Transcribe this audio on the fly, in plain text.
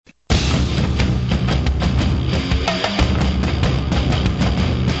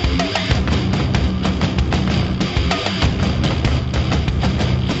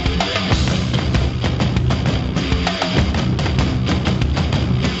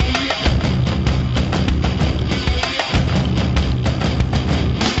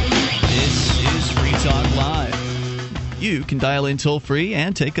can dial in toll-free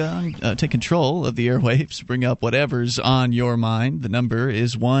and take control of the airwaves, bring up whatever's on your mind. The number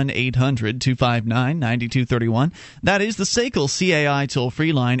is 1-800-259-9231. That is the SACL CAI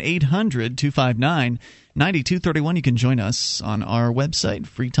toll-free line, 800-259-9231. You can join us on our website,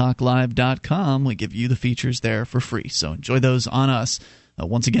 freetalklive.com. We give you the features there for free, so enjoy those on us.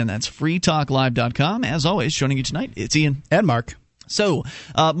 Once again, that's freetalklive.com. As always, joining you tonight, it's Ian. And Mark. So,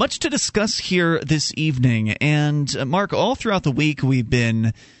 much to discuss here this evening. And, Mark, all throughout the week we've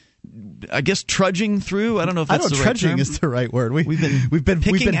been, I guess, trudging through. I don't know if that's the right term. Trudging is the right word. We've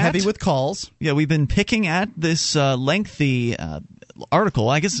been heavy with calls. Yeah, we've been picking at this lengthy article.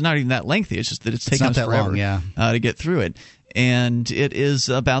 I guess it's not even that lengthy. It's just that it's taken us forever to get through it. And it is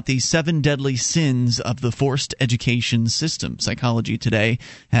about the 7 deadly sins of the forced education system. Psychology Today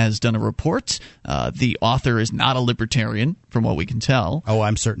has done a report. The author is not a libertarian, from what we can tell. Oh,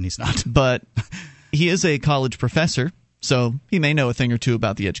 I'm certain he's not. But he is a college professor, so he may know a thing or two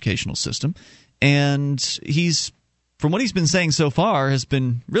about the educational system. And he's, from what he's been saying so far, has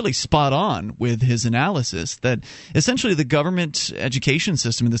been really spot on with his analysis that essentially the government education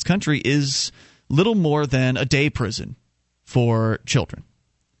system in this country is little more than a day prison for children,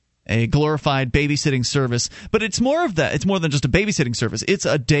 a glorified babysitting service. But it's more of that. It's more than just a babysitting service. It's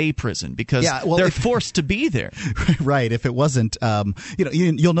a day prison because they're forced to be there. Right. If it wasn't,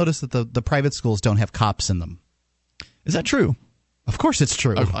 you'll notice that the private schools don't have cops in them. Is that true? Of course it's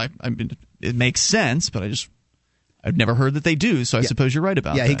true. I mean, it makes sense, but I've never heard that they do, so I suppose you're right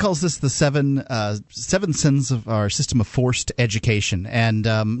about that. Yeah, he calls this the seven sins of our system of forced education. And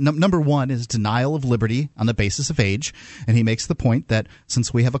number one is denial of liberty on the basis of age. And he makes the point that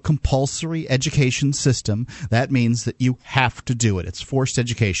since we have a compulsory education system, that means that you have to do it. It's forced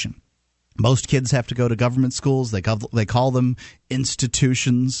education. Most kids have to go to government schools. They call them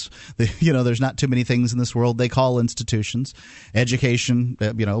institutions. There's not too many things in this world they call institutions. Education,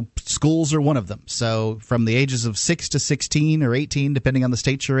 schools are one of them. So from the ages of 6 to 16 or 18, depending on the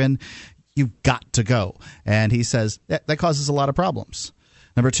state you're in, you've got to go. And he says that causes a lot of problems.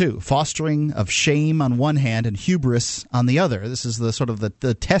 Number two, fostering of shame on one hand and hubris on the other. This is the sort of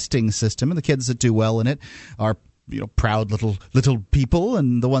the testing system, and the kids that do well in it are proud little people,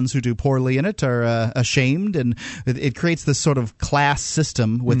 and the ones who do poorly in it are ashamed, and it creates this sort of class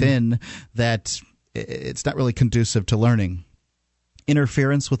system within that it's not really conducive to learning.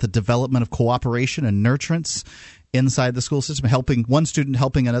 Interference with the development of cooperation and nurturance inside the school system, helping one student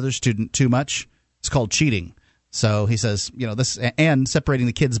helping another student too much. It's called cheating. So he says, this, and separating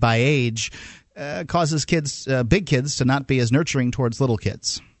the kids by age causes big kids to not be as nurturing towards little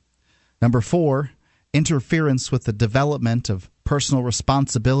kids. Number four, interference with the development of personal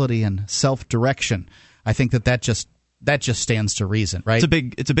responsibility and self-direction. I think that just stands to reason, right?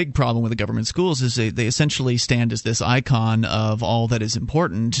 It's a big problem with the government schools is they essentially stand as this icon of all that is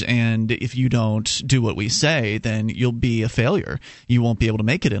important, and if you don't do what we say, then you'll be a failure. You won't be able to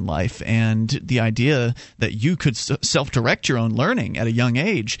make it in life. And the idea that you could self-direct your own learning at a young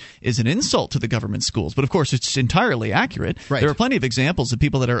age is an insult to the government schools. But of course, it's entirely accurate. Right. There are plenty of examples of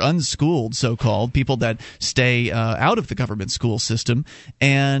people that are unschooled, so-called, people that stay out of the government school system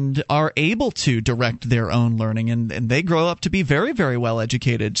and are able to direct their own learning, and they grow up to be very, very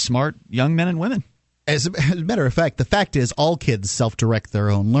well-educated, smart young men and women. As a matter of fact, the fact is all kids self-direct their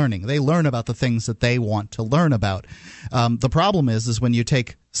own learning. They learn about the things that they want to learn about. The problem is when you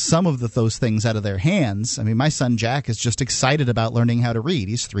take some of those things out of their hands. I mean, my son Jack is just excited about learning how to read.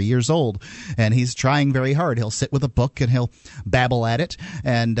 He's 3 years old, and he's trying very hard. He'll sit with a book and he'll babble at it,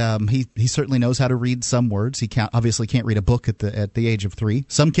 and he certainly knows how to read some words. He obviously can't read a book at the age of 3.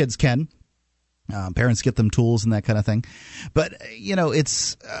 Some kids can. Parents get them tools and that kind of thing. But,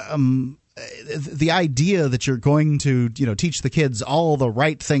 it's the idea that you're going to, teach the kids all the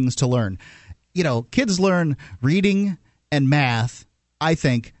right things to learn. Kids learn reading and math, I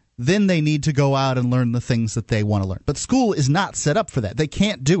think. Then they need to go out and learn the things that they want to learn. But school is not set up for that. They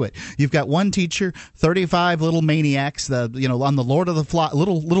can't do it. You've got one teacher, 35 little maniacs, on the Lord of the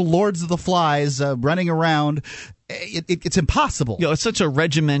little Lords of the Flies running around. It's impossible. It's such a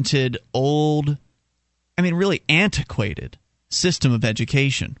regimented, old, really antiquated system of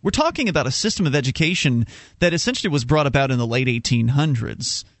education. We're talking about a system of education that essentially was brought about in the late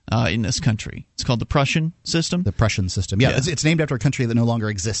 1800s in this country. It's called the Prussian system. The Prussian system. Yeah. It's named after a country that no longer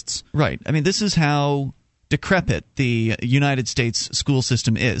exists. Right. This is how decrepit the United States school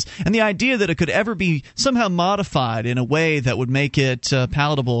system is. And the idea that it could ever be somehow modified in a way that would make it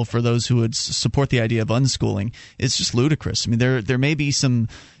palatable for those who would support the idea of unschooling is just ludicrous. I mean, there may be some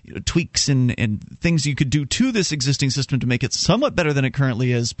tweaks and things you could do to this existing system to make it somewhat better than it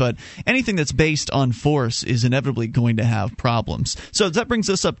currently is, but anything that's based on force is inevitably going to have problems. So that brings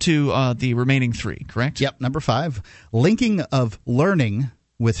us up to the remaining three, correct? Yep, number 5, linking of learning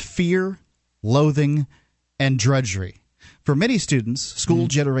with fear, loathing, and drudgery. For many students, school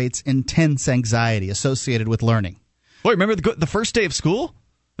generates intense anxiety associated with learning. Boy, remember the first day of school?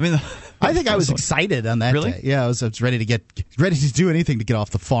 I mean, I think I was excited on that day. Yeah, I was ready to do anything to get off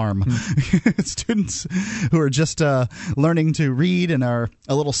the farm. Students who are just learning to read and are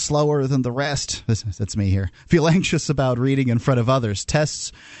a little slower than the rest, that's me here, feel anxious about reading in front of others.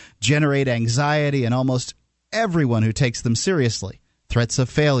 Tests generate anxiety in almost everyone who takes them seriously. Threats of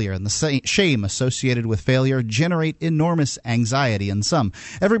failure and the shame associated with failure generate enormous anxiety in some.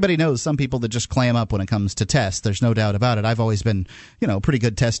 Everybody knows some people that just clam up when it comes to tests. There's no doubt about it. I've always been, a pretty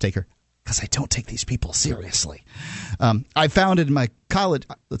good test taker because I don't take these people seriously. I found in my college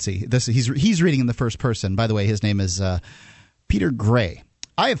 – let's see. He's reading in the first person. By the way, his name is Peter Gray.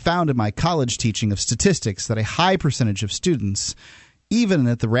 I have found in my college teaching of statistics that a high percentage of students, even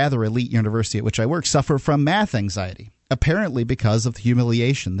at the rather elite university at which I work, suffer from math anxiety. Apparently because of the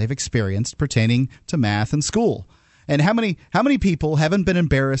humiliation they've experienced pertaining to math in school. And how many people haven't been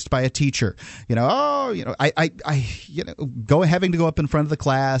embarrassed by a teacher? Having to go up in front of the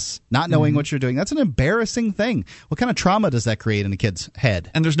class, not knowing what you're doing. That's an embarrassing thing. What kind of trauma does that create in a kid's head?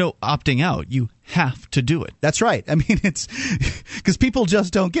 And there's no opting out. You have to do it. That's right. I mean, it's because people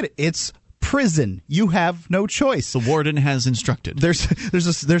just don't get it. It's prison. You have no choice. The warden has instructed. There's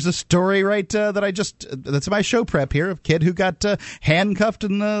a story that's my show prep here, of a kid who got handcuffed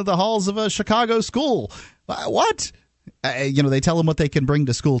in the halls of a Chicago school. What? They tell them what they can bring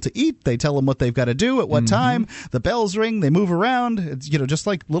to school to eat. They tell them what they've got to do at what time. The bells ring. They move around. It's, just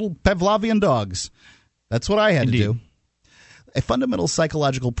like little Pavlovian dogs. That's what I had to do. A fundamental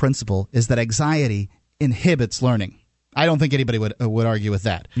psychological principle is that anxiety inhibits learning. I don't think anybody would argue with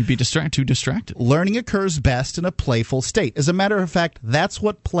that. You'd be too distracted. Learning occurs best in a playful state. As a matter of fact, that's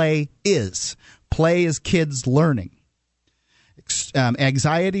what play is. Play is kids learning.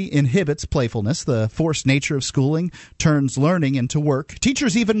 Anxiety inhibits playfulness. The forced nature of schooling turns learning into work.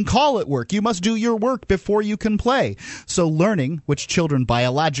 Teachers even call it work. You must do your work before you can play. So learning, which children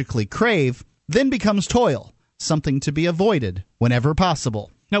biologically crave, then becomes toil, something to be avoided whenever possible.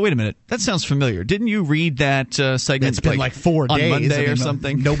 Now, wait a minute. That sounds familiar. Didn't you read that segment? It's been like 4 days. On Monday or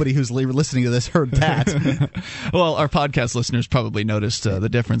something? Nobody who's listening to this heard that. Well, our podcast listeners probably noticed the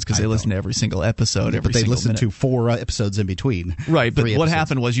difference because they listen to every single episode. But they listen to 4 episodes in between. Right, but what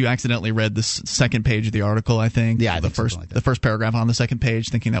happened was you accidentally read the second page of the article, I think. Yeah, the first paragraph on the second page,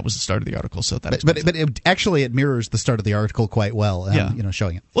 thinking that was the start of the article. So that but it mirrors the start of the article quite well,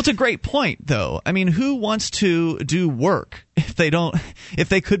 showing it. Well, it's a great point, though. I mean, who wants to do work if they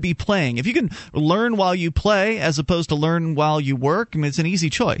could be playing? If you can learn while you play as opposed to learn while you work, I mean, it's an easy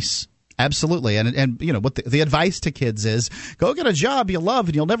choice. Absolutely. And what the advice to kids is, go get a job you love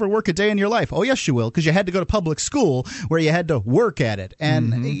and you'll never work a day in your life. Oh, yes, you will, because you had to go to public school where you had to work at it.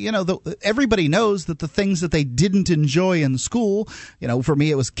 And, everybody knows that the things that they didn't enjoy in school, for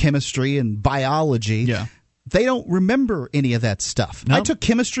me it was chemistry and biology. Yeah. They don't remember any of that stuff. No. I took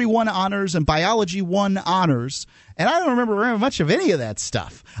Chemistry 1 honors and Biology 1 honors, and I don't remember very much of any of that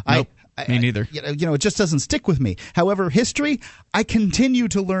stuff. Nope. Me neither. It just doesn't stick with me. However, history, I continue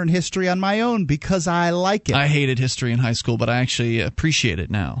to learn history on my own because I like it. I hated history in high school, but I actually appreciate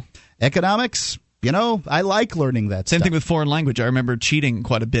it now. Economics, I like learning that stuff. Same thing with foreign language. I remember cheating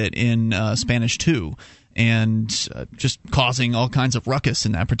quite a bit in Spanish 2. And just causing all kinds of ruckus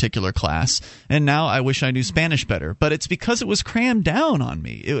in that particular class. And now I wish I knew Spanish better. But it's because it was crammed down on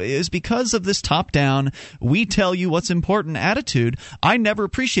me. It is because of this top-down, we tell you what's important attitude. I never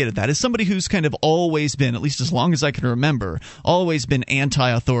appreciated that. As somebody who's kind of always been, at least as long as I can remember, always been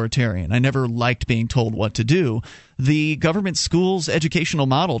anti-authoritarian. I never liked being told what to do. The government schools educational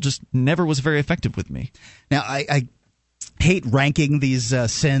model just never was very effective with me. Now, I hate ranking these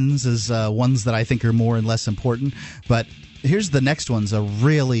sins as ones that I think are more and less important, but here's the next one's a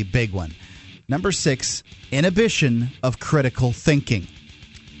really big one. Number 6, inhibition of critical thinking.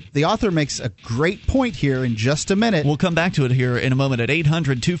 The author makes a great point here in just a minute. We'll come back to it here in a moment at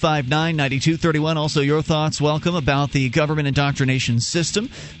 800-259-9231. Also, your thoughts welcome about the government indoctrination system.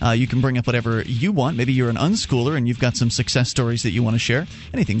 You can bring up whatever you want. Maybe you're an unschooler and you've got some success stories that you want to share.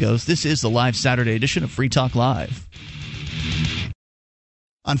 Anything goes. This is the live Saturday edition of Free Talk Live.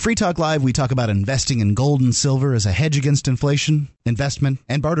 On Free Talk Live, we talk about investing in gold and silver as a hedge against inflation, investment,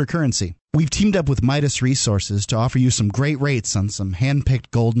 and barter currency. We've teamed up with Midas Resources to offer you some great rates on some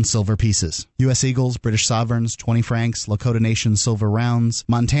hand-picked gold and silver pieces. U.S. Eagles, British Sovereigns, 20 francs, Lakota Nation silver rounds,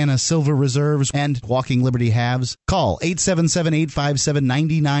 Montana silver reserves, and Walking Liberty halves. Call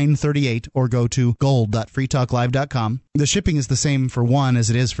 877-857-9938 or go to gold.freetalklive.com. The shipping is the same for 1 as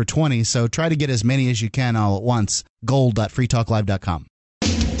it is for 20, so try to get as many as you can all at once. Gold.freetalklive.com.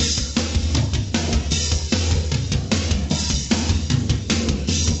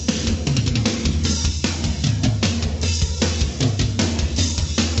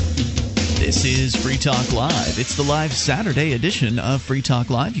 This is Free Talk Live. It's the live Saturday edition of Free Talk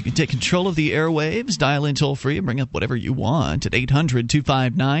Live. You can take control of the airwaves, dial in toll-free, and bring up whatever you want at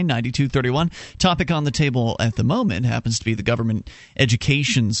 800-259-9231. Topic on the table at the moment happens to be the government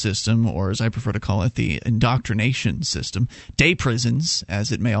education system, or as I prefer to call it, the indoctrination system. Day prisons,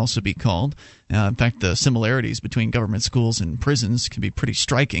 as it may also be called. In fact, the similarities between government schools and prisons can be pretty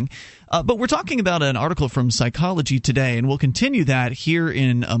striking. But we're talking about an article from Psychology Today, and we'll continue that here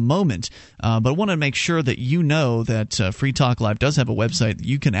in a moment. But I want to make sure that you know that Free Talk Live does have a website that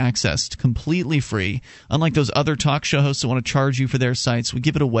you can access completely free. Unlike those other talk show hosts that want to charge you for their sites, we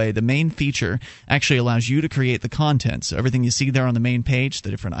give it away. The main feature actually allows you to create the content. So everything you see there on the main page,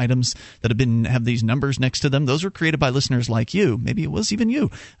 the different items that have these numbers next to them, those were created by listeners like you. Maybe it was even you.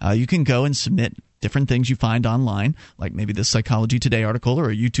 You can go and submit different things you find online, like maybe this Psychology Today article or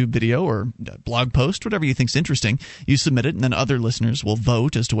a YouTube video or a blog post, whatever you think is interesting. You submit it, and then other listeners will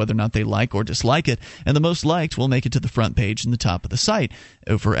vote as to whether or not they like or dislike it. And the most liked will make it to the front page and the top of the site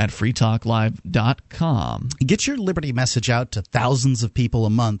over at freetalklive.com. Get your liberty message out to thousands of people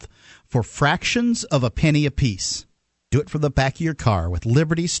a month for fractions of a penny apiece. Do it from the back of your car with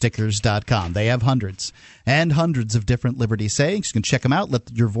libertystickers.com. They have hundreds and hundreds of different Liberty sayings. You can check them out. Let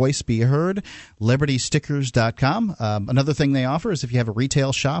your voice be heard. libertystickers.com. Another thing they offer is if you have a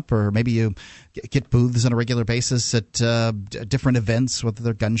retail shop or maybe you get booths on a regular basis at different events, whether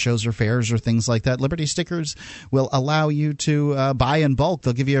they're gun shows or fairs or things like that, Liberty Stickers will allow you to buy in bulk.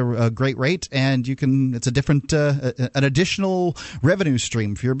 They'll give you a great rate, and you can. It's a different, an additional revenue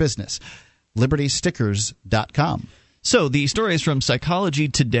stream for your business. libertystickers.com. So the story is from Psychology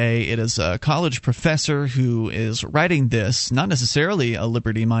Today. It is a college professor who is writing this, not necessarily a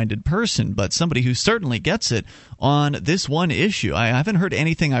liberty-minded person, but somebody who certainly gets it on this one issue. I haven't heard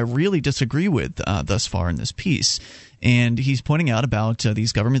anything I really disagree with thus far in this piece. And he's pointing out about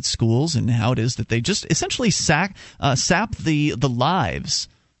these government schools and how it is that they just essentially sap the lives,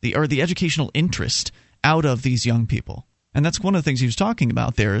 or the educational interest out of these young people. And that's one of the things he was talking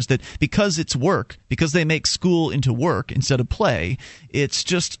about there, is that because it's work, because they make school into work instead of play, it's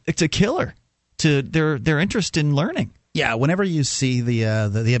a killer to their interest in learning. Yeah, whenever you see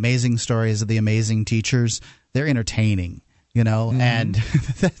the amazing stories of the amazing teachers, they're entertaining, and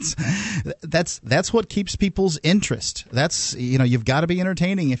that's what keeps people's interest. That's you've got to be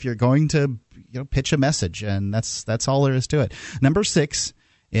entertaining if you're going to pitch a message, and that's all there is to it. Number 6,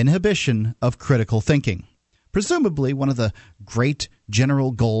 inhibition of critical thinking. Presumably, one of the great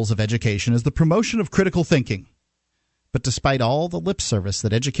general goals of education is the promotion of critical thinking. But despite all the lip service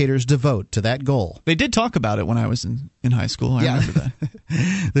that educators devote to that goal... They did talk about it when I was in high school. I remember that.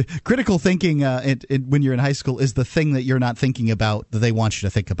 The critical thinking when you're in high school is the thing that you're not thinking about that they want you to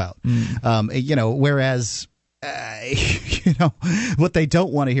think about. Whereas... what they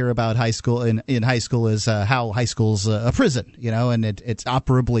don't want to hear about high school in high school is how high school's a prison, and it's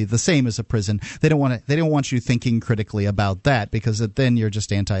operably the same as a prison. They don't want you thinking critically about that, because then you're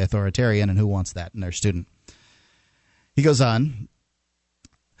just anti-authoritarian, and who wants that in their student? He goes on,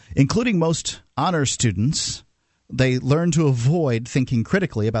 including most honor students, they learn to avoid thinking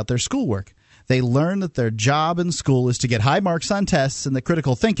critically about their schoolwork. They learn that their job in school is to get high marks on tests, and that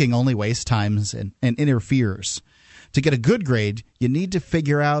critical thinking only wastes time and interferes. To get a good grade, you need to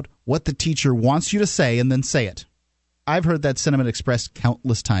figure out what the teacher wants you to say and then say it. I've heard that sentiment expressed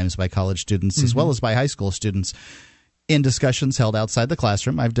countless times by college students as well as by high school students. In discussions held outside the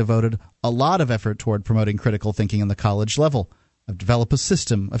classroom, I've devoted a lot of effort toward promoting critical thinking on the college level. I've developed a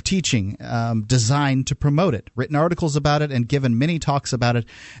system of teaching designed to promote it, written articles about it, and given many talks about it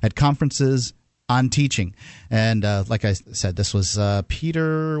at conferences on teaching. And like I said, this was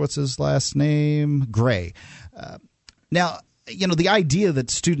Peter, what's his last name? Gray. Now, the idea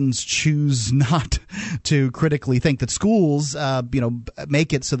that students choose not to critically think, that schools,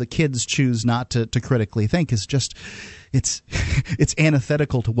 make it so the kids choose not to critically think, is just, it's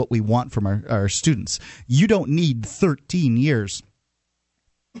antithetical to what we want from our students. You don't need 13 years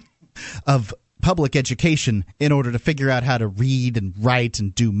of public education in order to figure out how to read and write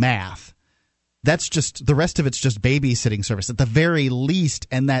and do math. That's just, the rest of it's just babysitting service. At the very least,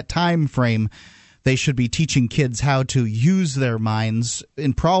 in that time frame, they should be teaching kids how to use their minds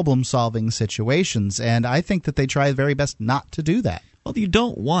in problem-solving situations, and I think that they try their very best not to do that. Well, you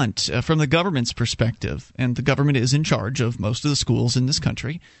don't want, from the government's perspective, and the government is in charge of most of the schools in this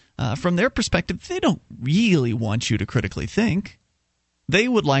country, from their perspective, they don't really want you to critically think. They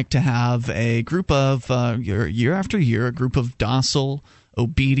would like to have a group of, year after year, a group of docile,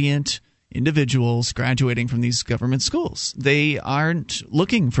 obedient individuals graduating from these government schools. They aren't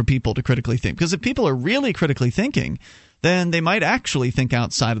looking for people to critically think, because if people are really critically thinking, then they might actually think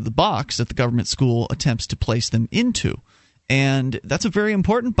outside of the box that the government school attempts to place them into. And that's a very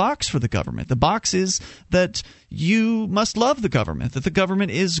important box for the government. The box is that you must love the government, that the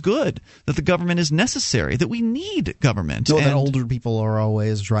government is good, that the government is necessary, that we need government. So that older people are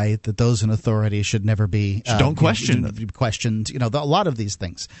always right, that those in authority should never be questioned. A lot of these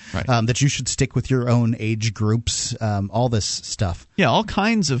things. Right. That you should stick with your own age groups, all this stuff. Yeah, all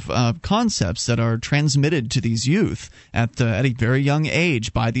kinds of concepts that are transmitted to these youth at a very young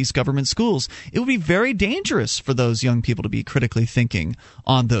age by these government schools. It would be very dangerous for those young people to be critically thinking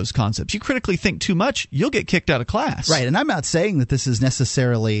on those concepts. You critically think too much, you'll get kicked out of class. Right, and I'm not saying that this is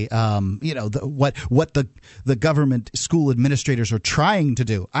necessarily what the government school administrators are trying to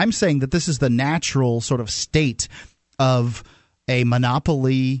do. I'm saying that this is the natural sort of state of a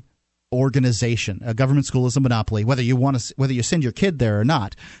monopoly organization. A government school is a monopoly. Whether you send your kid there or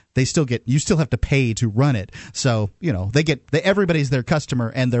not, you still have to pay to run it. So everybody's their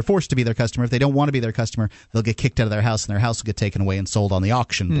customer, and they're forced to be their customer. If they don't want to be their customer, they'll get kicked out of their house, and their house will get taken away and sold on the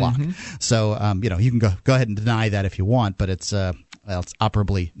auction block. Mm-hmm. So you can go ahead and deny that if you want, but it's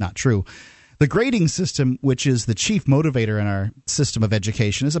operably not true. The grading system, which is the chief motivator in our system of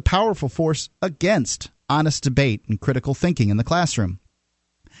education, is a powerful force against honest debate and critical thinking in the classroom.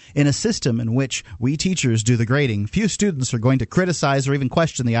 In a system in which we teachers do the grading, few students are going to criticize or even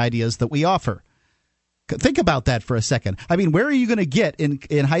question the ideas that we offer. Think about that for a second. I mean, where are you going to get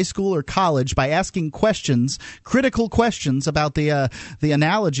in high school or college by asking questions, critical questions about the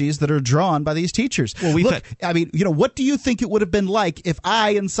analogies that are drawn by these teachers? Well, what do you think it would have been like if I,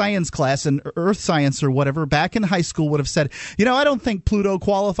 in science class, in earth science or whatever, back in high school would have said, I don't think Pluto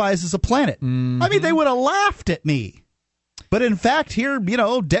qualifies as a planet? Mm-hmm. I mean, they would have laughed at me. But in fact, here,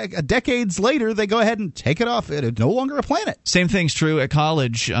 decades later, they go ahead and take it off. It's no longer a planet. Same thing's true at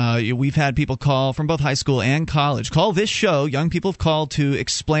college. We've had people call from both high school and college. Call this show. Young people have called to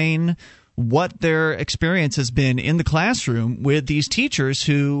explain what their experience has been in the classroom with these teachers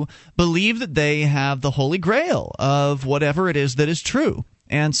who believe that they have the holy grail of whatever it is that is true.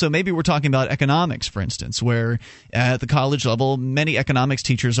 And so maybe we're talking about economics, for instance, where at the college level, many economics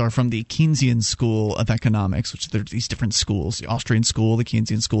teachers are from the Keynesian school of economics, which there are these different schools, the Austrian school, the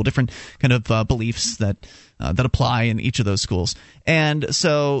Keynesian school, different kind of beliefs that apply in each of those schools. And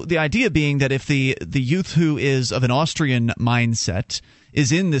so the idea being that if the youth who is of an Austrian mindset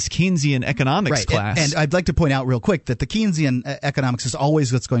is in this Keynesian economics class. And I'd like to point out real quick that the Keynesian economics is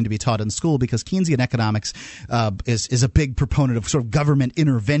always what's going to be taught in school, because Keynesian economics is a big proponent of sort of government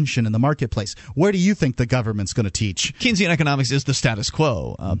intervention in the marketplace. Where do you think the government's going to teach? Keynesian economics is the status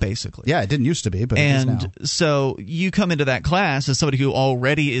quo, basically. Yeah, it didn't used to be, but it is now. And so you come into that class as somebody who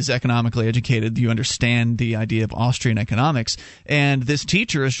already is economically educated. You understand the idea of Austrian economics, and this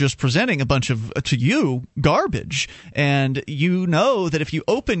teacher is just presenting a bunch of, to you, garbage. And you know that if you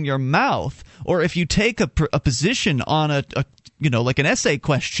open your mouth, or if you take a position on like an essay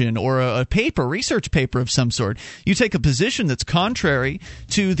question or a paper, research paper of some sort, you take a position that's contrary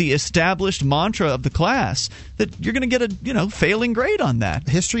to the established mantra of the class, that you're going to get a failing grade on that.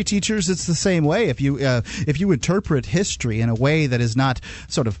 History teachers, it's the same way. If you interpret history in a way that is not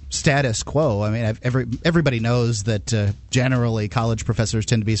sort of status quo, I mean, everybody knows that generally college professors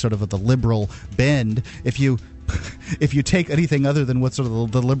tend to be sort of at the liberal bend. If you take anything other than what sort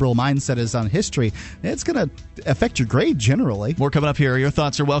of the liberal mindset is on history, it's going to affect your grade generally. More coming up here. Your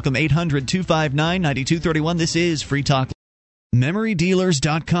thoughts are welcome. 800-259-9231. This is Free Talk.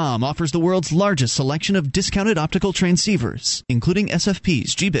 MemoryDealers.com offers the world's largest selection of discounted optical transceivers, including SFPs,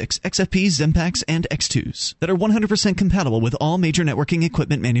 GBICs, XFPs, Xempax, and X2s that are 100% compatible with all major networking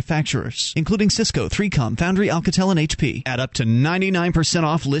equipment manufacturers, including Cisco, 3Com, Foundry, Alcatel, and HP, at up to 99%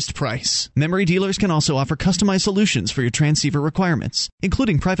 off list price. Memory Dealers can also offer customized solutions for your transceiver requirements,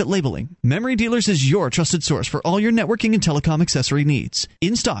 including private labeling. Memory Dealers is your trusted source for all your networking and telecom accessory needs,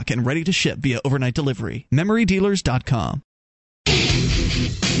 in stock and ready to ship via overnight delivery. MemoryDealers.com.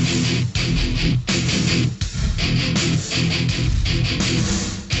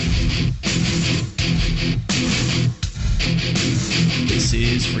 This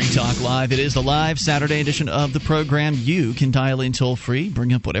is Free Talk Live. It is the live Saturday edition of the program. You can dial in toll-free,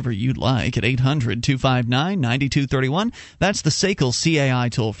 bring up whatever you'd like at 800-259-9231. That's the SACL CAI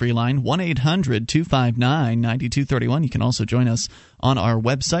toll-free line, 1-800-259-9231. You can also join us on our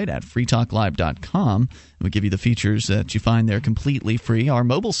website at freetalklive.com. We give you the features that you find there completely free. Our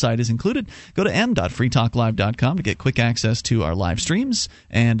mobile site is included. Go to m.freetalklive.com to get quick access to our live streams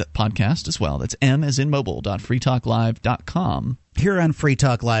and podcast as well. That's m as in mobile.freetalklive.com. Here on Free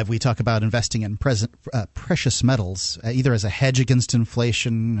Talk Live, we talk about investing in precious metals, either as a hedge against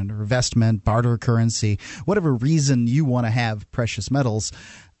inflation, an investment, barter currency, whatever reason you want to have precious metals.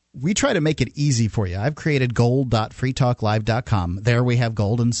 We try to make it easy for you. I've created gold.freetalklive.com. There we have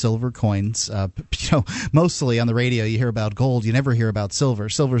gold and silver coins. Mostly on the radio you hear about gold. You never hear about silver.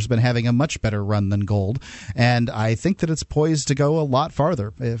 Silver's been having a much better run than gold, and I think that it's poised to go a lot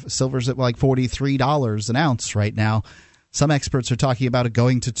farther. If silver's at like $43 an ounce right now, some experts are talking about it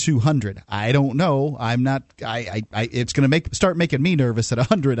going to 200. I don't know. I'm not. It's going to start making me nervous at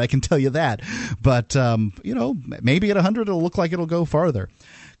 100. I can tell you that. But maybe at 100 it'll look like it'll go farther.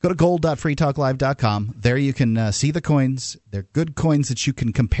 Go to gold.freetalklive.com. There you can see the coins. They're good coins that you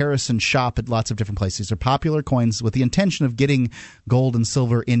can comparison shop at lots of different places. They're popular coins with the intention of getting gold and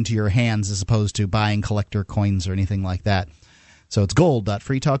silver into your hands as opposed to buying collector coins or anything like that. So it's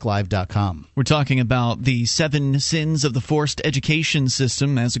gold.freetalklive.com. We're talking about the 7 sins of the forced education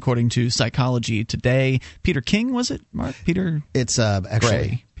system, as according to Psychology Today. Peter King, was it, Mark? Peter? It's actually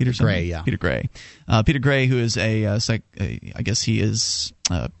Gray. Peter Gray, yeah. Peter Gray. Peter Gray, who is I guess he is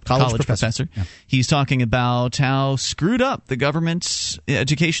a college professor. Yeah. He's talking about how screwed up the government's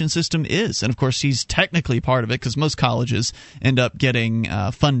education system is. And, of course, he's technically part of it because most colleges end up getting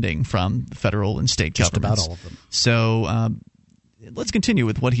funding from the federal and state governments. Just about all of them. So let's continue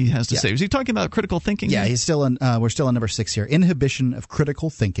with what he has to say. Was he talking about critical thinking? Yeah, he's still on. We're still on number 6 here. Inhibition of critical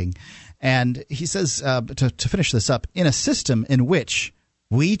thinking, and he says to finish this up, in a system in which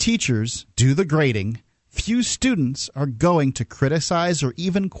we teachers do the grading, few students are going to criticize or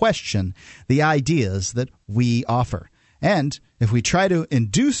even question the ideas that we offer. And if we try to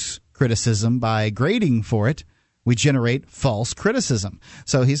induce criticism by grading for it, we generate false criticism.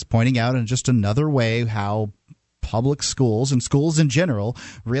 So he's pointing out in just another way how public schools and schools in general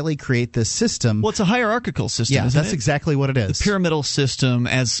really create this system. Well, it's a hierarchical system, yeah, isn't that's it? exactly what it is. The pyramidal system,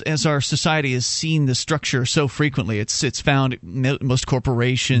 as our society has seen the structure so frequently. It's found in most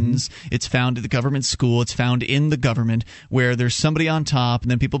corporations. Mm-hmm. It's found in the government school. It's found in the government where there's somebody on top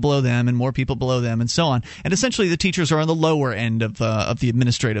and then people below them and more people below them and so on. And essentially the teachers are on the lower end of the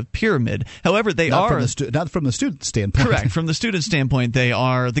administrative pyramid. However, they not are not from the student standpoint. Correct. From the student standpoint, they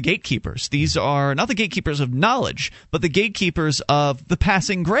are the gatekeepers. These are not the gatekeepers of knowledge, but the gatekeepers of the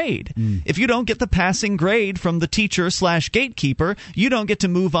passing grade. If you don't get the passing grade from the teacher/gatekeeper, you don't get to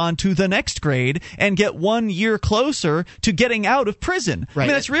move on to the next grade and get 1 year closer to getting out of prison. Right. I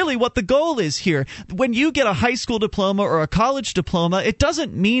mean, that's really what the goal is here. When you get a high school diploma or a college diploma, it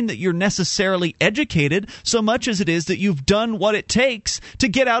doesn't mean that you're necessarily educated so much as it is that you've done what it takes to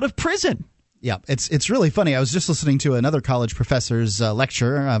get out of prison. Yeah, it's really funny. I was just listening to another college professor's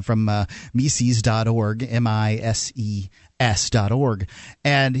lecture from Mises.org, MISES.org,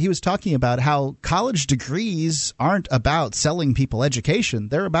 and he was talking about how college degrees aren't about selling people education.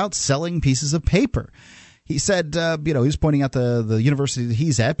 They're about selling pieces of paper. He said, he was pointing out the university that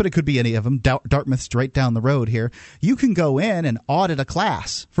he's at, but it could be any of them. Dartmouth's right down the road here. You can go in and audit a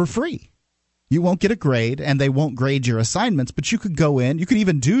class for free. You won't get a grade, and they won't grade your assignments, but you could go in. You could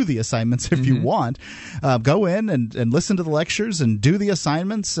even do the assignments if you want. Go in and listen to the lectures and do the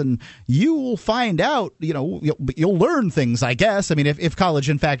assignments, and you will find out, you'll learn things, I guess. I mean, if college,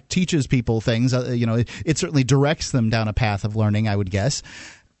 in fact, teaches people things, it certainly directs them down a path of learning, I would guess.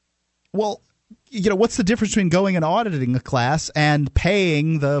 Well, what's the difference between going and auditing a class and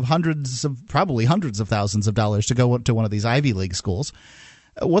paying the probably hundreds of thousands of dollars to go to one of these Ivy League schools?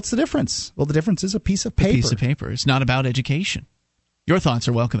 What's the difference? Well, the difference is a piece of paper. A piece of paper. It's not about education. Your thoughts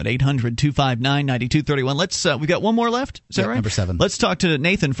are welcome at 800-259-9231. We've got one more left. Is that right? Number 7. Let's talk to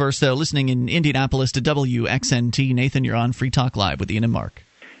Nathan first, though, listening in Indianapolis to WXNT. Nathan, you're on Free Talk Live with Ian and Mark.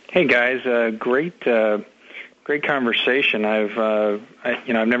 Hey, guys. Great conversation. I've never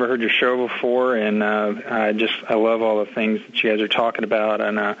heard your show before, and I love all the things that you guys are talking about,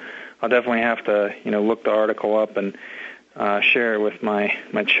 and I'll definitely have to, look the article up and share it with my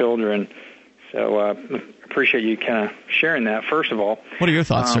children. So appreciate you kind of sharing that, first of all. What are your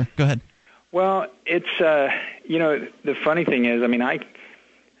thoughts, sir? Go ahead. Well, it's, the funny thing is,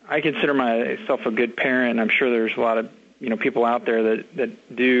 I consider myself a good parent, and I'm sure there's a lot of people out there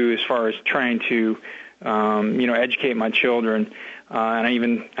that do as far as trying to educate my children,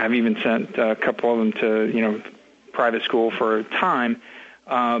 and I've even sent a couple of them to private school for a time.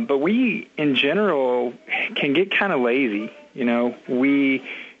 But we, in general, can get kind of lazy. We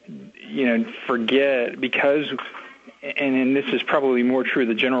forget because, and this is probably more true of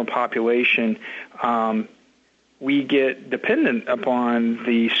the general population, we get dependent upon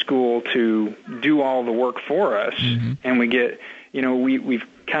the school to do all the work for us, and we get, we've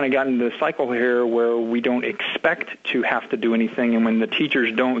kind of gotten into the cycle here where we don't expect to have to do anything, and when the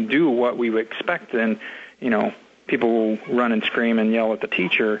teachers don't do what we would expect, then, people will run and scream and yell at the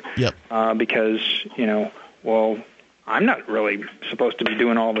teacher because, well, I'm not really supposed to be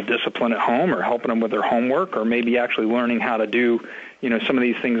doing all the discipline at home or helping them with their homework or maybe actually learning how to do, some of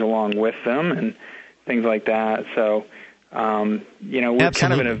these things along with them and things like that. So, we're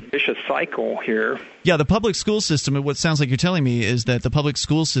kind of in a vicious cycle here. Yeah, the public school system, what sounds like you're telling me is that the public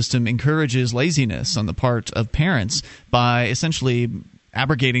school system encourages laziness on the part of parents by essentially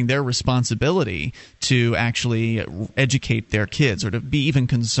abrogating their responsibility to actually educate their kids or to be even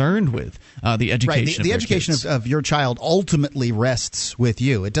concerned with the education of the their education kids. of your child ultimately rests with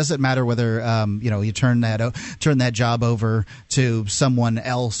you. It doesn't matter whether you turn that job over to someone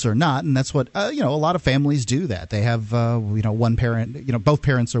else or not, and that's what a lot of families do. That they have one parent, both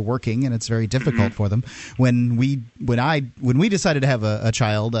parents are working, and it's very difficult for them. When we decided to have a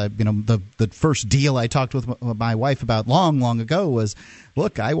child, the first deal I talked with my wife about long ago was,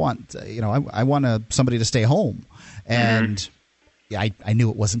 look, I want somebody to stay home, and I knew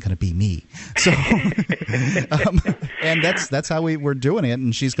it wasn't going to be me. So, and that's how we were doing it.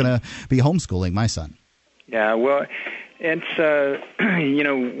 And she's going to be homeschooling my son. Yeah, well, it's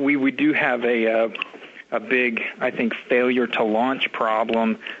we do have a big, I think, failure to launch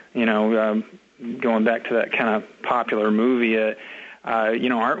problem. Going back to that kind of popular movie. I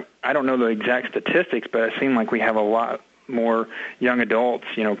don't know the exact statistics, but it seemed like we have a lot more young adults,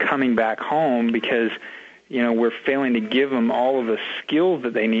 coming back home because, we're failing to give them all of the skills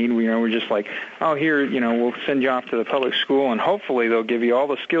that they need. We're just like, oh, here, we'll send you off to the public school, and hopefully they'll give you all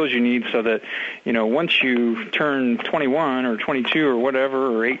the skills you need so that, once you turn 21 or 22 or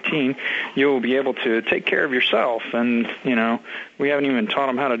whatever, or 18, you'll be able to take care of yourself. And, we haven't even taught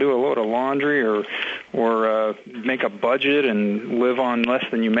them how to do a load of laundry or make a budget and live on less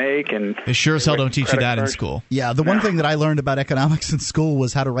than you make. And they sure as hell don't teach you that in school. Yeah, the one thing that I learned about economics in school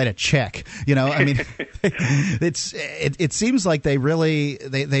was how to write a check. It seems like they really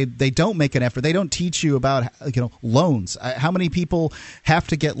they don't make an effort. They don't teach you about loans. How many people have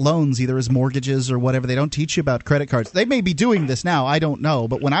to get loans either as mortgages or whatever? They don't teach you about credit cards. They may be doing this now. I don't know.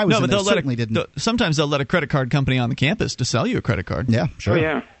 But when I was in there, certainly didn't. Sometimes they'll let a credit card company on the campus to sell you a credit card. Yeah, sure. Oh,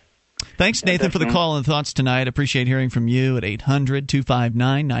 yeah. Thanks, Nathan, for the call and thoughts tonight. Appreciate hearing from you at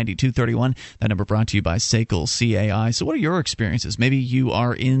 800-259-9231. That number brought to you by SACL CAI. So what are your experiences? Maybe you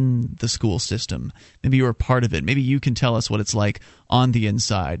are in the school system. Maybe you are part of it. Maybe you can tell us what it's like on the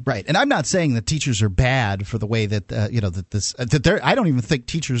inside. Right. And I'm not saying that teachers are bad for the way that, I don't even think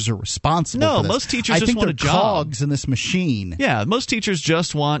teachers are responsible for this. No, most teachers just want a job. I think they're cogs in this machine. Yeah, most teachers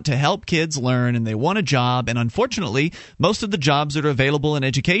just want to help kids learn, and they want a job. And unfortunately, most of the jobs that are available in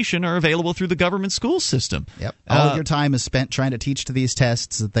education are available through the government school system. Yep. All of your time is spent trying to teach to these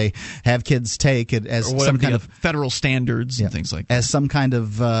tests that they have kids take as some kind of federal standards and things like that. As some kind of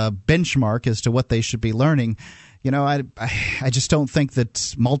benchmark as to what they should be learning. I just don't think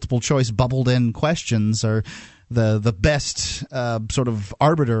that multiple choice bubbled in questions are the best sort of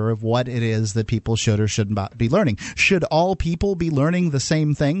arbiter of what it is that people should or should not be learning. Should all people be learning the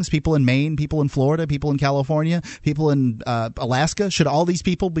same things? People in Maine, people in Florida, people in California, people in Alaska, should all these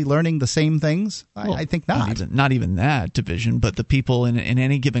people be learning the same things? I think not. Not even that division, but the people in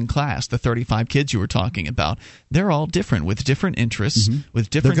any given class, the 35 kids you were talking about, they're all different with different interests, with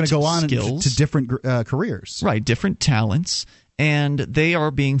different skills. They're going to go on to different careers. Right, different talents. And they are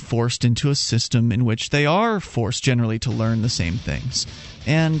being forced into a system in which they are forced generally to learn the same things.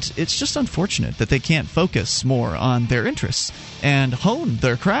 And it's just unfortunate that they can't focus more on their interests and hone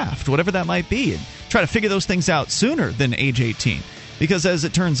their craft, whatever that might be, and try to figure those things out sooner than age 18. Because as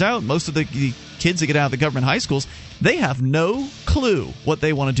it turns out, most of the kids that get out of the government high schools, they have no clue what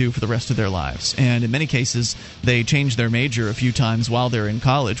they want to do for the rest of their lives. And in many cases, they change their major a few times while they're in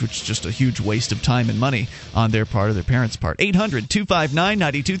college, which is just a huge waste of time and money on their part or their parents' part.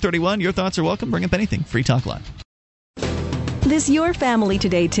 800-259-9231. Your thoughts are welcome. Bring up anything. Free Talk Live. This Your Family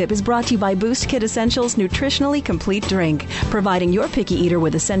Today tip is brought to you by Boost Kid Essentials Nutritionally Complete Drink, providing your picky eater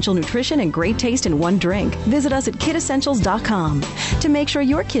with essential nutrition and great taste in one drink. Visit us at kidessentials.com. To make sure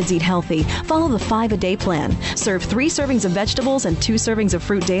your kids eat healthy, follow the 5-a-day plan. Serve 3 servings of vegetables and 2 servings of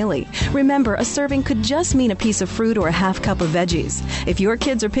fruit daily. Remember, a serving could just mean a piece of fruit or a half cup of veggies. If your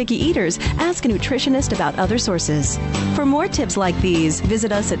kids are picky eaters, ask a nutritionist about other sources. For more tips like these,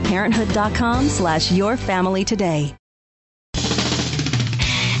 visit us at parenthood.com/yourfamilytoday.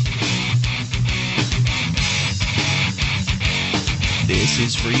 This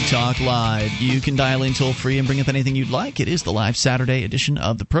is Free Talk Live. You can dial in toll-free and bring up anything you'd like. It is the live Saturday edition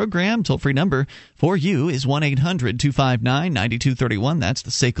of the program. Toll-free number for you is 1-800-259-9231. That's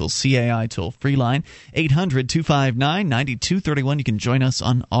the SACL CAI toll-free line, 800-259-9231. You can join us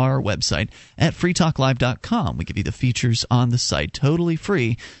on our website at freetalklive.com. We give you the features on the site totally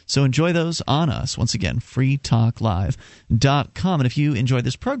free, so enjoy those on us. Once again, freetalklive.com. And if you enjoy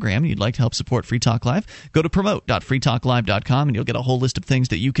this program and you'd like to help support Free Talk Live, go to promote.freetalklive.com and you'll get a whole list of things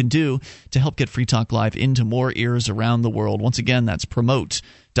that you can do to help get Free Talk Live into more ears around the world. Once again, that's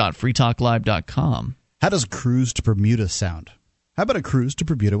promote.freetalklive.com. How does a cruise to Bermuda sound? How about a cruise to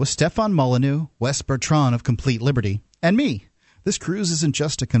Bermuda with Stefan Molyneux, Wes Bertrand of Complete Liberty, and me? This cruise isn't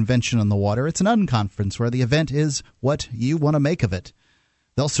just a convention on the water, it's an unconference where the event is what you want to make of it.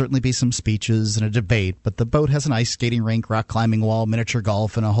 There'll certainly be some speeches and a debate, but the boat has an ice skating rink, rock climbing wall, miniature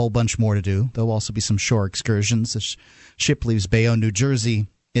golf, and a whole bunch more to do. There'll also be some shore excursions. The ship leaves Bayonne, New Jersey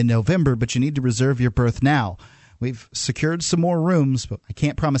in November, but you need to reserve your berth now. We've secured some more rooms, but I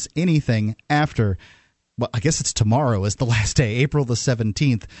can't promise anything after. Well, I guess it's tomorrow is the last day, April the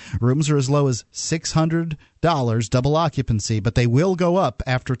 17th. Rooms are as low as $600, double occupancy, but they will go up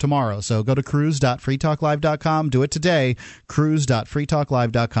after tomorrow. So go to cruise.freetalklive.com. Do it today,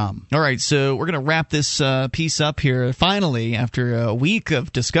 cruise.freetalklive.com. All right, so we're going to wrap this piece up here finally after a week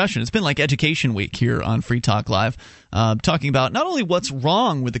of discussion. It's been like Education Week here on Free Talk Live, talking about not only what's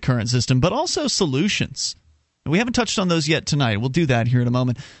wrong with the current system, but also solutions. We haven't touched on those yet tonight. We'll do that here in a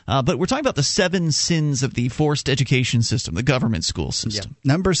moment. But we're talking about the 7 sins of the forced education system, the government school system.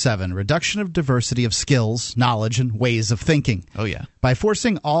 Yeah. Number 7, reduction of diversity of skills, knowledge, and ways of thinking. Oh, yeah. By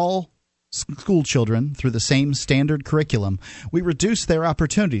forcing all school children through the same standard curriculum, we reduce their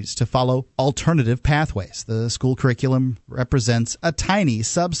opportunities to follow alternative pathways. The school curriculum represents a tiny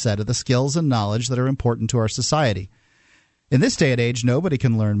subset of the skills and knowledge that are important to our society. In this day and age, nobody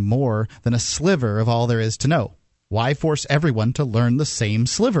can learn more than a sliver of all there is to know. Why force everyone to learn the same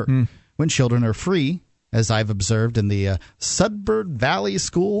sliver? When children are free, as I've observed in the Sudbury Valley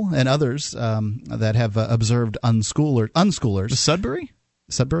School and others that have observed unschoolers. The Sudbury?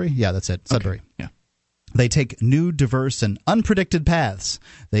 Sudbury? Yeah, that's it. Sudbury. Okay. Yeah. They take new, diverse, and unpredicted paths.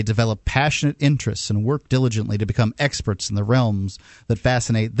 They develop passionate interests and work diligently to become experts in the realms that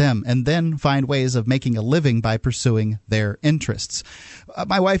fascinate them, and then find ways of making a living by pursuing their interests.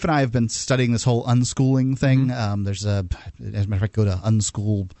 My wife and I have been studying this whole unschooling thing. There's as a matter of fact, go to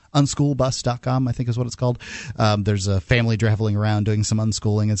unschoolbus.com, I think is what it's called. There's a family traveling around doing some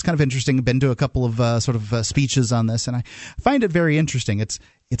unschooling. It's kind of interesting. I've been to a couple of speeches on this, and I find it very interesting. It's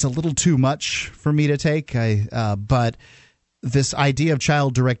a little too much for me to take, but this idea of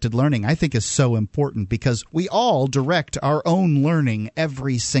child-directed learning I think is so important because we all direct our own learning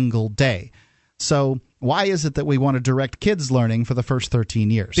every single day. So why is it that we want to direct kids' learning for the first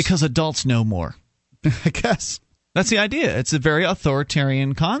 13 years? Because adults know more. I guess. That's the idea. It's a very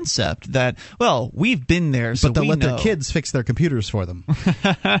authoritarian concept that, well, we've been there, so but they'll we let know. their kids fix their computers for them.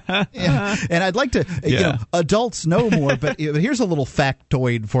 And I'd like to, adults know more, but here's a little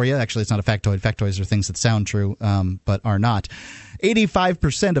factoid for you. Actually, it's not a factoid. Factoids are things that sound true, but are not.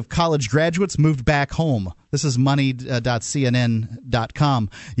 85% of college graduates moved back home. This is money.cnn.com.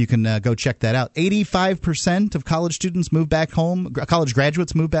 You can go check that out. 85% of college students moved back home. College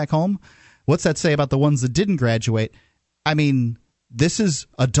graduates moved back home. What's that say about the ones that didn't graduate? I mean, this is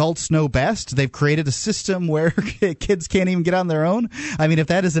adults know best. They've created a system where kids can't even get on their own. I mean, if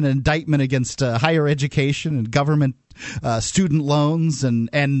that is an indictment against higher education and government student loans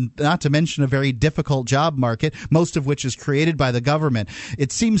and not to mention a very difficult job market, most of which is created by the government,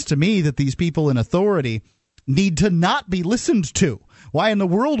 it seems to me that these people in authority need to not be listened to. Why in the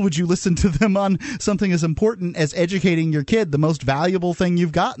world would you listen to them on something as important as educating your kid, the most valuable thing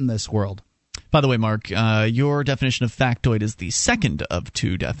you've got in this world? By the way, Mark, your definition of factoid is the second of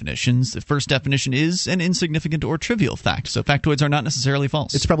 2 definitions. The first definition is an insignificant or trivial fact, so factoids are not necessarily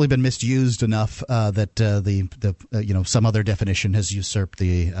false. It's probably been misused enough that some other definition has usurped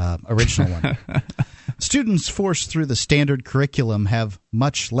the original one. Students forced through the standard curriculum have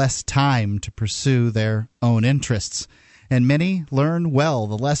much less time to pursue their own interests. and many learn well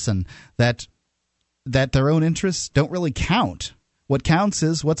the lesson that their own interests don't really count. What counts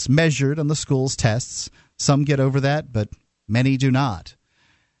is what's measured on the school's tests. Some get over that, but many do not.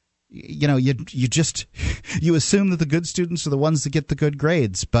 You assume that the good students are the ones that get the good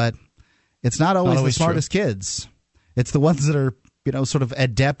grades, but it's not always the smartest kids. It's the ones that are sort of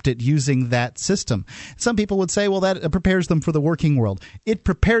adept at using that system. Some people would say, well, that prepares them for the working world. It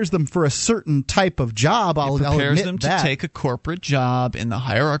prepares them for a certain type of job. I'll admit that. It prepares them to take a corporate job in the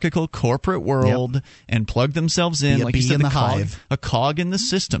hierarchical corporate world and plug themselves in, like you said, a cog in the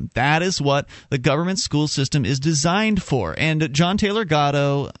system. That is what the government school system is designed for. And John Taylor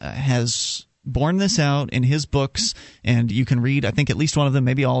Gatto has borne this out in his books, and you can read, I think, at least one of them,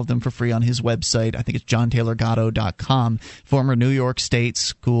 maybe all of them, for free on his website. I think it's johntaylorgatto.com. Former New York State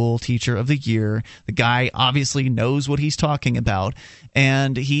School Teacher of the Year. The guy obviously knows what he's talking about,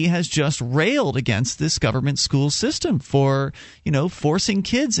 and he has just railed against this government school system for, forcing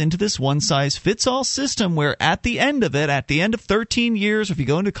kids into this one-size-fits-all system where at the end of it, at the end of 13 years, or if you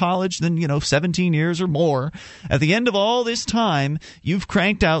go into college, then, 17 years or more, at the end of all this time, you've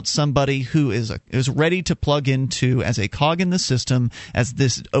cranked out somebody who is ready to plug into as a cog in the system, as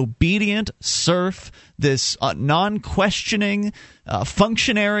this obedient serf, this non-questioning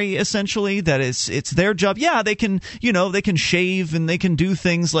functionary, essentially, that it's their job. Yeah, they can shave and they can do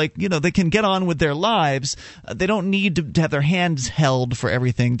things like, they can get on with their lives. They don't need to have their hands held for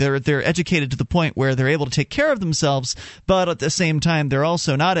everything. They're educated to the point where they're able to take care of themselves, but at the same time, they're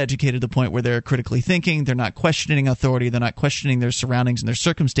also not educated to the point where they're critically thinking. They're not questioning authority. They're not questioning their surroundings and their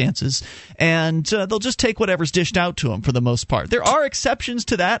circumstances, and they'll just take whatever's dished out to them for the most part. There are exceptions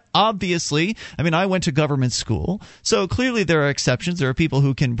to that, obviously. I mean, I went to government school, so clearly there are exceptions. There are people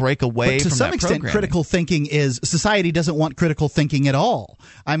who can break away from that programming. To some extent, critical thinking is – society doesn't want critical thinking at all.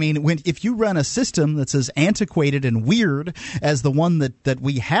 I mean, if you run a system that's as antiquated and weird as the one that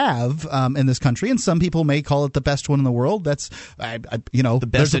we have in this country, and some people may call it the best one in the world, that's the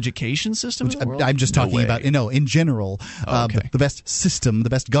best education system in the world? I'm just talking about, in general, the best system, the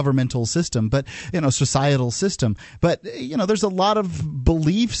best governmental system, but, societal system. But, there's a lot of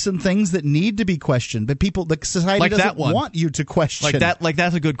beliefs and things that need to be questioned, but society doesn't want you to question.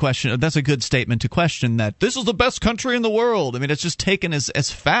 That's a good question. That's a good statement to question, that this is the best country in the world. I mean, it's just taken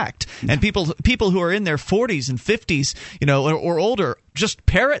as fact. And people who are in their 40s and 50s, or older, just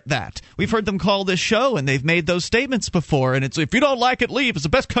parrot that. We've heard them call this show, and they've made those statements before. And it's, if you don't like it, leave. It's the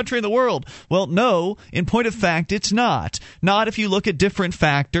best country in the world. Well, no. In point of fact, it's not. Not if you look at different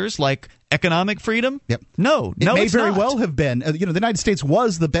factors like economic freedom? Yep. No, it may very not. well have been. The United States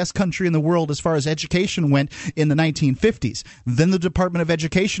was the best country in the world as far as education went in the 1950s. Then the Department of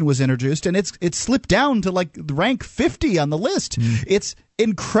Education was introduced, and it slipped down to rank 50 on the list. It's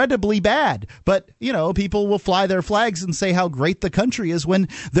incredibly bad. But, people will fly their flags and say how great the country is when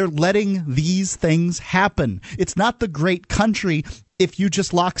they're letting these things happen. It's not the great country if you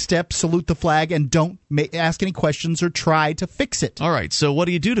just lockstep salute the flag and don't ask any questions or try to fix it. All right, so what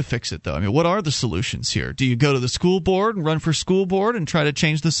do you do to fix it, though? I mean, what are the solutions here? Do you go to the school board and run for school board and try to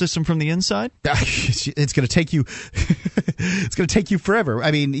change the system from the inside? It's going to take you it's going to take you forever.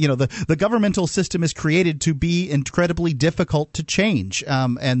 I mean, the governmental system is created to be incredibly difficult to change.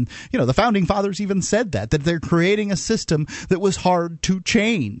 And the founding fathers even said that they're creating a system that was hard to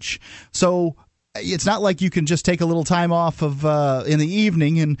change. So it's not like you can just take a little time off of in the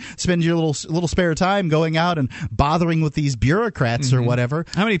evening and spend your little spare time going out and bothering with these bureaucrats or whatever.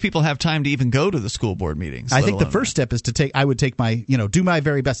 How many people have time to even go to the school board meetings? I think the first step is I would take my, do my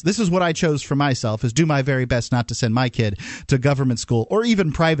very best. This is what I chose for myself, is do my very best not to send my kid to government school or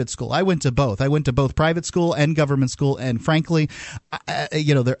even private school. I went to both. I went to both private school and government school, and frankly, I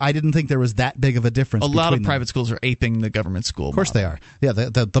didn't think there was that big of a difference. A lot of private schools are aping the government school. Of course model. They are.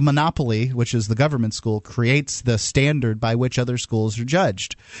 Yeah, the monopoly, which is the government school, creates the standard by which other schools are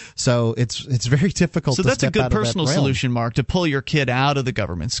judged. So it's very difficult to step out of that realm. So that's a good personal solution, Mark, to pull your kid out of the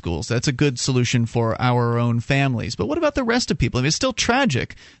government schools. That's a good solution for our own families. But what about the rest of people? I mean, it's still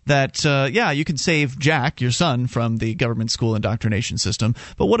tragic that, you can save Jack, your son, from the government school indoctrination system.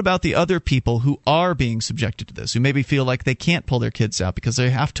 But what about the other people who are being subjected to this, who maybe feel like they can't pull their kids out because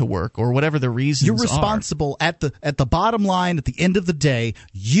they have to work or whatever the reasons are? You're responsible at the bottom line. At the end of the day,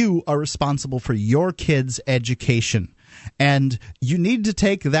 you are responsible for your kids' education. And you need to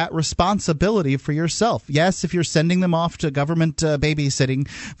take that responsibility for yourself. Yes, if you're sending them off to government babysitting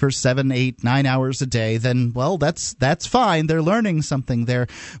for 7, 8, 9 hours a day, then, well, that's fine. They're learning something there.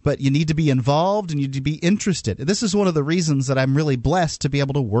 But you need to be involved and you need to be interested. This is one of the reasons that I'm really blessed to be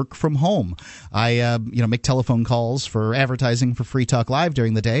able to work from home. I make telephone calls for advertising for Free Talk Live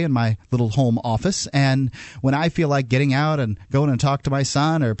during the day in my little home office. And when I feel like getting out and going and talk to my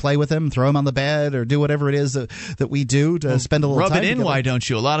son or play with him, throw him on the bed or do whatever it is that we do to spend a little time together. Rub it in, together. Why don't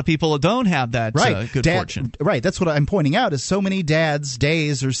you? A lot of people don't have that good fortune. Right. That's what I'm pointing out is so many dads'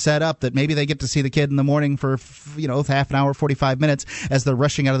 days are set up that maybe they get to see the kid in the morning for half an hour, 45 minutes as they're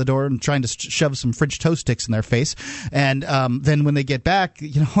rushing out of the door and trying to shove some French toast sticks in their face. And then when they get back,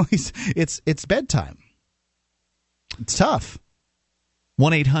 it's bedtime. It's tough.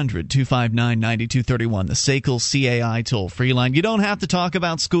 1-800-259-9231, the SACL CAI toll-free line. You don't have to talk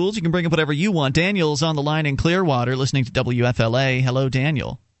about schools. You can bring up whatever you want. Daniel's on the line in Clearwater listening to WFLA. Hello,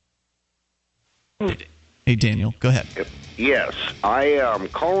 Daniel. Hey, Daniel, go ahead. Yes, I am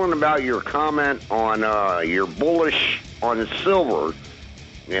calling about your comment on you're bullish on silver,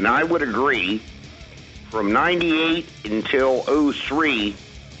 and I would agree. From 98 until 03,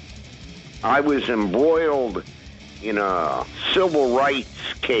 I was embroiled in a civil rights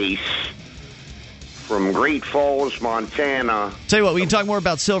case from Great Falls, Montana. Tell you what, we can talk more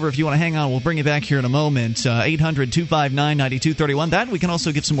about silver if you want to hang on. We'll bring you back here in a moment. 800-259-9231. That we can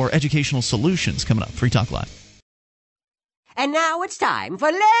also give some more educational solutions coming up. Free Talk Live. And now it's time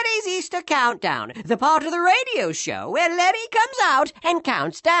for Larry's Easter Countdown, the part of the radio show where Larry comes out and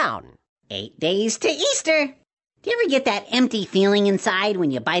counts down. 8 days to Easter. Do you ever get that empty feeling inside when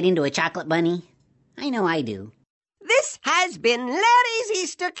you bite into a chocolate bunny? I know I do. This has been Larry's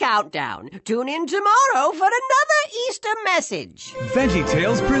Easter Countdown. Tune in tomorrow for another Easter message.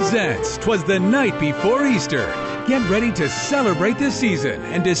 VeggieTales presents 'Twas the Night Before Easter. Get ready to celebrate the season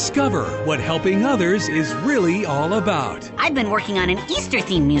and discover what helping others is really all about. I've been working on an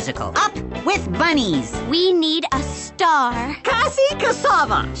Easter-themed musical, Up with Bunnies. We need a star. Cassie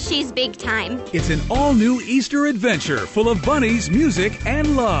Cassava. She's big time. It's an all-new Easter adventure full of bunnies, music,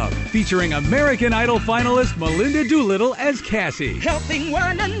 and love. Featuring American Idol finalist Melinda Doolittle as Cassie. Helping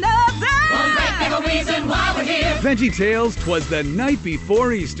one another. One great big reason why we're here. VeggieTales 'Twas the Night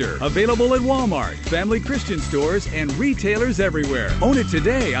Before Easter. Available at Walmart, Family Christian stores, and retailers everywhere. Own it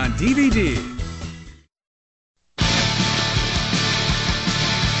today on DVD.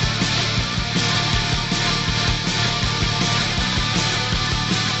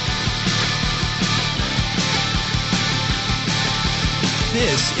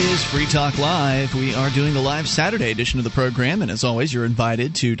 This is Free Talk Live. We are doing the live Saturday edition of the program, and as always, you're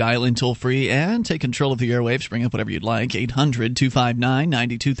invited to dial in toll-free and take control of the airwaves. Bring up whatever you'd like.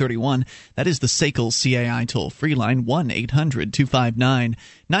 800-259-9231. That is the SACL CAI toll-free line,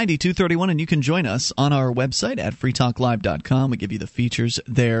 1-800-259-9231, and you can join us on our website at freetalklive.com. We give you the features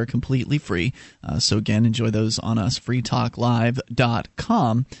there completely free. So again, enjoy those on us,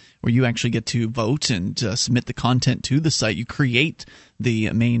 freetalklive.com, where you actually get to vote and submit the content to the site. You create the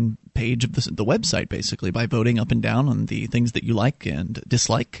main page of the website, basically, by voting up and down on the things that you like and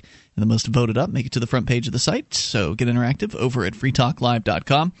dislike. And the most voted up make it to the front page of the site. So get interactive over at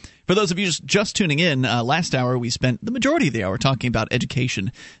freetalklive.com. For those of you just tuning in, last hour we spent the majority of the hour talking about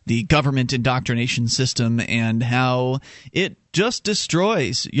education, the government indoctrination system, and how it just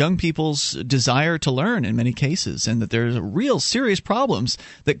destroys young people's desire to learn in many cases, and that there's real serious problems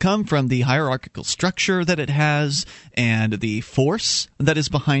that come from the hierarchical structure that it has and the force that is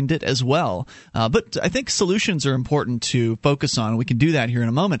behind it as well. But I think solutions are important to focus on. We can do that here in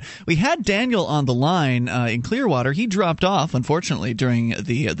a moment. We had Daniel on the line in Clearwater. He dropped off, unfortunately, during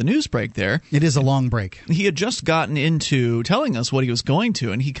the news break there. It is a long break. He had just gotten into telling us what he was going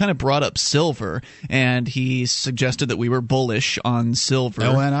to, and he kind of brought up silver, and he suggested that we were bullish on silver.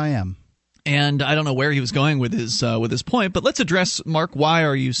 Oh, and I am. And I don't know where he was going with his point, but let's address, Mark, why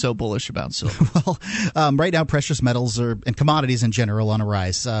are you so bullish about silver? Well, right now precious metals and commodities in general on a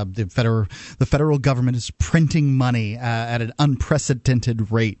rise. The federal government is printing money at an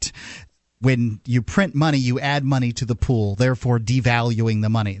unprecedented rate. When you print money, you add money to the pool, therefore devaluing the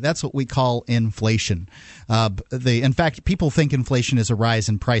money. That's what we call inflation. In fact, people think inflation is a rise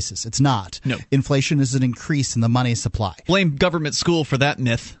in prices. It's not. No. Inflation is an increase in the money supply. Blame government school for that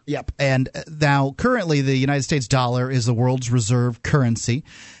myth. Yep. And now, currently, the United States dollar is the world's reserve currency.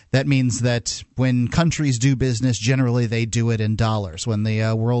 That means that when countries do business, generally they do it in dollars. When the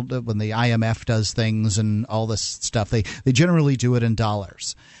IMF does things and all this stuff, they generally do it in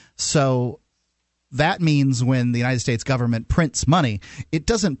dollars. So that means when the United States government prints money, it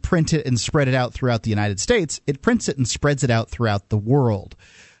doesn't print it and spread it out throughout the United States. It prints it and spreads it out throughout the world.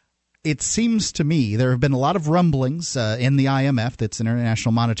 It seems to me there have been a lot of rumblings in the IMF, that's an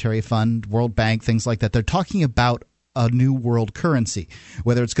International Monetary Fund, World Bank, things like that. They're talking about a new world currency,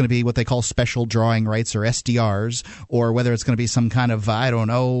 whether it's going to be what they call special drawing rights or SDRs, or whether it's going to be some kind of, I don't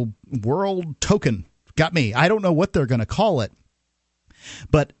know, world token. Got me. I don't know what they're going to call it.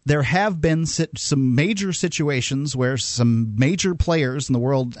 But there have been some major situations where some major players in the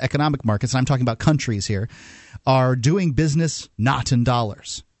world economic markets, and I'm talking about countries here, are doing business not in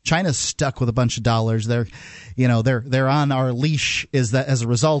dollars. China's stuck with a bunch of dollars. They're on our leash. Is that as a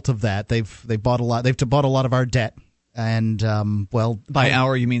result of that? They've bought a lot. They've bought a lot of our debt. And by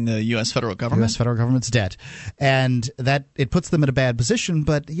our you mean the U.S. federal government? U.S. federal government's debt, and that it puts them in a bad position.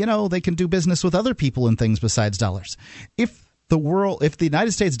 But they can do business with other people and things besides dollars. If the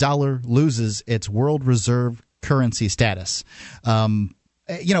United States dollar loses its world reserve currency status,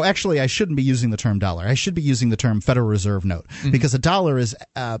 actually I shouldn't be using the term dollar. I should be using the term Federal Reserve note, because a dollar is,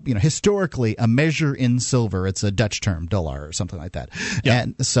 historically a measure in silver. It's a Dutch term, dollar or something like that. Yep.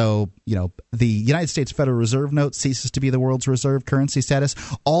 And so, the United States Federal Reserve note ceases to be the world's reserve currency status.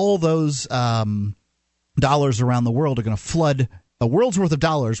 All those dollars around the world are going to flood. A world's worth of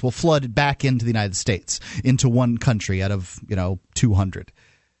dollars will flood back into the United States, into one country out of 200.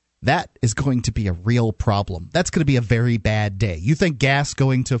 That is going to be a real problem. That's going to be a very bad day. You think gas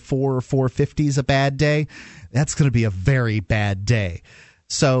going to $4 or $4.50 is a bad day? That's going to be a very bad day.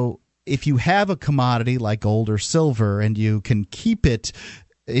 So if you have a commodity like gold or silver and you can keep it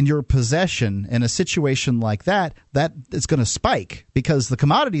in your possession in a situation like that, that is going to spike because the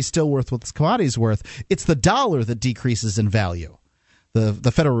commodity is still worth what the commodity is worth. It's the dollar that decreases in value.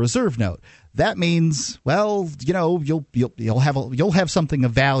 The Federal Reserve note. That means, you'll have something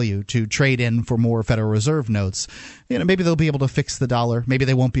of value to trade in for more Federal Reserve notes. Maybe they'll be able to fix the dollar. Maybe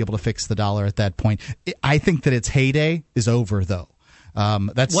they won't be able to fix the dollar at that point. I think that its heyday is over, though.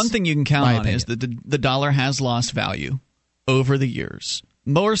 That's one thing you can count on is that the dollar has lost value over the years.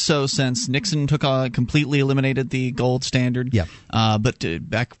 More so since Nixon completely eliminated the gold standard. Yeah. But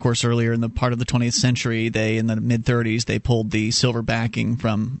back, of course, earlier in the part of the 20th century, in the mid-30s, they pulled the silver backing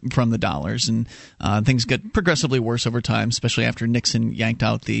from the dollars, and things get progressively worse over time, especially after Nixon yanked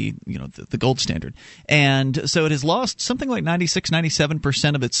out the gold standard. And so it has lost something like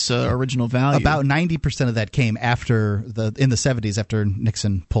 97% of its original value. About 90% of that came in the 70s after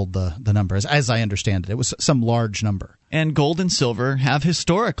Nixon pulled the numbers, as I understand it. It was some large number. And gold and silver have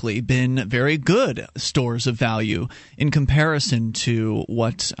historically been very good stores of value in comparison to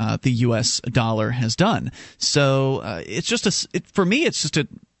what the U.S. dollar has done. So it's just for me, it's just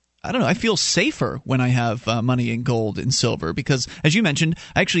I don't know. I feel safer when I have money in gold and silver because, as you mentioned,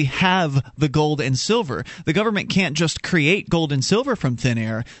 I actually have the gold and silver. The government can't just create gold and silver from thin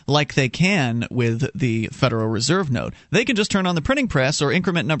air like they can with the Federal Reserve note. They can just turn on the printing press or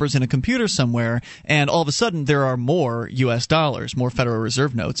increment numbers in a computer somewhere, and all of a sudden there are more U.S. dollars, more Federal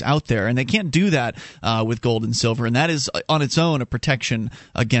Reserve notes out there. And they can't do that with gold and silver, and that is on its own a protection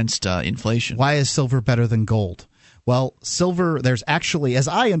against inflation. Why is silver better than gold? Well, silver, there's actually, as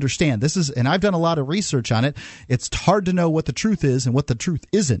I understand, and I've done a lot of research on it, it's hard to know what the truth is and what the truth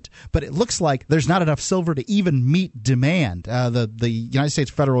isn't. But it looks like there's not enough silver to even meet demand. The United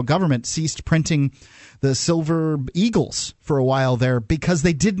States federal government ceased printing the silver eagles for a while there because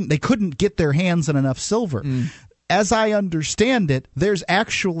they couldn't get their hands on enough silver. As I understand it, there's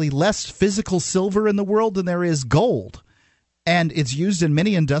actually less physical silver in the world than there is gold. And it's used in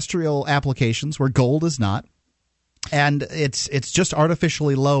many industrial applications where gold is not. And it's just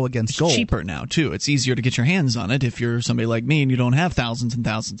artificially low against gold. It's cheaper now, too. It's easier to get your hands on it if you're somebody like me and you don't have thousands and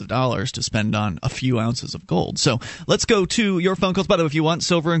thousands of dollars to spend on a few ounces of gold. So let's go to your phone calls. By the way, if you want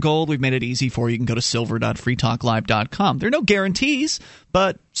silver and gold, we've made it easy for you. You can go to silver.freetalklive.com. There are no guarantees,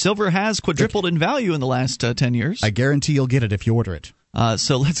 but silver has quadrupled in value in the last 10 years. I guarantee you'll get it if you order it.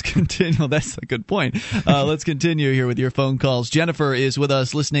 So let's continue. That's a good point. Let's continue here with your phone calls. Jennifer is with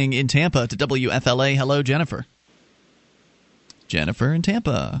us listening in Tampa to WFLA. Hello, Jennifer. Jennifer in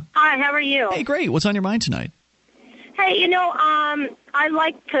Tampa. Hi, how are you? Hey, great. What's on your mind tonight? Hey, I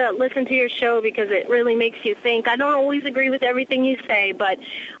like to listen to your show because it really makes you think. I don't always agree with everything you say, but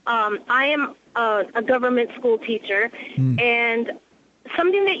I am a government school teacher, and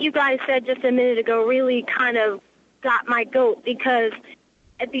something that you guys said just a minute ago really kind of got my goat because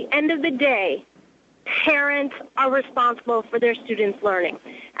at the end of the day, parents are responsible for their students' learning,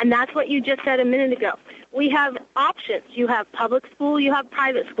 and that's what you just said a minute ago. We have options. You have public school, you have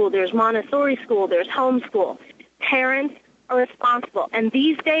private school, there's Montessori school, there's homeschool. Parents are responsible. And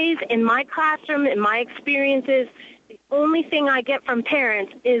these days, in my classroom, in my experiences, the only thing I get from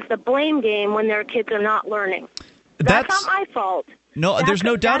parents is the blame game when their kids are not learning. That's not my fault. No, there's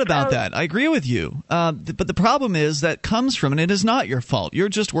no doubt about that. I agree with you. But the problem is that comes from, and it is not your fault. You're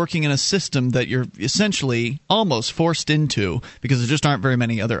just working in a system that you're essentially almost forced into because there just aren't very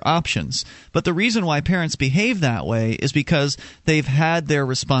many other options. But the reason why parents behave that way is because they've had their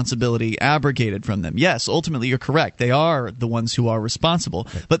responsibility abrogated from them. Yes, ultimately you're correct. They are the ones who are responsible.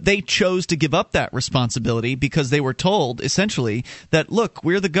 But they chose to give up that responsibility because they were told, essentially, that, look,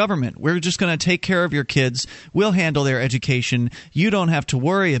 we're the government. We're just going to take care of your kids. We'll handle their education. You don't have to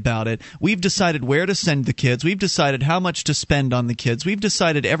worry about it. We've decided where to send the kids. We've decided how much to spend on the kids. We've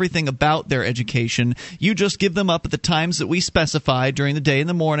decided everything about their education. You just give them up at the times that we specify during the day in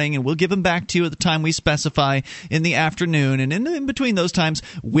the morning, and we'll give them back to you at the time we specify in the afternoon. And in between those times,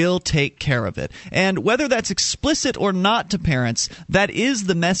 we'll take care of it. And whether that's explicit or not to parents, that is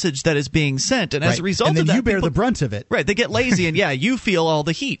the message that is being sent. And as a result of that, and then you bear the brunt of it. Right. They get lazy, and you feel all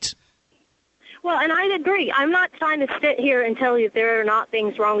the heat. Well, and I agree. I'm not trying to sit here and tell you there are not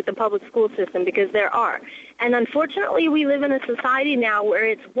things wrong with the public school system, because there are. And unfortunately, we live in a society now where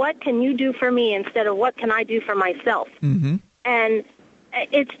it's what can you do for me instead of what can I do for myself. Mm-hmm. And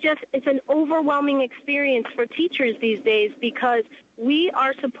it's an overwhelming experience for teachers these days, because we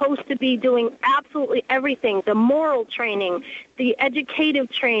are supposed to be doing absolutely everything: the moral training, the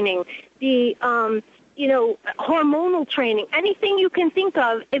educative training, the hormonal training, anything you can think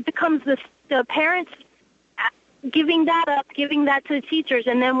of. It becomes the parents giving that up, giving that to the teachers,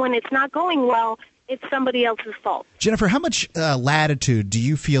 and then when it's not going well, it's somebody else's fault. Jennifer, how much latitude do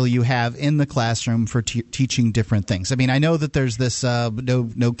you feel you have in the classroom for teaching different things? I mean, I know that there's this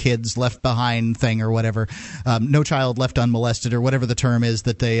no kids left behind thing or whatever, no child left unmolested or whatever the term is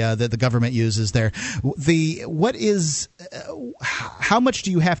that that the government uses there. How much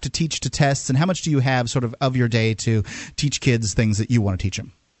do you have to teach to tests, and how much do you have sort of your day to teach kids things that you want to teach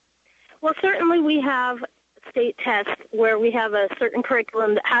them? Well, certainly we have state tests where we have a certain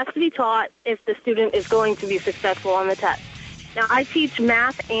curriculum that has to be taught if the student is going to be successful on the test. Now, I teach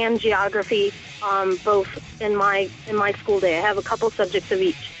math and geography both in my school day. I have a couple subjects of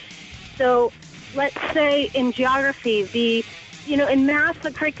each. So let's say in geography, in math,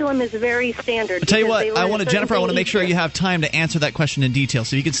 the curriculum is very standard. I'll tell you what, Jennifer, I want to make sure you have time to answer that question in detail,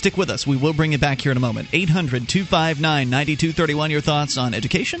 so you can stick with us. We will bring it back here in a moment. 800-259-9231, your thoughts on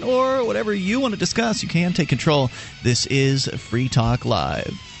education or whatever you want to discuss. You can take control. This is Free Talk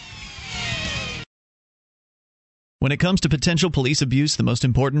Live. When it comes to potential police abuse, the most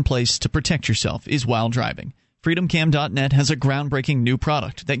important place to protect yourself is while driving. FreedomCam.net has a groundbreaking new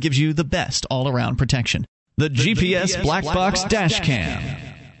product that gives you the best all-around protection. The GPS Black Box Dash Cam.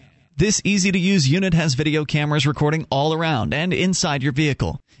 This easy-to-use unit has video cameras recording all around and inside your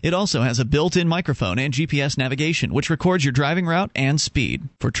vehicle. It also has a built-in microphone and GPS navigation, which records your driving route and speed.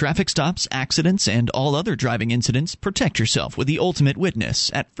 For traffic stops, accidents, and all other driving incidents, protect yourself with the ultimate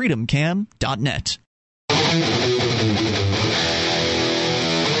witness at freedomcam.net.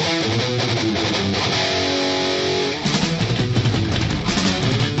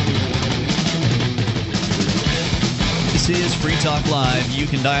 This is Free Talk Live. You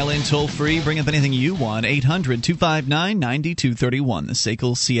can dial in toll-free, bring up anything you want, 800-259-9231, the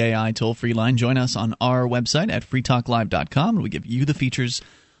SACL CAI toll-free line. Join us on our website at freetalklive.com, and we give you the features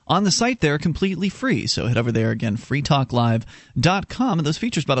on the site there completely free. So head over there again, freetalklive.com. And those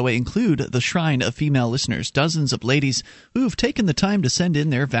features, by the way, include the Shrine of Female Listeners, dozens of ladies who've taken the time to send in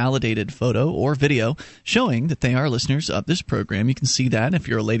their validated photo or video showing that they are listeners of this program. You can see that if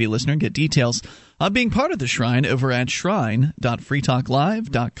you're a lady listener, get details of being part of the Shrine over at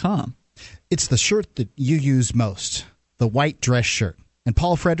shrine.freetalklive.com. It's the shirt that you use most, the white dress shirt. And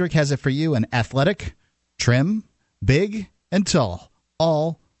Paul Frederick has it for you in athletic, trim, big, and tall,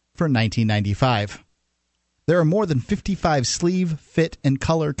 all for $19.95. There are more than 55 sleeve, fit, and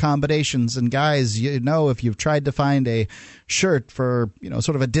color combinations. And guys, if you've tried to find a shirt for,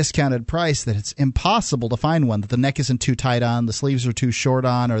 sort of a discounted price, that it's impossible to find one, that the neck isn't too tight on, the sleeves are too short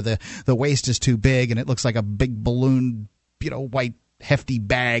on, or the waist is too big and it looks like a big balloon, white hefty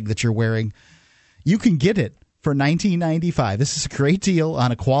bag that you're wearing. You can get it for $19.95. This is a great deal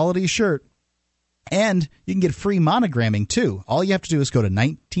on a quality shirt. And you can get free monogramming, too. All you have to do is go to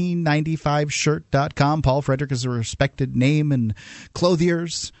 1995shirt.com. Paul Frederick is a respected name in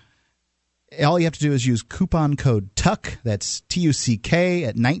clothiers. All you have to do is use coupon code TUCK, that's T-U-C-K,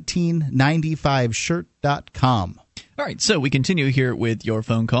 at 1995shirt.com. All right, so we continue here with your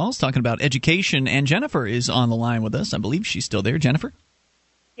phone calls, talking about education, and Jennifer is on the line with us. I believe she's still there. Jennifer?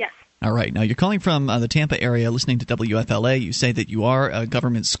 Yes. All right. Now, you're calling from the Tampa area, listening to WFLA. You say that you are a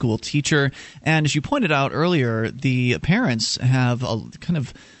government school teacher. And as you pointed out earlier, the parents have a kind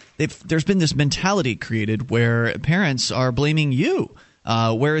of there's been this mentality created where parents are blaming you.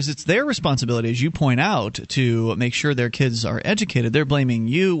 Whereas it's their responsibility, as you point out, to make sure their kids are educated. They're blaming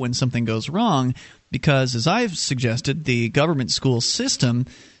you when something goes wrong because, as I've suggested, the government school system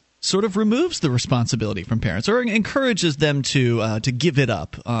sort of removes the responsibility from parents or encourages them to give it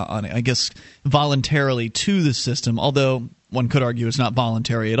up, I guess, voluntarily to the system, although one could argue it's not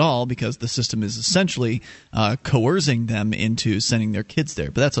voluntary at all because the system is essentially coercing them into sending their kids there.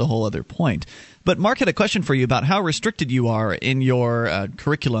 But that's a whole other point. But Mark had a question for you about how restricted you are in your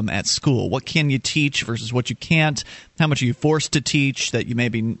curriculum at school. What can you teach versus what you can't? How much are you forced to teach that you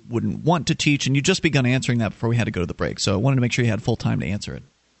maybe wouldn't want to teach? And you just begun answering that before we had to go to the break. So I wanted to make sure you had full time to answer it.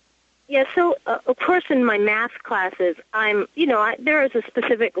 Yeah, so of course in my math classes, there is a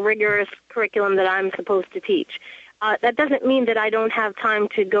specific rigorous curriculum that I'm supposed to teach. That doesn't mean that I don't have time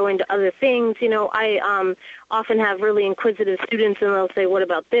to go into other things. I often have really inquisitive students, and they'll say, what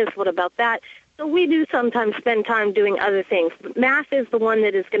about this, what about that? So we do sometimes spend time doing other things. But math is the one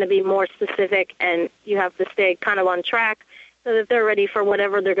that is going to be more specific, and you have to stay kind of on track so that they're ready for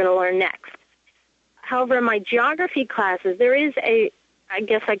whatever they're going to learn next. However, in my geography classes, there is I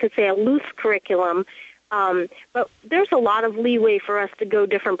guess I could say a loose curriculum, but there's a lot of leeway for us to go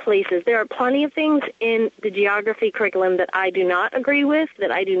different places. There are plenty of things in the geography curriculum that I do not agree with, that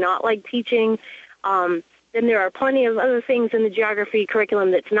I do not like teaching. Then there are plenty of other things in the geography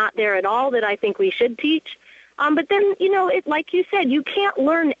curriculum that's not there at all that I think we should teach. But then, like you said, you can't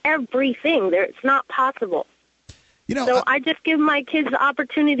learn everything. It's not possible. So I just give my kids the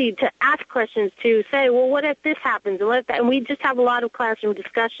opportunity to ask questions, to say, well, what if this happens? And what if that? And we just have a lot of classroom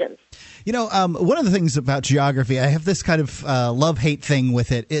discussions. One of the things about geography, I have this kind of love-hate thing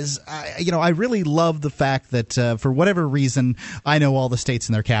with it, is, I really love the fact that for whatever reason, I know all the states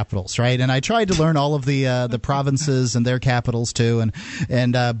and their capitals, right? And I tried to learn all of the provinces and their capitals too,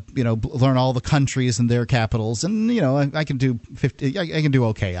 and learn all the countries and their capitals, and I can do I can do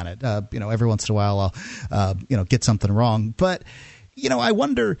okay on it. Every once in a while I'll get something wrong, but. I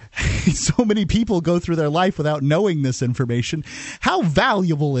wonder, so many people go through their life without knowing this information. How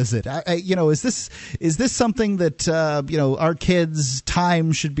valuable is it? Is this something that our kids'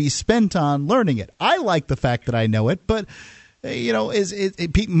 time should be spent on learning it? I like the fact that I know it, but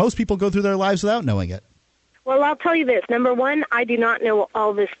most people go through their lives without knowing it. Well, I'll tell you this. Number one, I do not know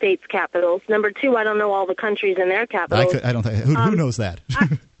all the states' capitals. Number two, I don't know all the countries and their capitals. I don't think. Who knows that?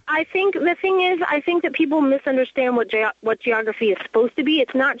 I think the thing is, I think that people misunderstand what geography is supposed to be.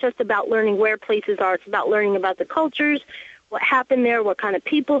 It's not just about learning where places are. It's about learning about the cultures, what happened there, what kind of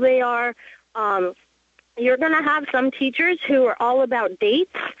people they are. You're going to have some teachers who are all about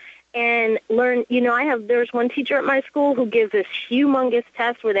dates and learn. There's one teacher at my school who gives this humongous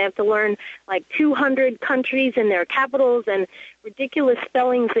test where they have to learn like 200 countries and their capitals and ridiculous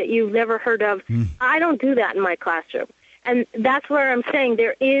spellings that you've never heard of. I don't do that in my classroom. And that's where I'm saying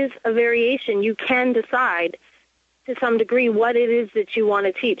there is a variation. You can decide to some degree what it is that you want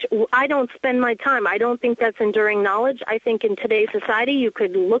to teach. I don't spend my time. I don't think that's enduring knowledge. I think in today's society you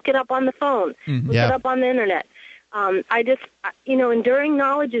could look it up on the phone, look it up on the Internet. Enduring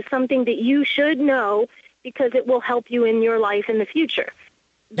knowledge is something that you should know because it will help you in your life in the future.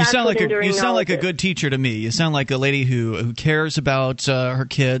 You sound like a good teacher to me. You sound like a lady who cares about her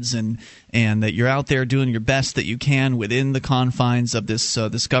kids and that you're out there doing your best that you can within the confines of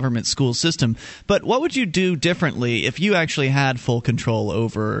this government school system. But what would you do differently if you actually had full control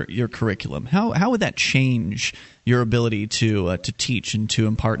over your curriculum? How would that change your ability to teach and to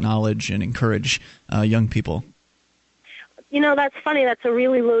impart knowledge and encourage young people? That's funny. That's a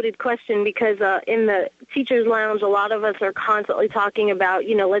really loaded question because in the teacher's lounge, a lot of us are constantly talking about,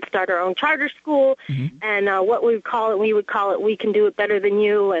 let's start our own charter school and what we would call it, we can do it better than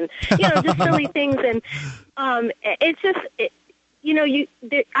you, and, just silly things. And it's just,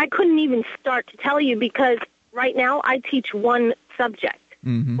 I couldn't even start to tell you because right now I teach one subject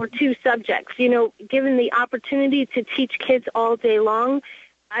or two subjects. Given the opportunity to teach kids all day long,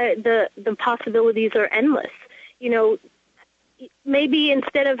 the possibilities are endless. Maybe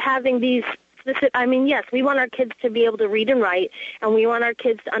instead of having these specific, yes, we want our kids to be able to read and write, and we want our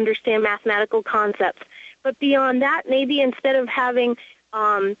kids to understand mathematical concepts. But beyond that, maybe instead of having,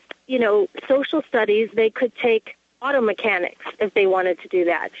 social studies, they could take auto mechanics if they wanted to do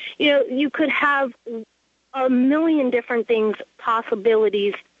that. You could have a million different things,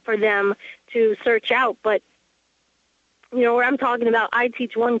 possibilities for them to search out. But, where I'm talking about, I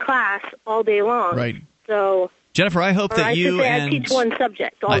teach one class all day long. Right. So Jennifer, I hope that I teach one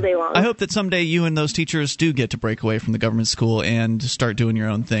subject all day long. I hope that someday you and those teachers do get to break away from the government school and start doing your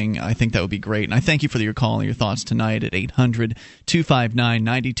own thing. I think that would be great. And I thank you for your call and your thoughts tonight at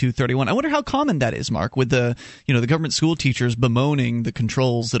 800-259-9231. I wonder how common that is, Mark, with the government school teachers bemoaning the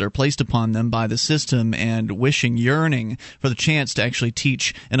controls that are placed upon them by the system and yearning for the chance to actually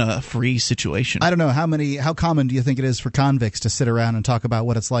teach in a free situation. I don't know how common do you think it is for convicts to sit around and talk about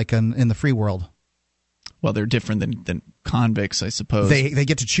what it's like in the free world? Well, they're different than convicts, I suppose. They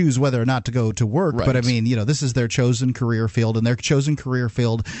get to choose whether or not to go to work, right. But I mean, this is their chosen career field, and their chosen career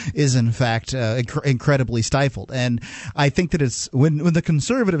field is in fact incredibly stifled. And I think that it's when the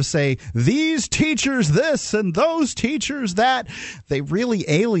conservatives say these teachers this and those teachers that, they really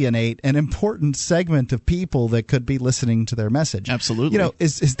alienate an important segment of people that could be listening to their message. Absolutely.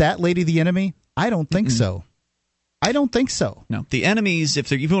 Is that lady the enemy? I don't think so. I don't think so. No. The enemies,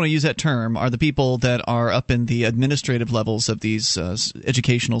 if you want to use that term, are the people that are up in the administrative levels of these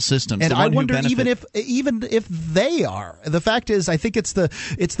educational systems. And I wonder even if they are. The fact is, I think it's the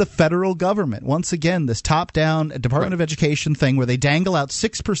federal government. Once again, this top-down Department of Education thing where they dangle out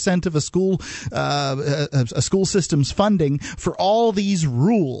 6% of a school system's funding for all these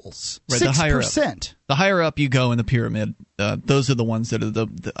rules. Right, 6%. The higher up you go in the pyramid, those are the ones that are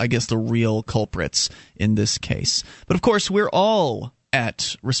the real culprits in this case. But of course, we're all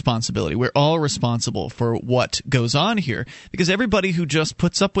at responsibility. We're all responsible for what goes on here, because everybody who just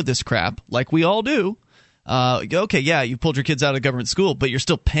puts up with this crap, like we all do, okay, yeah, you pulled your kids out of government school, but you're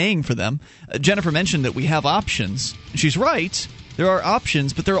still paying for them. Jennifer mentioned that we have options. She's right. There are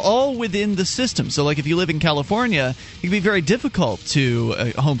options, but they're all within the system. So, like, if you live in California, it can be very difficult to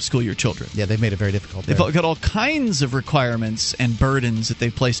homeschool your children. Yeah, they've made it very difficult. They've got all kinds of requirements and burdens that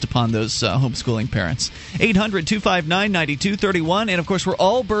they've placed upon those homeschooling parents. 800-259-9231. And, of course, we're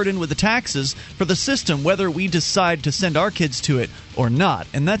all burdened with the taxes for the system, whether we decide to send our kids to it or not.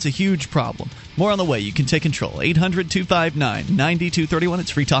 And that's a huge problem. More on the way. You can take control. 800-259-9231.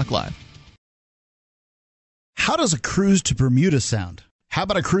 It's Free Talk Live. How does a cruise to Bermuda sound? How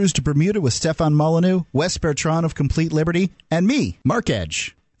about a cruise to Bermuda with Stefan Molyneux, Wes Bertrand of Complete Liberty, and me, Mark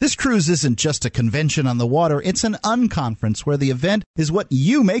Edge? This cruise isn't just a convention on the water, it's an unconference where the event is what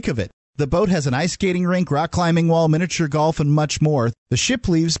you make of it. The boat has an ice skating rink, rock climbing wall, miniature golf, and much more. The ship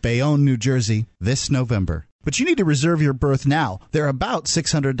leaves Bayonne, New Jersey this November. But you need to reserve your berth now. They're about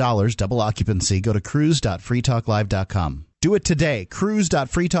 $600 double occupancy. Go to cruise.freetalklive.com. Do it today,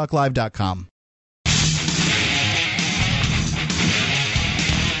 cruise.freetalklive.com.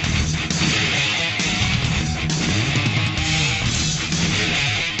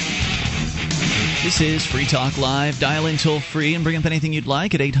 This is Free Talk Live. Dial in toll-free and bring up anything you'd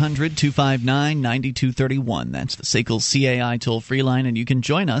like at 800-259-9231. That's the SACL CAI toll-free line, and you can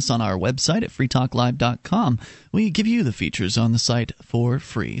join us on our website at freetalklive.com. We give you the features on the site for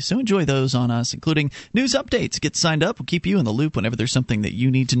free, so enjoy those on us, including news updates. Get signed up. We'll keep you in the loop whenever there's something that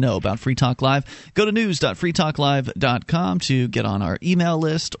you need to know about Free Talk Live. Go to news.freetalklive.com to get on our email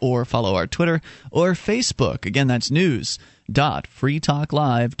list or follow our Twitter or Facebook. Again, that's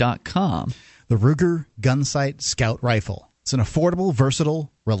news.freetalklive.com. The Ruger Gunsight Scout Rifle. It's an affordable,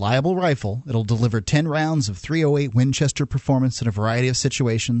 versatile, reliable rifle. It'll deliver 10 rounds of .308 Winchester performance in a variety of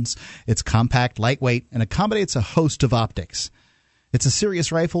situations. It's compact, lightweight, and accommodates a host of optics. It's a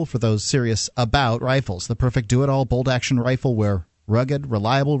serious rifle for those serious about rifles. The perfect do-it-all bolt-action rifle where rugged,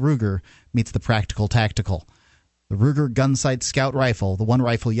 reliable Ruger meets the practical tactical. The Ruger Gunsight Scout Rifle, the one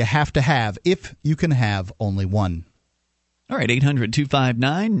rifle you have to have if you can have only one. All right,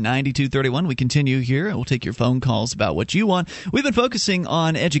 800-259-9231. We continue here. We'll take your phone calls about what you want. We've been focusing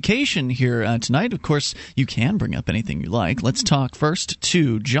on education here tonight. Of course, you can bring up anything you like. Let's talk first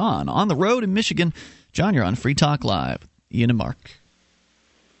to John on the road in Michigan. John, you're on Free Talk Live. Ian and Mark.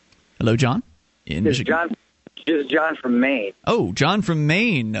 Hello, John. In Michigan. This is John from Maine. Oh, John from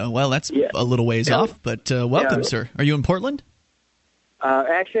Maine. Well, that's a little ways off, but welcome, sir. Are you in Portland?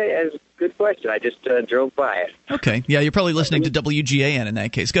 Actually, it's a good question. I just drove by it. Okay. Yeah, you're probably listening to WGAN in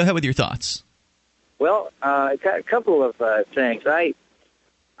that case. Go ahead with your thoughts. Well, a couple of things. I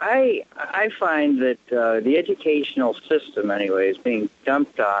find that the educational system, anyway, is being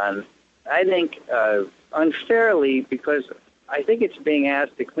dumped on, I think, unfairly, because I think it's being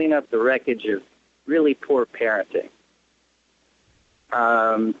asked to clean up the wreckage of really poor parenting.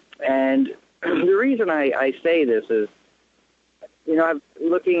 And the reason I say this is, I'm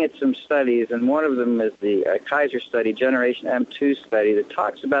looking at some studies, and one of them is the Kaiser study, Generation M2 study, that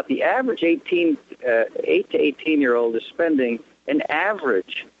talks about the average 8 to 18-year-old is spending an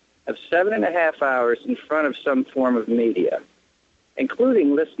average of 7.5 hours in front of some form of media,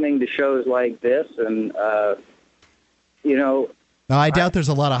 including listening to shows like this and Now, I doubt there's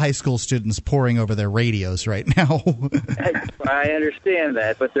a lot of high school students poring over their radios right now. I understand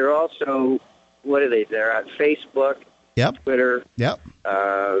that, but they're also, what are they? They're on Facebook, Twitter,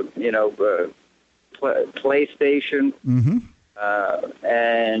 PlayStation,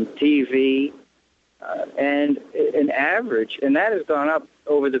 and TV, and an average, and that has gone up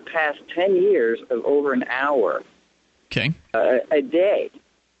over the past 10 years of over an hour a day.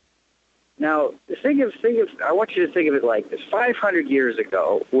 Now, I want you to think of it like this. 500 years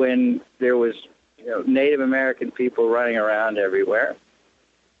ago, when there was Native American people running around everywhere,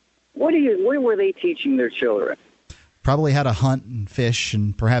 what were they teaching their children? Probably how to hunt and fish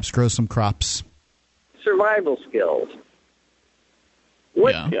and perhaps grow some crops. Survival skills.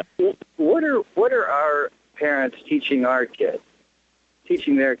 What are our parents teaching their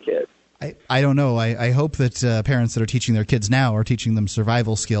kids? I don't know. I hope that parents that are teaching their kids now are teaching them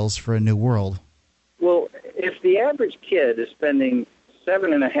survival skills for a new world. Well, if the average kid is spending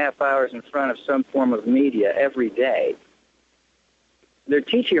 7.5 hours in front of some form of media every day, they're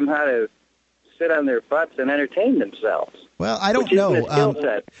teaching them how to sit on their butts and entertain themselves. Well, I don't know. Which isn't a skill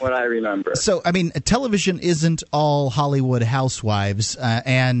set, what I remember. So, I mean, television isn't all Hollywood housewives,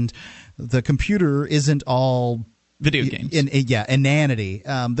 and the computer isn't all video games. Inanity.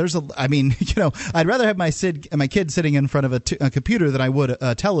 I'd rather have my kid sitting in front of a computer than I would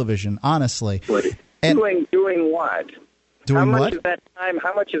a television, honestly. Doing what? Doing how what?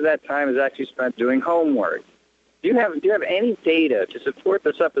 How much of that time is actually spent doing homework? Do you have any data to support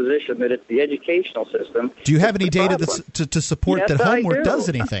the supposition that it's the educational system? Do you have any data to support that homework does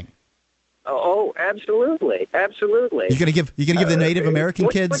anything? Oh, absolutely, absolutely. You gonna give the Native American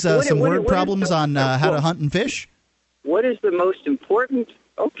kids some word problems on how to hunt and fish? What is the most important?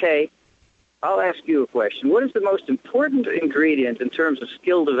 Okay, I'll ask you a question. What is the most important ingredient in terms of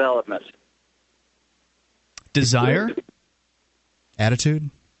skill development? Desire? Attitude?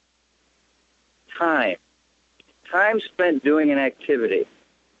 Time spent doing an activity.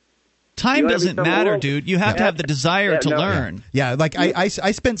 Time doesn't matter, dude. You have to have the desire to learn. Yeah, like I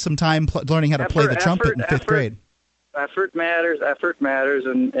spent some time learning how to play the trumpet in fifth grade. Effort matters,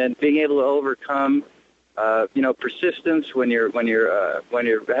 and being able to overcome, persistence when you're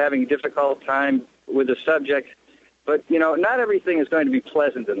having a difficult time with a subject. But not everything is going to be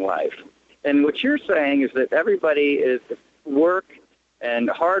pleasant in life. And what you're saying is that everybody is work and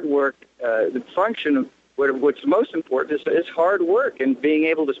hard work. The function of what's most important is hard work and being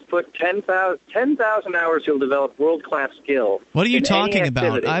able to put 10,000 hours. You'll develop world-class skill. What are you talking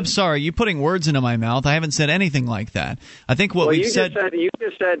about? I'm sorry, you're putting words into my mouth. I haven't said anything like that. I think what we've said. You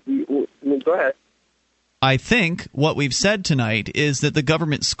just said. Well, go ahead. I think what we've said tonight is that the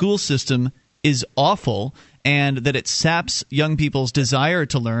government school system is awful, and that it saps young people's desire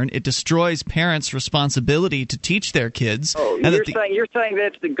to learn. It destroys parents' responsibility to teach their kids. Oh, you're saying that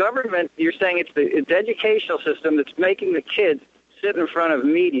it's the government. You're saying it's the educational system that's making the kids sit in front of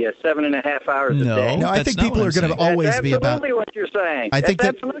media 7.5 hours a day. No, I think people are going to always be about. That's absolutely what you're saying. That's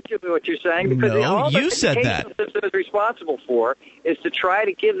absolutely what you're saying, because all the education system is responsible for is to try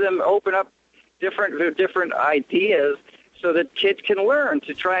to give them open up different ideas, so that kids can learn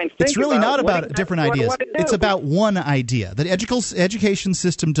to try and think. It's really not about different ideas. It's about one idea. The education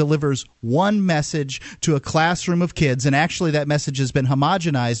system delivers one message to a classroom of kids, and actually that message has been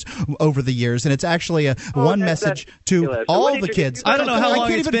homogenized over the years, and it's actually one message to all the kids. I don't know how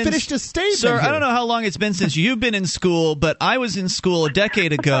long it's been. I can't even finish this statement. Sir, here. I don't know how long it's been since you've been in school, but I was in school a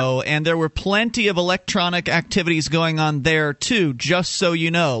decade ago, and there were plenty of electronic activities going on there, too, just so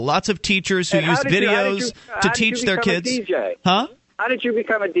you know. Lots of teachers who used videos to teach their kids. Huh? How did you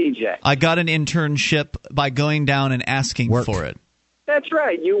become a DJ? I got an internship by going down and asking for it. That's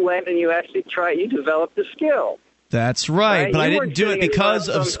right. You went and you actually you developed the skill. That's right, but I didn't do it because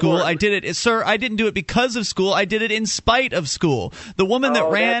of school. I did it, sir. I didn't do it because of school. I did it in spite of school. The woman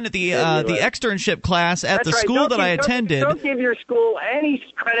that ran the externship class at the school that I attended. Don't give your school any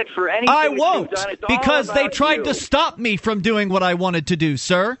credit for anything. I won't, because they tried to stop me from doing what I wanted to do,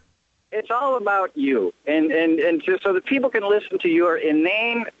 sir. It's all about you, and so that people can listen to your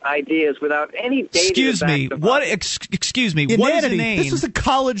inane ideas without any data. Excuse me. What is inane? This was a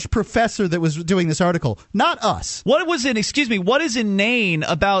college professor that was doing this article, not us. What is inane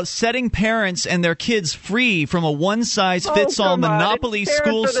about setting parents and their kids free from a one-size-fits-all monopoly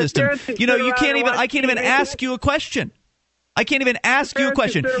school system? I can't even ask you a question. I can't even ask you a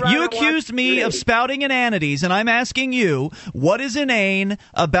question. You accused me of spouting inanities, and I'm asking you, what is inane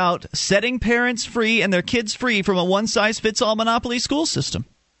about setting parents free and their kids free from a one-size-fits-all monopoly school system?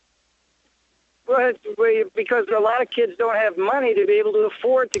 Well, because a lot of kids don't have money to be able to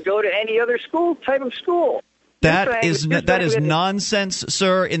afford to go to any other type of school. That is nonsense,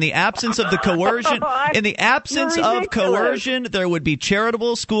 sir. In the absence of the coercion, there would be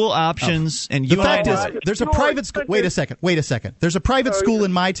charitable school options, and you the fact is, there's a private school. Wait a second. There's a private school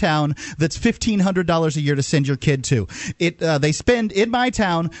in my town that's $1,500 a year to send your kid to. They spend in my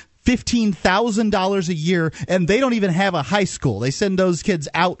town $15,000 a year, and they don't even have a high school. They send those kids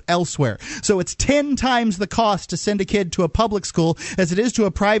out elsewhere. So it's 10 times the cost to send a kid to a public school as it is to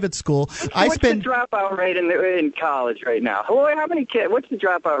a private school. What's the dropout rate in college right now? How many kids? What's the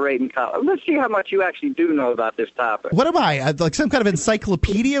dropout rate in college? Let's see how much you actually do know about this topic. What am I, like some kind of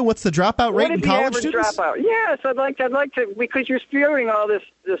encyclopedia? What's the dropout rate in college students? Dropout? Yes, I'd like to, because you're spewing all this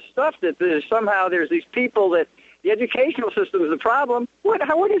stuff that there's these people that the educational system is the problem. What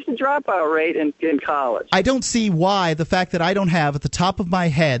is the dropout rate in college? I don't see why the fact that I don't have at the top of my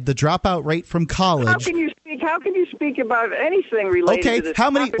head the dropout rate from college. How can you speak about anything related to this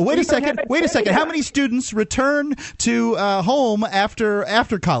topic? Wait a second. How many students return to home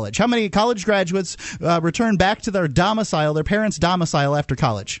after college? How many college graduates return back to their parents' domicile after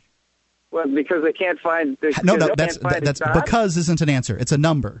college? Well, because they can't find. That's because isn't an answer. It's a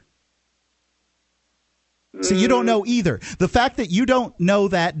number. So you don't know either. The fact that you don't know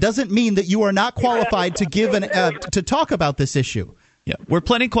that doesn't mean that you are not qualified to give to talk about this issue. Yeah, we're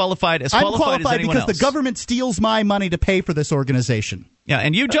plenty qualified. I'm qualified because the government steals my money to pay for this organization. Yeah,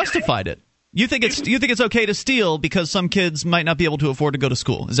 and you justified it. You think it's okay to steal because some kids might not be able to afford to go to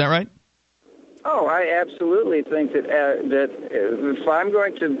school. Is that right? Oh, I absolutely think that if I'm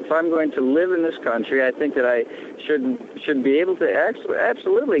going to live in this country, I think that I should be able to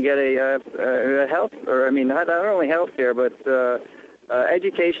absolutely get a health, or I mean not only health care, but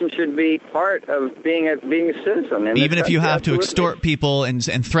education should be part of being a citizen. Even if you have to extort people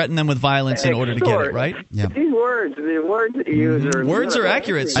and threaten them with violence in order to get it, right? Yeah. The words that you use are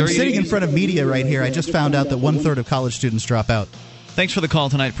accurate, sir. I'm sitting in front of media right here. I just found out that 1/3 of college students drop out. Thanks for the call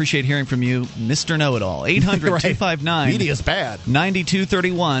tonight. Appreciate hearing from you, Mr. Know-It-All. 800-259. Media's bad.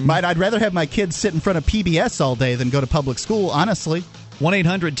 9231. I'd rather have my kids sit in front of PBS all day than go to public school, honestly.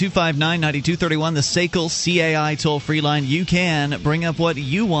 1-800-259-9231, the SACL CAI toll-free line. You can bring up what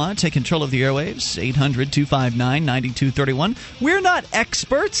you want. Take control of the airwaves. 800-259-9231. We're not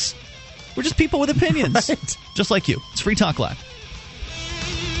experts. We're just people with opinions. Right. Just like you. It's Free Talk Live.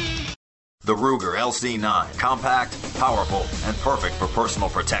 The Ruger LC9, compact, powerful, and perfect for personal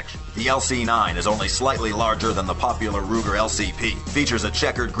protection. The LC9 is only slightly larger than the popular Ruger LCP, features a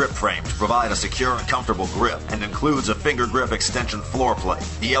checkered grip frame to provide a secure and comfortable grip, and includes a finger grip extension floor plate.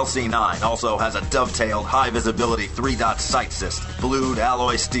 The LC9 also has a dovetailed high-visibility 3-dot sight system, blued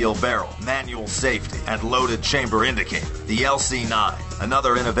alloy steel barrel, manual safety, and loaded chamber indicator. The LC9,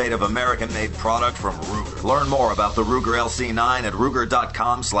 another innovative American-made product from Ruger. Learn more about the Ruger LC9 at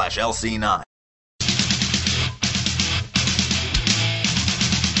Ruger.com/LC9.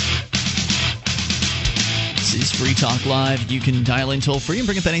 This is Free Talk Live. You can dial in toll-free and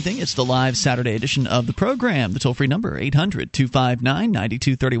bring up anything. It's the live Saturday edition of the program. The toll-free number,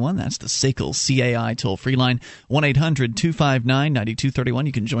 800-259-9231. That's the SACL CAI toll-free line, 1-800-259-9231.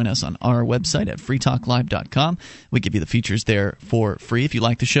 You can join us on our website at freetalklive.com. We give you the features there for free. If you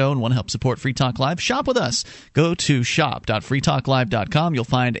like the show and want to help support Free Talk Live, shop with us. Go to shop.freetalklive.com. You'll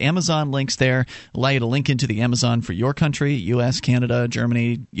find Amazon links there. Allow you to link into the Amazon for your country, U.S., Canada,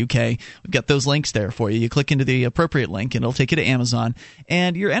 Germany, UK. We've got those links there for you. You click into the appropriate link and it'll take you to Amazon,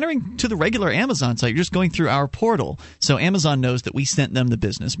 and you're entering to the regular Amazon site. You're just going through our portal, so Amazon knows that we sent them the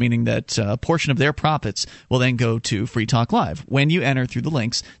business, meaning that a portion of their profits will then go to Free Talk Live when you enter through the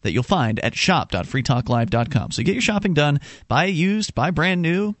links that you'll find at shop.freetalklive.com. So get your shopping done. Buy used, buy brand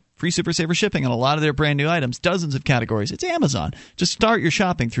new. Free Super Saver shipping on a lot of their brand new items, dozens of categories. It's Amazon. Just start your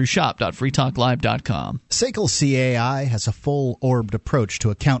shopping through shop.freetalklive.com. SACL CAI has a full-orbed approach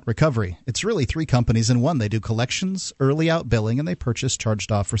to account recovery. It's really 3 companies in one. They do collections, early out billing, and they purchase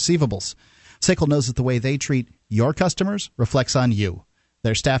charged-off receivables. SACL knows that the way they treat your customers reflects on you.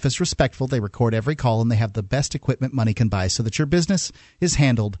 Their staff is respectful, they record every call, and they have the best equipment money can buy so that your business is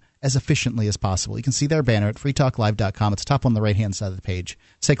handled as efficiently as possible. You can see their banner at freetalklive.com. It's top on the right-hand side of the page,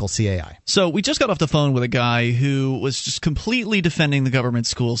 SACL CAI. So we just got off the phone with a guy who was just completely defending the government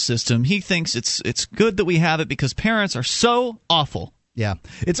school system. He thinks it's good that we have it because parents are so awful. Yeah,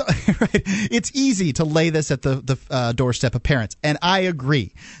 it's right. It's easy to lay this at the doorstep of parents, and I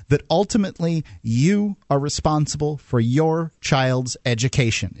agree that ultimately you are responsible for your child's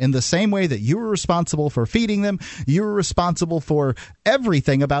education. In the same way that you are responsible for feeding them, you are responsible for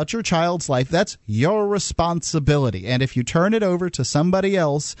everything about your child's life. That's your responsibility, and if you turn it over to somebody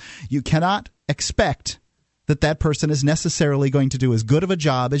else, you cannot expect that person is necessarily going to do as good of a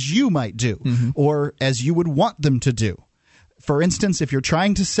job as you might do or as you would want them to do. For instance, if you're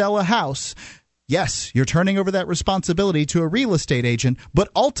trying to sell a house, yes, you're turning over that responsibility to a real estate agent, but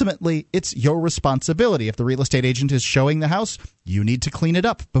ultimately it's your responsibility. If the real estate agent is showing the house, you need to clean it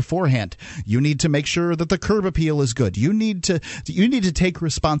up beforehand. You need to make sure that the curb appeal is good. You need to take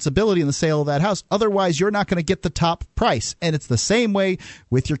responsibility in the sale of that house. Otherwise, you're not going to get the top price. And it's the same way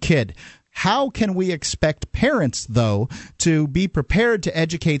with your kid. How can we expect parents, though, to be prepared to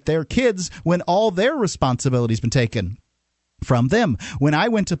educate their kids when all their responsibility has been taken from them? When I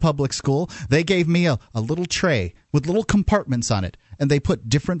went to public school, they gave me a little tray with little compartments on it, and they put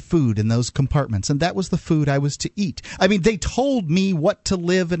different food in those compartments, and that was the food I was to eat. I mean, they told me what to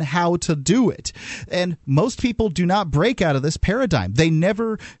live and how to do it. And most people do not break out of this paradigm. They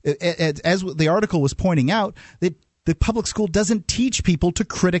never, as the article was pointing out, the public school doesn't teach people to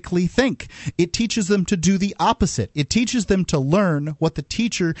critically think. It teaches them to do the opposite. It teaches them to learn what the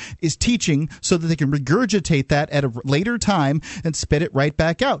teacher is teaching so that they can regurgitate that at a later time and spit it right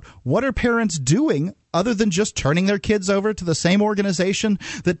back out. What are parents doing other than just turning their kids over to the same organization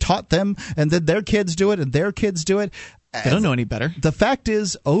that taught them, and then their kids do it and their kids do it? They don't know any better. The fact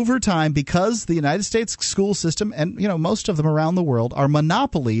is, over time, because the United States school system and most of them around the world are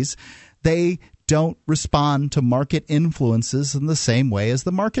monopolies, they don't respond to market influences in the same way as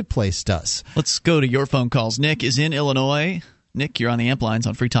the marketplace does. Let's go to your phone calls. Nick is in Illinois. Nick, you're on the amp lines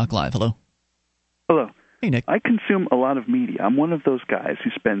on Free Talk Live. Hello. Hello. Hey, Nick. I consume a lot of media. I'm one of those guys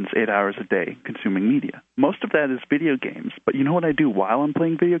who spends 8 hours a day consuming media. Most of that is video games, but you know what I do while I'm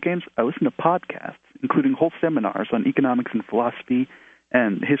playing video games? I listen to podcasts, including whole seminars on economics and philosophy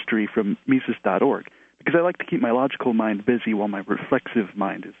and history from Mises.org, because I like to keep my logical mind busy while my reflexive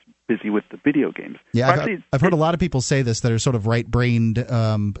mind is busy with the video games. Yeah, I've heard a lot of people say this that are sort of right-brained,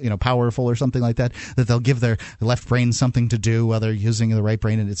 powerful or something like that. That they'll give their left brain something to do while they're using the right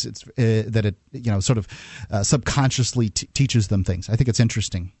brain, and it's that it sort of subconsciously teaches them things. I think it's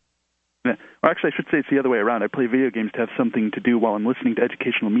interesting. Yeah. Well, actually, I should say it's the other way around. I play video games to have something to do while I'm listening to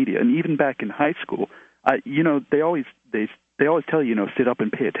educational media, and even back in high school, they always tell you sit up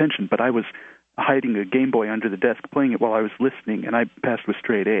and pay attention, but I was hiding a Game Boy under the desk, playing it while I was listening, and I passed with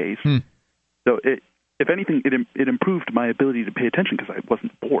straight A's. So, if anything, it improved my ability to pay attention because I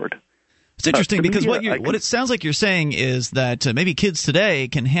wasn't bored. It's interesting because what it sounds like you're saying is that maybe kids today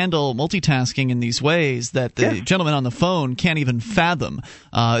can handle multitasking in these ways that the gentleman on the phone can't even fathom.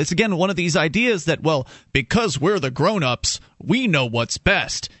 It's, again, one of these ideas that, well, because we're the grown-ups, we know what's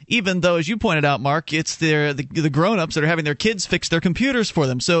best. Even though, as you pointed out, Mark, it's the grown-ups that are having their kids fix their computers for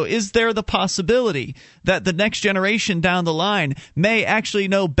them. So is there the possibility that the next generation down the line may actually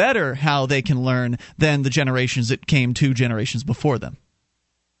know better how they can learn than the generations that came 2 generations before them?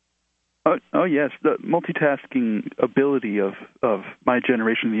 Oh yes, the multitasking ability of my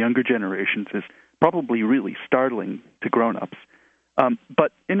generation, the younger generations, is probably really startling to grown-ups.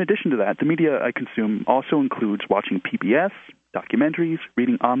 But in addition to that, the media I consume also includes watching PBS, documentaries,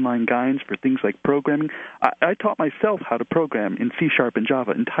 reading online guides for things like programming. I taught myself how to program in C# and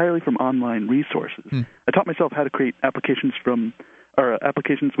Java entirely from online resources. I taught myself how to create applications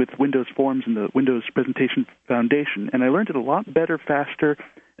with Windows Forms and the Windows Presentation Foundation, and I learned it a lot better, faster,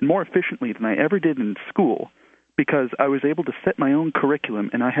 and more efficiently than I ever did in school because I was able to set my own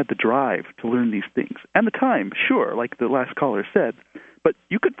curriculum and I had the drive to learn these things. And the time, sure, like the last caller said, but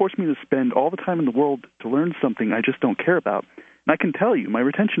you could force me to spend all the time in the world to learn something I just don't care about. And I can tell you, my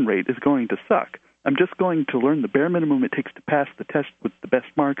retention rate is going to suck. I'm just going to learn the bare minimum it takes to pass the test with the best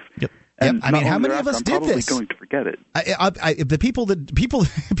marks. Yep. And I mean, how many of us did this? I'm probably going to forget it.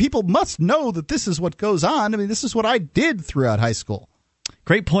 People must know that this is what goes on. I mean, this is what I did throughout high school.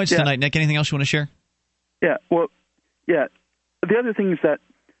 Great points tonight, Nick. Anything else you want to share? Yeah. Well, yeah. The other thing is that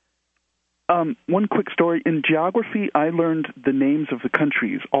one quick story. In geography, I learned the names of the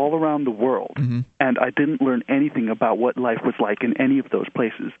countries all around the world, and I didn't learn anything about what life was like in any of those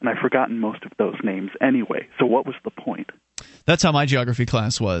places, and I've forgotten most of those names anyway. So what was the point? That's how my geography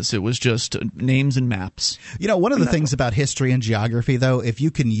class was. It was just names and maps. One of the things about history and geography, though, if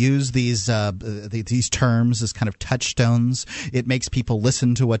you can use these terms as kind of touchstones, it makes people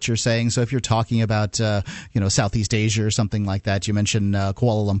listen to what you're saying. So if you're talking about, Southeast Asia or something like that, you mentioned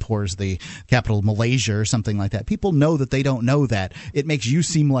Kuala Lumpur is the capital of Malaysia or something like that. People know that they don't know that. It makes you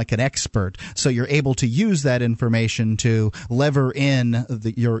seem like an expert. So you're able to use that information to lever in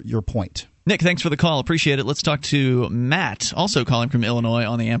your point. Nick, thanks for the call. Appreciate it. Let's talk to Matt, also calling from Illinois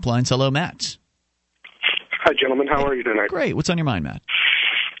on the amp lines. Hello, Matt. Hi, gentlemen. How are you tonight? Great. What's on your mind, Matt?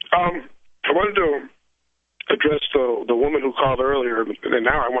 I wanted to address the woman who called earlier, and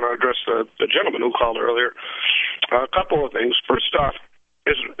now I want to address the gentleman who called earlier. A couple of things. First off,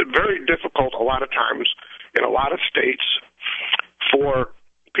 it's very difficult a lot of times in a lot of states for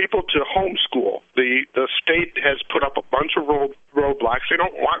people to homeschool. The state has put up a bunch of roadblocks. They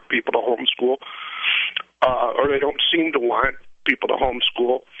don't want people to homeschool, or they don't seem to want people to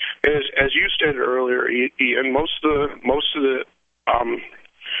homeschool. As you stated earlier, Ian, most of the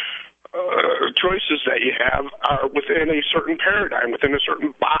choices that you have are within a certain paradigm, within a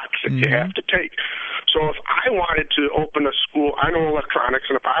certain box that you have to take. So if I wanted to open a school, I know electronics,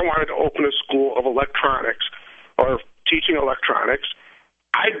 and if I wanted to open a school of electronics or teaching electronics,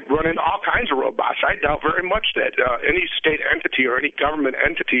 I'd run into all kinds of roadblocks. I doubt very much that any state entity or any government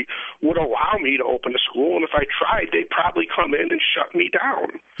entity would allow me to open a school, and if I tried, they'd probably come in and shut me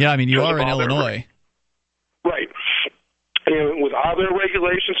down. Yeah, I mean, you are in Illinois. Right. And with all their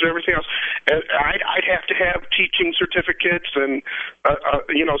regulations and everything else, and I'd have to have teaching certificates and,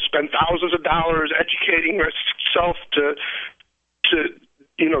 spend thousands of dollars educating myself to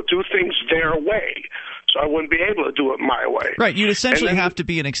do things their way. So I wouldn't be able to do it my way. Right. You'd essentially have to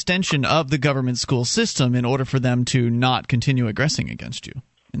be an extension of the government school system in order for them to not continue aggressing against you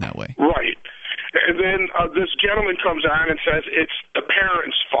in that way. Right. And then this gentleman comes on and says it's the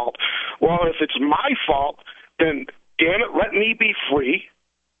parents' fault. Well, if it's my fault, then damn it, let me be free.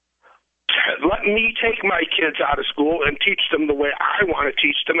 Let me take my kids out of school and teach them the way I want to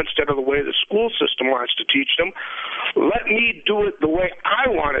teach them instead of the way the school system wants to teach them. Let me do it the way I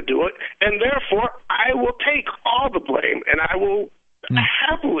want to do it, and therefore I will take all the blame, and I will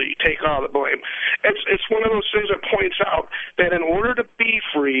happily take all the blame. It's one of those things that points out that in order to be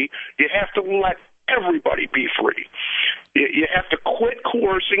free, you have to let everybody be free. You have to quit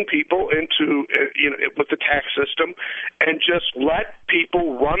coercing people into, with the tax system, and just let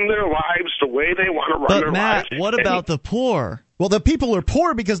people run their lives the way they want to run their lives. But Matt, what about the poor? Well, the people are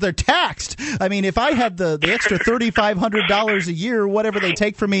poor because they're taxed. I mean, if I had the extra $3,500 a year, whatever they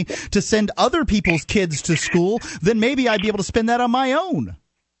take from me, to send other people's kids to school, then maybe I'd be able to spend that on my own.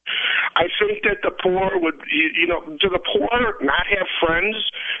 I think that the poor would, do the poor not have friends?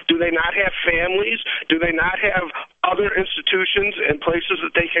 Do they not have families? Do they not have other institutions and places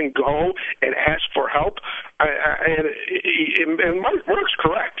that they can go and ask for help? And Mark's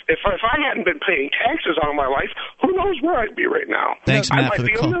correct. If I hadn't been paying taxes all my life, who knows where I'd be right now? Thanks, Matt, for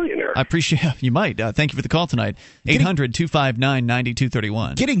the call. I might be a millionaire. I appreciate it. You might. Thank you for the call tonight.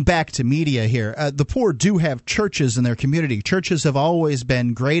 800-259-9231. Getting back to media here, the poor do have churches in their community. Churches have always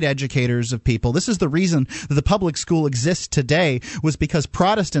been great educators of people. This is the reason that the public school exists today, was because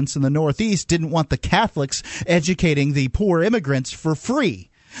Protestants in the Northeast didn't want the Catholics educating the poor immigrants for free.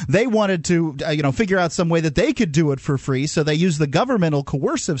 They wanted to, figure out some way that they could do it for free, so they used the governmental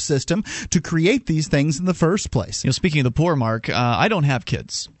coercive system to create these things in the first place. Speaking of the poor, Mark, I don't have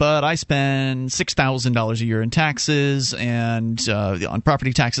kids, but I spend $6,000 a year in taxes and on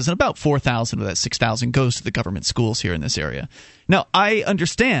property taxes, and about $4,000 of that $6,000 goes to the government schools here in this area. Now, I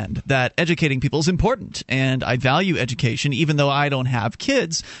understand that educating people is important, and I value education. Even though I don't have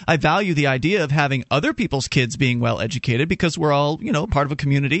kids, I value the idea of having other people's kids being well educated, because we're all, part of a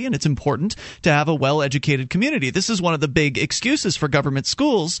community, and it's important to have a well-educated community. This is one of the big excuses for government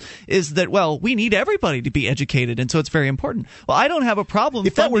schools, is that, we need everybody to be educated, and so it's very important. Well, I don't have a problem.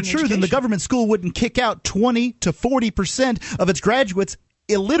 If that were true, then the government school wouldn't kick out 20 to 40% of its graduates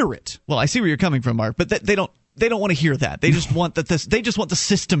illiterate. Well, I see where you're coming from, Mark, but they don't want to hear that. They just want they just want the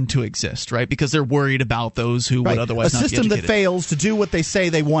system to exist, right? Because they're worried about those who would otherwise not be educated. A system that fails to do what they say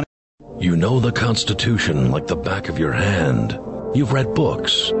they want. You know the Constitution like the back of your hand. You've read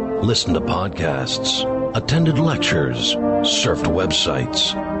books, listened to podcasts, attended lectures, surfed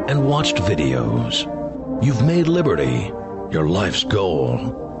websites, and watched videos. You've made liberty your life's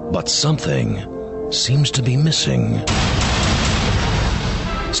goal, but something seems to be missing.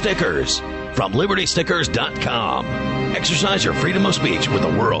 Stickers from LibertyStickers.com. Exercise your freedom of speech with the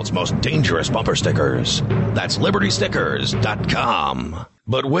world's most dangerous bumper stickers. That's LibertyStickers.com.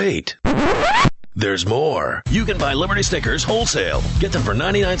 But wait, there's more. You can buy Liberty Stickers wholesale. Get them for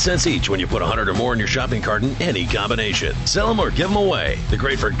 99 cents each when you put 100 or more in your shopping cart in any combination. Sell them or give them away. They're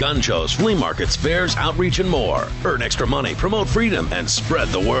great for gun shows, flea markets, fairs, outreach, and more. Earn extra money, promote freedom, and spread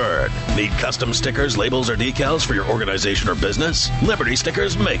the word. Need custom stickers, labels, or decals for your organization or business? Liberty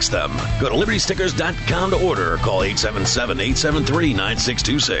Stickers makes them. Go to LibertyStickers.com to order or call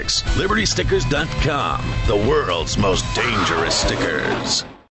 877-873-9626. LibertyStickers.com. The world's most dangerous stickers.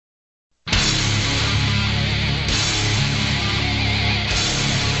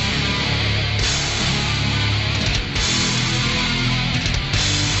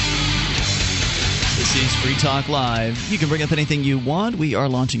 is Free Talk Live. You can bring up anything you want. We are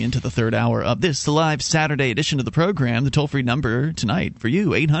launching into the third hour of this, the live Saturday edition of the program. The toll-free number tonight for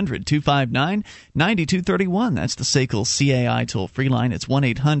you, 800-259-9231. That's the SACL CAI toll-free line. It's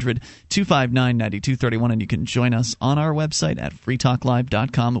 1-800-259-9231, and you can join us on our website at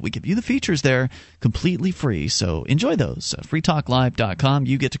freetalklive.com. We give you the features there completely free, so enjoy those. freetalklive.com.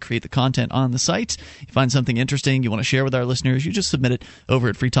 You get to create the content on the site. You find something interesting you want to share with our listeners, you just submit it over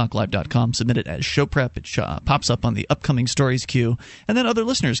at freetalklive.com. Submit it as show prep. It pops up on the upcoming stories queue, and then other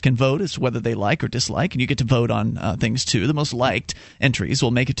listeners can vote as to whether they like or dislike, and you get to vote on things too. The most liked entries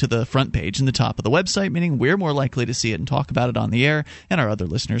will make it to the front page in the top of the website, meaning we're more likely to see it and talk about it on the air, and our other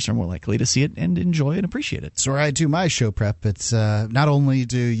listeners are more likely to see it and enjoy and appreciate it. So where I do my show prep, it's not only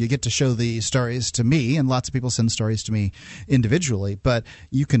do you get to show the stories to me, and lots of people send stories to me individually, but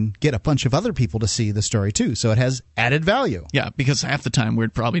you can get a bunch of other people to see the story too, so it has added value. Yeah, because half the time we're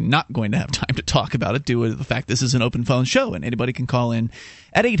probably not going to have time to talk about it due to the fact this is an open phone show, and anybody can call in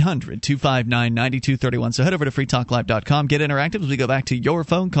at 800-259-9231. So head over to freetalklive.com, get interactive as we go back to your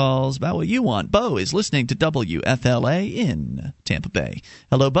phone calls about what you want. Bo is listening to WFLA in Tampa Bay.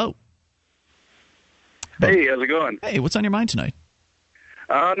 Hello, Bo. Hey, how's it going? Hey, what's on your mind tonight?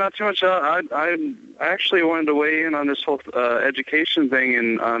 Not too much. I actually wanted to weigh in on this whole education thing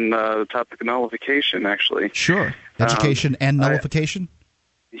and on the topic of nullification, actually. Sure. Education and nullification?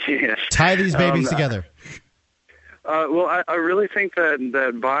 Yes. Tie these babies together. Well, I really think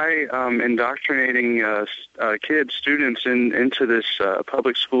that by indoctrinating students into this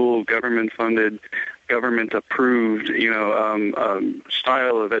public school, government-funded, government-approved,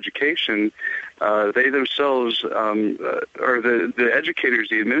 style of education, they themselves, or the educators,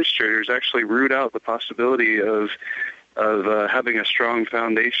 the administrators, actually root out the possibility of having a strong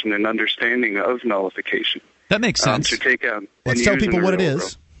foundation and understanding of nullification. That makes sense. To take out. Let's tell people what it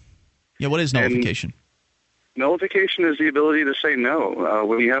is. Yeah, what is nullification? Nullification is the ability to say no.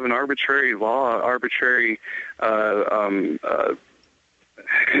 When you have an arbitrary law,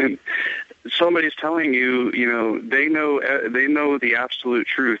 somebody's telling you, they know the absolute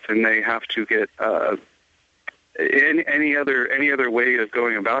truth, and they have to get any other way of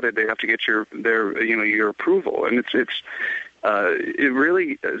going about it. They have to get your approval, and it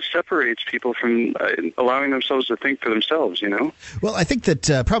really separates people from allowing themselves to think for themselves, Well, I think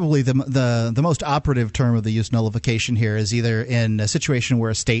that probably the most operative term of the use nullification here is either in a situation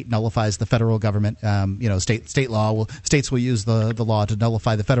where a state nullifies the federal government, states will use the law to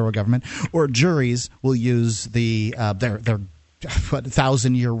nullify the federal government, or juries will use their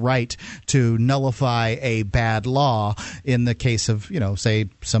 1,000-year right to nullify a bad law. In the case of, say,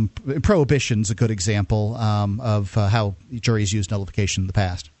 some prohibition's a good example of how juries used nullification in the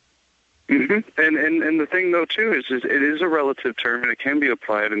past. Mm-hmm. And the thing, though, too, is it is a relative term, and it can be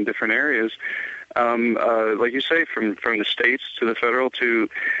applied in different areas. Like you say, from the states to the federal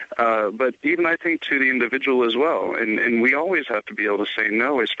but even I think to the individual as well. And we always have to be able to say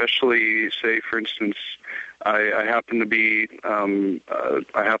no, especially, say, for instance, I happen to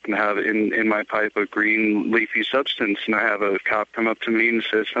have in my pipe a green leafy substance, and I have a cop come up to me and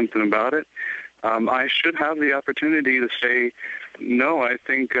says something about it. I should have the opportunity to say, no, I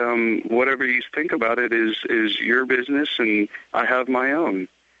think whatever you think about it is your business, and I have my own,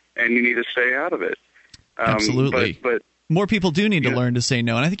 and you need to stay out of it. Absolutely. But more people do need to learn to say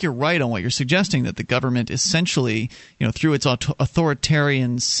no, and I think you're right on what you're suggesting, that the government essentially, through its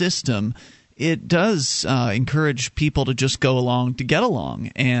authoritarian system, it does encourage people to just go along to get along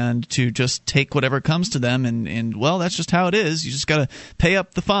and to just take whatever comes to them. And well, that's just how it is. You just got to pay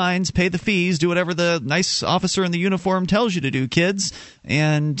up the fines, pay the fees, do whatever the nice officer in the uniform tells you to do, kids.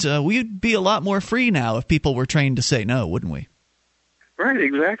 And we'd be a lot more free now if people were trained to say no, wouldn't we? Right,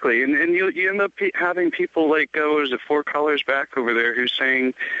 exactly. And you end up having people like, Four Colors Back over there who's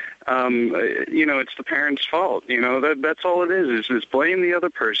saying, it's the parents' fault. That's all it is blame the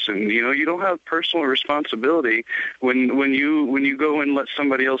other person. You don't have personal responsibility when you go and let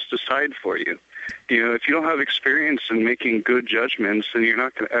somebody else decide for you. If you don't have experience in making good judgments, then you're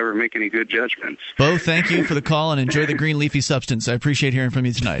not going to ever make any good judgments. Bo, thank you for the call, and enjoy the green leafy substance. I appreciate hearing from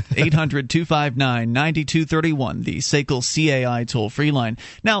you tonight. 800-259-9231, the SACL CAI toll-free line.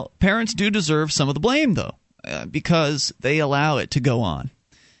 Now, parents do deserve some of the blame, though, because they allow it to go on.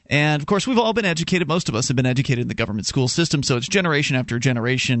 And, of course, we've all been educated. Most of us have been educated in the government school system, so it's generation after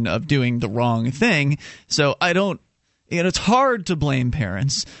generation of doing the wrong thing. So it's hard to blame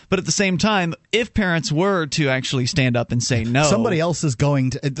parents, but at the same time, if parents were to actually stand up and say no, somebody else is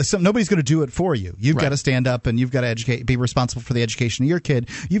going to. Nobody's going to do it for you. You've got to stand up, and you've got to be responsible for the education of your kid.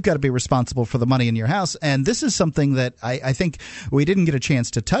 You've got to be responsible for the money in your house. And this is something that I think we didn't get a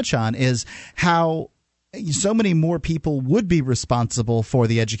chance to touch on, is how so many more people would be responsible for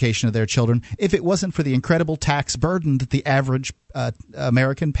the education of their children if it wasn't for the incredible tax burden that the average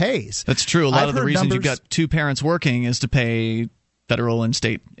American pays. That's true. A lot of the reasons you've got two parents working is to pay federal and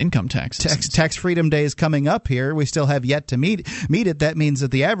state income taxes. Tax Freedom Day is coming up here. We still have yet to meet it. That means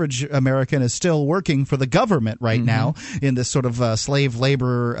that the average American is still working for the government right now in this sort of slave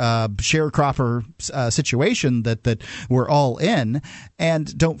labor sharecropper situation that we're all in.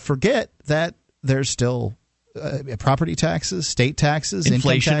 And don't forget that there's still property taxes, state taxes,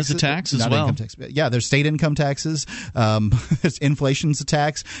 inflation income taxes, is a tax as well. Yeah, there's state income taxes. Inflation's a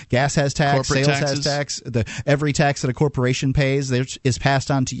tax. Gas has tax. Corporate sales taxes. has tax. Every tax that a corporation pays is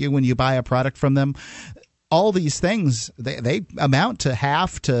passed on to you when you buy a product from them. All these things, they amount to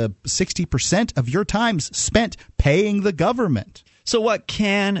half to 60% of your times spent paying the government. So what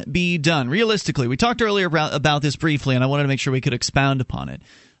can be done? Realistically, we talked earlier about this briefly, and I wanted to make sure we could expound upon it.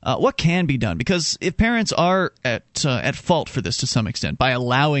 What can be done? Because if parents are at fault for this to some extent by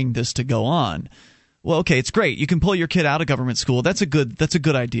allowing this to go on, well, okay, it's great. You can pull your kid out of government school. That's a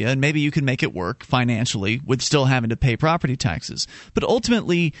good idea, and maybe you can make it work financially with still having to pay property taxes. But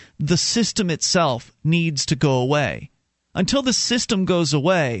ultimately, the system itself needs to go away. Until the system goes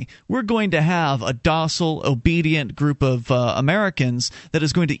away, we're going to have a docile, obedient group of Americans that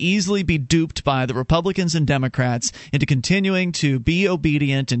is going to easily be duped by the Republicans and Democrats into continuing to be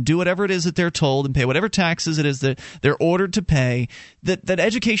obedient and do whatever it is that they're told and pay whatever taxes it is that they're ordered to pay. That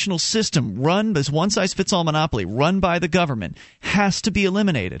educational system run, this one-size-fits-all monopoly run by the government, has to be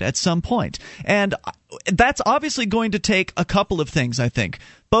eliminated at some point. And that's obviously going to take a couple of things, I think.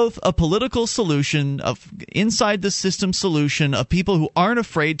 Both a political solution of inside the system solution of people who aren't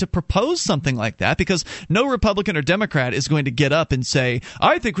afraid to propose something like that, because no Republican or Democrat is going to get up and say,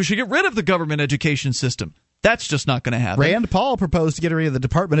 I think we should get rid of the government education system. That's just not going to happen. Rand Paul proposed to get rid of the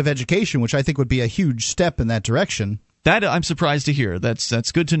Department of Education, which I think would be a huge step in that direction. That I'm surprised to hear.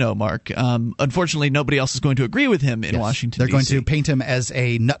 That's good to know, Mark. Unfortunately, nobody else is going to agree with him in Washington, They're D.C. going to paint him as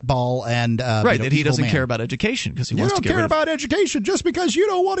a nutball and that he doesn't man. care about education because he you wants don't to get care rid of about education just because you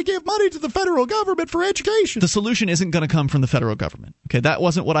don't want to give money to the federal government for education. The solution isn't going to come from the federal government. Okay, that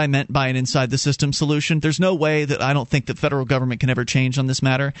wasn't what I meant by an inside the system solution. There's no way that I don't think the federal government can ever change on this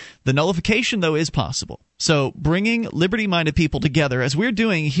matter. The nullification, though, is possible. So bringing liberty-minded people together, as we're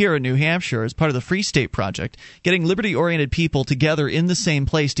doing here in New Hampshire as part of the Free State Project, getting liberty-oriented people together in the same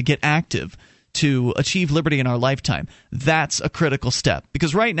place to get active to achieve liberty in our lifetime, that's a critical step.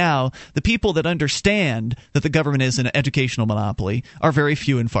 Because right now, the people that understand that the government is an educational monopoly are very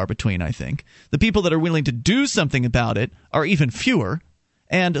few and far between, I think. The people that are willing to do something about it are even fewer.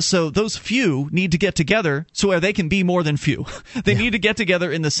 And so those few need to get together so where they can be more than few. They need to get together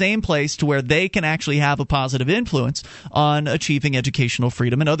in the same place to where they can actually have a positive influence on achieving educational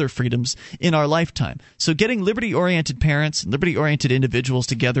freedom and other freedoms in our lifetime. So getting liberty-oriented parents and liberty-oriented individuals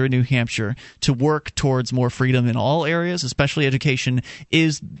together in New Hampshire to work towards more freedom in all areas, especially education,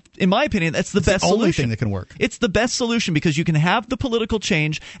 is, in my opinion, that's the best solution. The only thing that can work. It's the best solution because you can have the political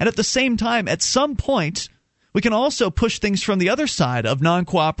change, and at the same time, at some point, we can also push things from the other side of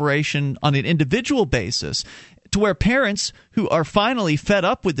non-cooperation on an individual basis to where parents who are finally fed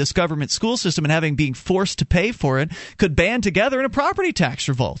up with this government school system and being forced to pay for it could band together in a property tax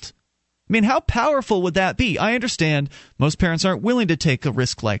revolt. I mean, how powerful would that be? I understand most parents aren't willing to take a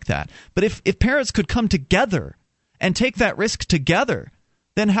risk like that. But if parents could come together and take that risk together,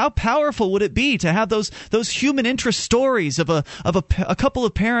 then how powerful would it be to have those human interest stories of a couple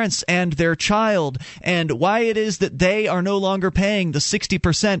of parents and their child and why it is that they are no longer paying the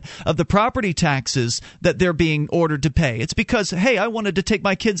 60% of the property taxes that they're being ordered to pay? It's because, hey, I wanted to take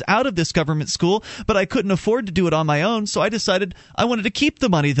my kids out of this government school, but I couldn't afford to do it on my own, so I decided I wanted to keep the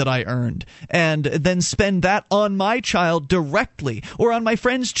money that I earned and then spend that on my child directly or on my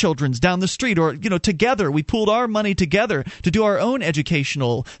friends' children's down the street, or together we pooled our money together to do our own educational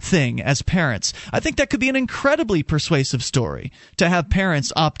thing as parents. I think that could be an incredibly persuasive story to have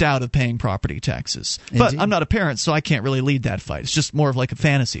parents opt out of paying property taxes. But I'm not a parent, so I can't really lead that fight. It's just more of like a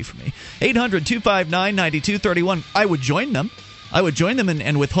fantasy for me. 800-259-9231. I would join them. I would join them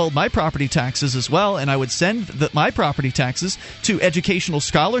and withhold my property taxes as well, and I would send my property taxes to educational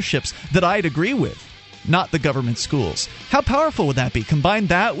scholarships that I'd agree with, not the government schools. How powerful would that be? Combine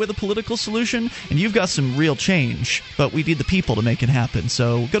that with a political solution, and you've got some real change. But we need the people to make it happen.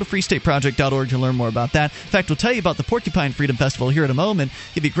 So go to freestateproject.org to learn more about that. In fact, we'll tell you about the Porcupine Freedom Festival here in a moment.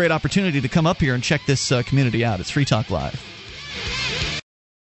 Give you a great opportunity to come up here and check this community out. It's Free Talk Live.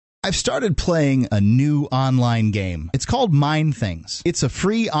 I've started playing a new online game. It's called Mine Things. It's a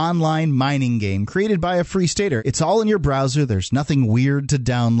free online mining game created by a free stater. It's all in your browser. There's nothing weird to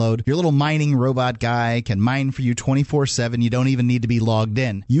download. Your little mining robot guy can mine for you 24/7. You don't even need to be logged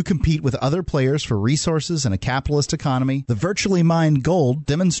in. You compete with other players for resources in a capitalist economy. The virtually mined gold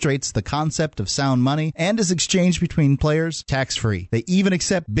demonstrates the concept of sound money and is exchanged between players tax-free. They even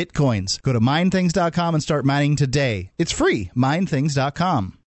accept bitcoins. Go to minethings.com and start mining today. It's free.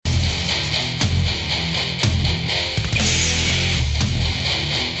 Minethings.com.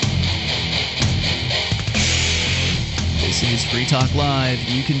 This is Free Talk Live.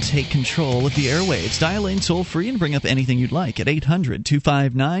 You can take control of the airwaves. Dial in toll-free and bring up anything you'd like at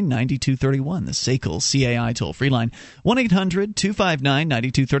 800-259-9231, the SACL CAI toll-free line.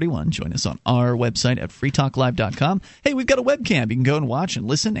 1-800-259-9231. Join us on our website at freetalklive.com. Hey, we've got a webcam. You can go and watch and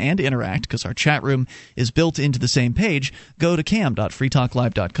listen and interact because our chat room is built into the same page. Go to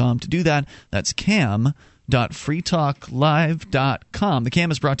cam.freetalklive.com to do that. That's cam.freetalklive.com. The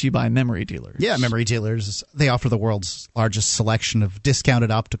cam is brought to you by Memory Dealers. Yeah, Memory Dealers. They offer the world's largest selection of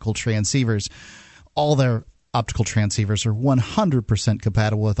discounted optical transceivers. All their optical transceivers are 100%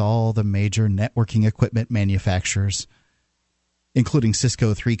 compatible with all the major networking equipment manufacturers, including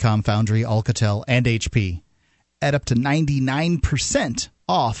Cisco, 3Com, Foundry, Alcatel, and HP, at up to 99%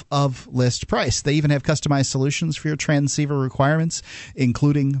 off of list price. They even have customized solutions for your transceiver requirements,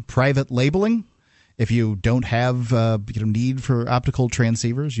 including private labeling. If you don't have need for optical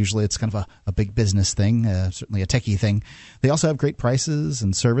transceivers, usually it's kind of a big business thing, certainly a techie thing. They also have great prices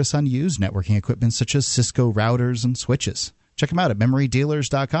and service on used networking equipment such as Cisco routers and switches. Check them out at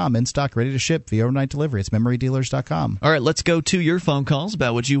memorydealers.com. In stock, ready to ship via overnight delivery. It's memorydealers.com. All right, let's go to your phone calls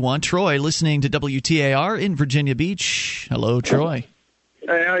about what you want. Troy, listening to WTAR in Virginia Beach. Hello, Troy.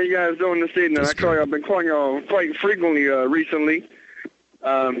 Hey, how you guys doing this evening? I've been calling y'all quite frequently recently.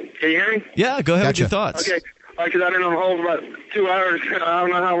 Can you hear me? Yeah, go ahead with your thoughts. Okay. Because I've been on hold for about 2 hours. I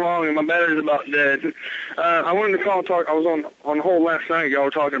don't know how long, and my battery's about dead. I wanted to call and talk. I was on hold last night. Y'all were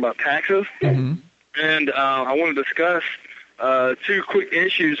talking about taxes. Mm-hmm. And I want to discuss two quick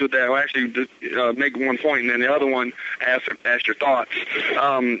issues with that. I'll actually make one point, and then the other one, ask your thoughts.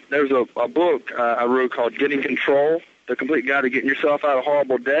 There's a book I wrote called Getting Control, The Complete Guide to Getting Yourself Out of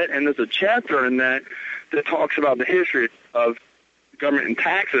Horrible Debt. And there's a chapter in that talks about the history of government and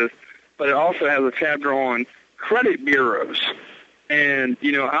taxes, but it also has a chapter on credit bureaus. And,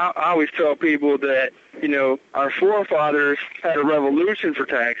 I always tell people that, our forefathers had a revolution for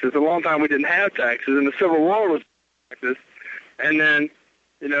taxes. A long time we didn't have taxes, and the Civil War was taxes. And then,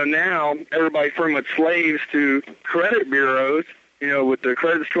 now everybody's pretty much slaves to credit bureaus, with the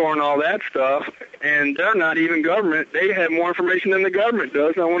credit score and all that stuff, and they're not even government. They have more information than the government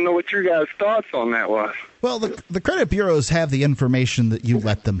does. I want to know what your guys' thoughts on that was. Well, the credit bureaus have the information that you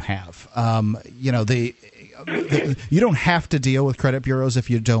let them have. You don't have to deal with credit bureaus if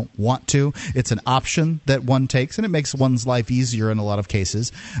you don't want to. It's an option that one takes, and it makes one's life easier in a lot of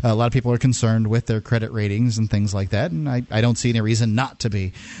cases. A lot of people are concerned with their credit ratings and things like that, and I don't see any reason not to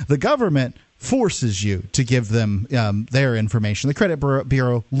be. The government forces you to give them their information. The credit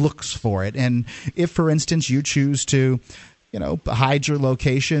bureau looks for it, and if, for instance, you choose to hide your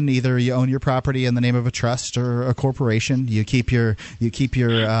location, either you own your property in the name of a trust or a corporation, you keep your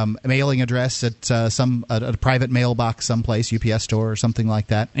mailing address at a private mailbox someplace, UPS store or something like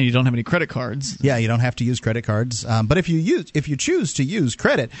that, and you don't have any credit cards. Yeah, you don't have to use credit cards. But if you choose to use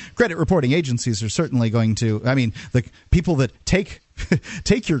credit reporting agencies are certainly going to. I mean, the people that take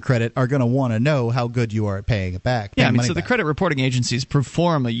your credit are going to want to know how good you are at paying it back. Yeah, so the credit reporting agencies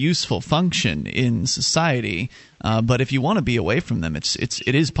perform a useful function in society, but if you want to be away from them, it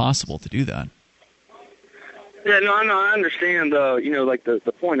is possible to do that. Yeah, no, I understand.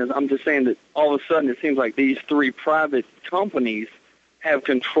 The point is, I'm just saying that all of a sudden it seems like these three private companies have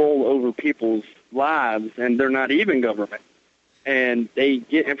control over people's lives, and they're not even government. And they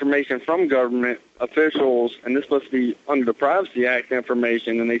get information from government officials, and this must be under the Privacy Act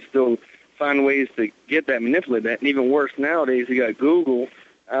information, and they still find ways to get that, manipulate that. And even worse nowadays, you got Google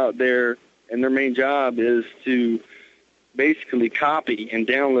out there, and their main job is to basically copy and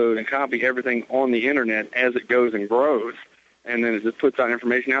download and copy everything on the Internet as it goes and grows. And then it just puts that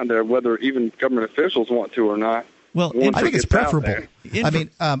information out there, whether even government officials want to or not. Well, I think it's preferable. I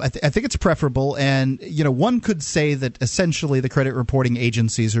think it's preferable, and one could say that essentially the credit reporting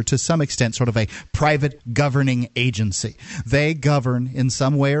agencies are to some extent sort of a private governing agency. They govern in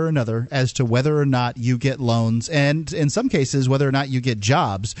some way or another as to whether or not you get loans, and in some cases whether or not you get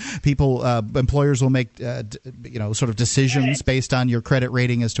jobs. Employers will make sort of decisions based on your credit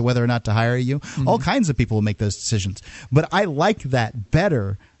rating as to whether or not to hire you. Mm-hmm. All kinds of people will make those decisions, but I like that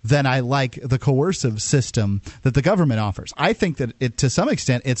better than I like the coercive system that the government offers. I think that to some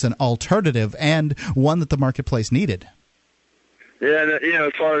extent it's an alternative and one that the marketplace needed. Yeah,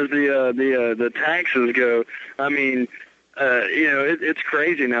 as far as the taxes go, I mean, it's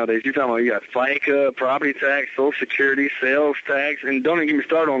crazy nowadays. You're talking about you got FICA, property tax, Social Security, sales tax, and don't even get me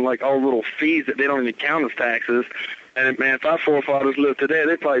started on like all the little fees that they don't even count as taxes. And man, if our forefathers lived today,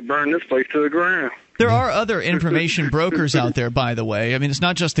 they'd probably burn this place to the ground. There are other information brokers out there, by the way. I mean, it's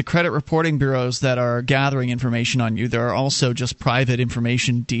not just the credit reporting bureaus that are gathering information on you. There are also just private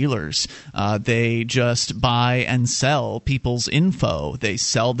information dealers. They just buy and sell people's info. They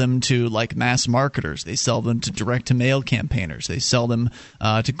sell them to like mass marketers. They sell them to direct-to-mail campaigners. They sell them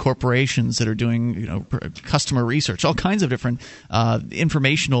to corporations that are doing customer research, all kinds of different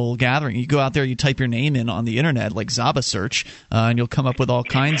informational gathering. You go out there, you type your name in on the internet, like Zaba search, and you'll come up with all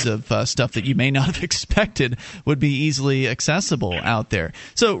kinds of stuff that you may not have expected would be easily accessible out there.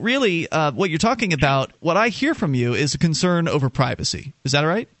 So really, what you're talking about, what I hear from you is a concern over privacy. Is that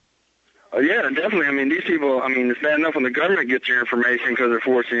right? Yeah, definitely. I mean, these people, it's bad enough when the government gets your information because they're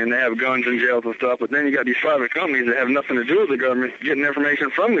forcing you and they have guns in jails and stuff, but then you got these private companies that have nothing to do with the government getting information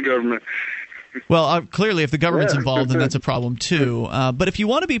from the government. Well, clearly, if the government's involved, then that's a problem too. But if you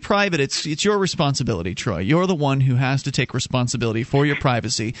want to be private, it's your responsibility, Troy. You're the one who has to take responsibility for your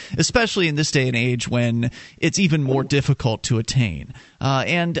privacy, especially in this day and age when it's even more difficult to attain.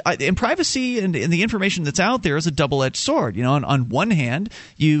 And privacy and the information that's out there is a double-edged sword. On one hand,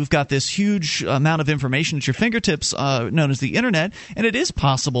 you've got this huge amount of information at your fingertips, known as the internet, and it is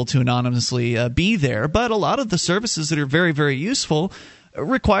possible to anonymously be there. But a lot of the services that are very, very useful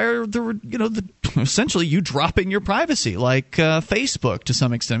require essentially you dropping your privacy, like Facebook to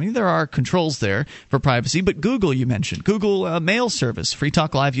some extent. I mean, there are controls there for privacy, but Google, you mentioned Google Mail service. Free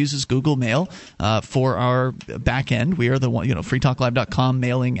Talk Live uses Google Mail for our back end. We are the one, freetalklive.com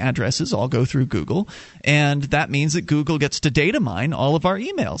mailing addresses all go through Google, and that means that Google gets to data mine all of our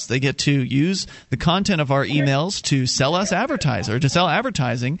emails. They get to use the content of our emails to sell us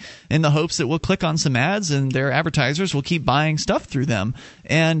advertising in the hopes that we'll click on some ads and their advertisers will keep buying stuff through them.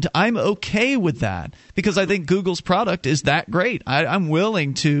 And I'm okay with that because I think Google's product is that great. I'm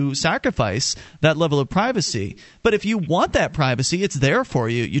willing to sacrifice that level of privacy. But if you want that privacy, it's there for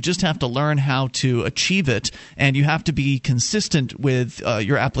you. You just have to learn how to achieve it, and you have to be consistent with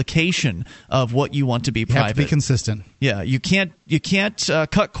your application of what you want to be private. You have to be consistent. Yeah, you can't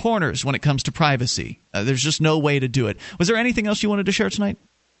cut corners when it comes to privacy. There's just no way to do it. Was there anything else you wanted to share tonight?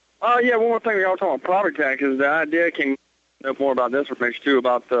 Yeah, one more thing. We all talking about property taxes. The idea came know more about this information too,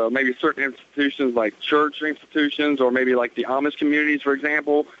 about maybe certain institutions like church institutions or maybe like the Amish communities, for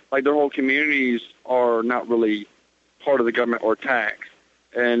example. Like their whole communities are not really part of the government or taxed.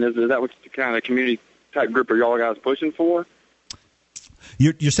 And is that what the kind of community type group are y'all guys pushing for?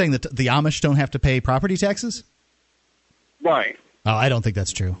 You're saying that the Amish don't have to pay property taxes? Right. Oh, I don't think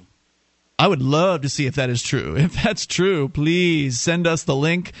that's true. I would love to see if that is true. If that's true, please send us the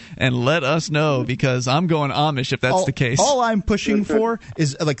link and let us know, because I'm going Amish if that's the case. All I'm pushing for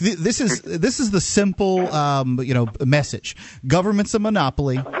is like this is the simple message. Government's a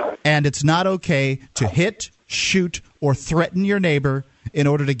monopoly, and it's not okay to hit, shoot, or threaten your neighbor in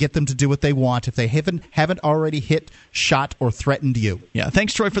order to get them to do what they want if they haven't already hit, shot, or threatened you. Yeah,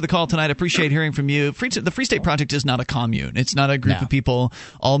 thanks, Troy, for the call tonight. I appreciate hearing from you. The Free State Project is not a commune. It's not a group of people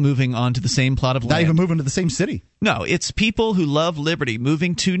all moving onto the same plot of land. Not even moving to the same city. No, it's people who love liberty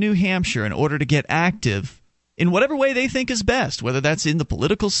moving to New Hampshire in order to get active in whatever way they think is best, whether that's in the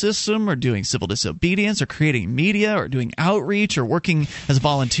political system or doing civil disobedience or creating media or doing outreach or working as a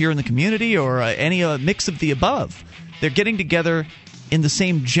volunteer in the community or any mix of the above. They're getting together in the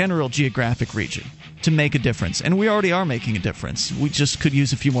same general geographic region to make a difference. And we already are making a difference. We just could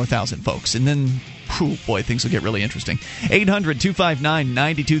use a few more thousand folks. And then, boy, things will get really interesting.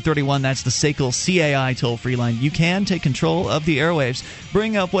 800-259-9231. That's the SACL CAI toll-free line. You can take control of the airwaves.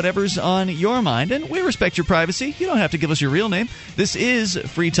 Bring up whatever's on your mind. And we respect your privacy. You don't have to give us your real name. This is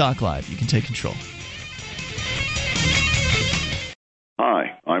Free Talk Live. You can take control.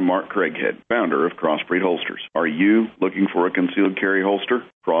 Hi, I'm Mark Craighead, founder of Crossbreed Holsters. Are you looking for a concealed carry holster?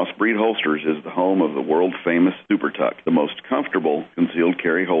 Crossbreed Holsters is the home of the world-famous Super Tuck, the most comfortable concealed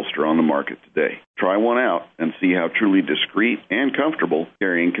carry holster on the market today. Try one out and see how truly discreet and comfortable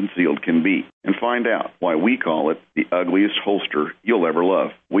carrying concealed can be, and find out why we call it the ugliest holster you'll ever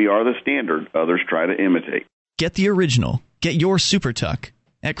love. We are the standard others try to imitate. Get the original. Get your Super Tuck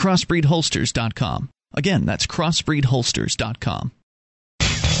at crossbreedholsters.com. Again, that's crossbreedholsters.com.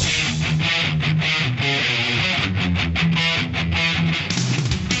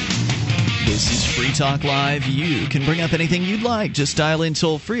 This is Free Talk Live. You can bring up anything you'd like. Just dial in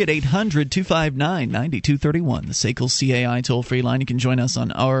toll-free at 800-259-9231. The SACL CAI toll-free line. You can join us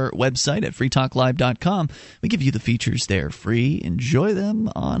on our website at freetalklive.com. We give you the features there free. Enjoy them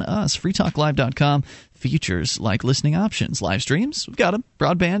on us. freetalklive.com. Features like listening options, live streams, we've got them,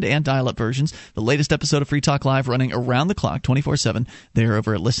 broadband and dial-up versions. The latest episode of Free Talk Live running around the clock, 24/7. They're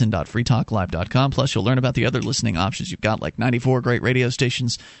over at listen.freetalklive.com. Plus, you'll learn about the other listening options you've got, like 94 great radio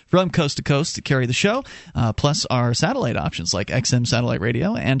stations from coast to coast to carry the show, plus our satellite options like XM satellite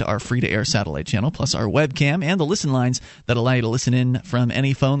radio and our free-to-air satellite channel, plus our webcam and the listen lines that allow you to listen in from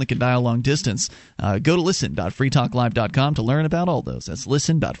any phone that can dial long distance. Go to listen.freetalklive.com to learn about all those. That's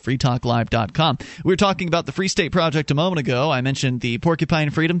listen.freetalklive.com. We're talking about the Free State Project a moment ago. I mentioned the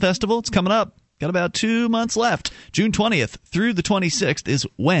Porcupine Freedom Festival. It's coming up. Got about 2 months left. June 20th through the 26th is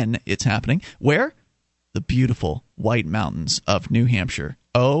when it's happening. Where? The beautiful White Mountains of New Hampshire.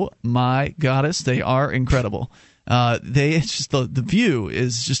 Oh my goddess, they are incredible. It's just the view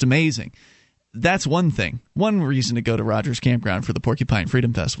is just amazing. That's one thing. One reason to go to Rogers Campground for the Porcupine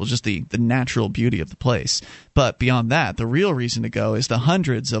Freedom Festival, just the natural beauty of the place. But beyond that, the real reason to go is the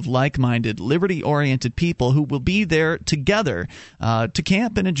hundreds of like-minded, liberty-oriented people who will be there together to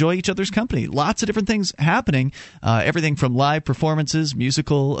camp and enjoy each other's company. Lots of different things happening, everything from live performances,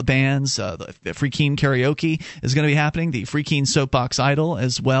 musical bands, the Free Keene Karaoke is going to be happening, the Free Keene Soapbox Idol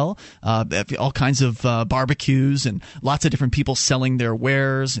as well, all kinds of barbecues and lots of different people selling their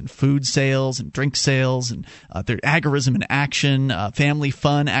wares and food sales and drink sales and their agorism in action, family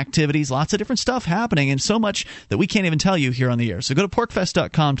fun activities, lots of different stuff happening, and so much that we can't even tell you here on the air. So go to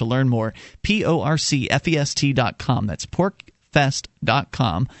porkfest.com to learn more, porcfest.com. That's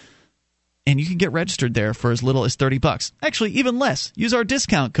porkfest.com. And you can get registered there for as little as $30. Actually, even less. Use our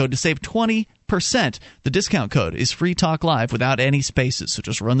discount code to save 20%. The discount code is Free Talk Live without any spaces. So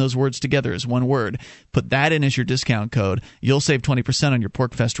just run those words together as one word. Put that in as your discount code. You'll save 20% on your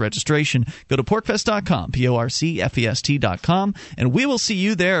PorkFest registration. Go to porkfest.com, porcfest.com, and we will see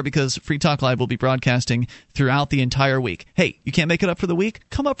you there because Free Talk Live will be broadcasting throughout the entire week. Hey, you can't make it up for the week?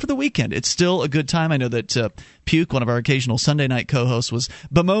 Come up for the weekend. It's still a good time. I know that Puke, one of our occasional Sunday night co-hosts, was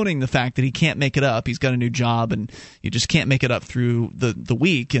bemoaning the fact that he can't make it up. He's got a new job, and you just can't make it up through the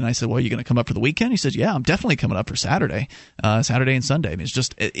week. And I said, well, are you going to come up for the weekend? He said, yeah, I'm definitely coming up for Saturday and Sunday. I mean, it's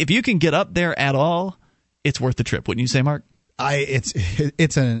just, if you can get up there at all, it's worth the trip. Wouldn't you say, Mark?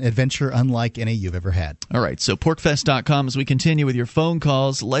 It's an adventure unlike any you've ever had. All right, so porkfest.com. As we continue with your phone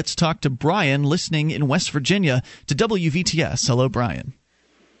calls, let's talk to Brian listening in West Virginia to WVTS. Hello, Brian.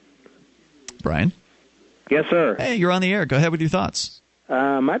 Brian? Yes, sir. Hey, you're on the air. Go ahead with your thoughts.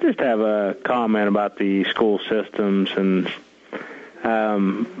 I just have a comment about the school systems, and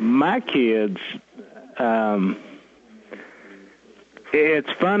my kids,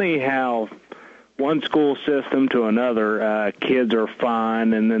 it's funny how one school system to another, kids are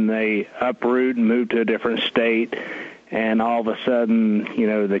fine, and then they uproot and move to a different state, and all of a sudden,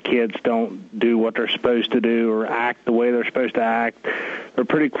 the kids don't do what they're supposed to do or act the way they're supposed to act. They're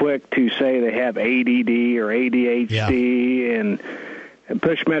pretty quick to say they have ADD or ADHD and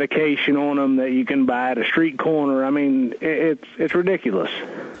push medication on them that you can buy at a street corner. I mean, it's ridiculous.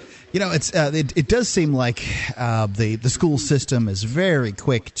 It does seem like the school system is very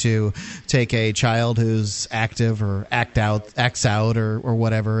quick to take a child who's active or acts out or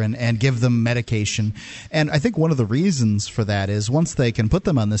whatever and give them medication. And I think one of the reasons for that is once they can put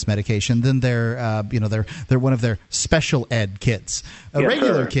them on this medication, then they're one of their special ed kids. A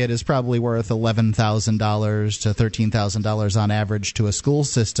regular kid is probably worth $11,000 to $13,000 on average to a school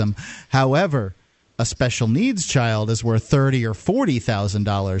system. However, a special needs child is worth $30,000 or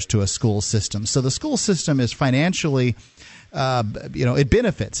 $40,000 to a school system. So the school system is financially, it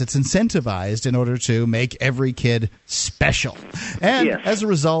benefits. It's incentivized in order to make every kid special. And as a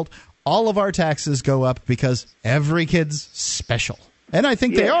result, all of our taxes go up because every kid's special. And I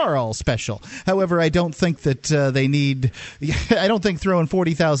think they are all special. However, I don't think that I don't think throwing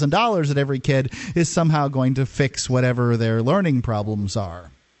 $40,000 at every kid is somehow going to fix whatever their learning problems are.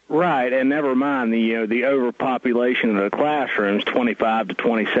 Right, and never mind the overpopulation of the classrooms, 25 to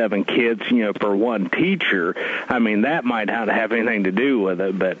 27 kids, per one teacher. I mean, that might not have anything to do with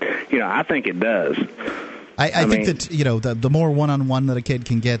it, but, I think it does. I think that, the more one-on-one that a kid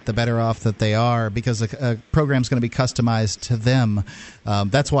can get, the better off that they are, because a program's going to be customized to them.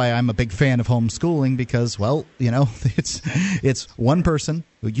 That's why I'm a big fan of homeschooling, because, well, it's one person,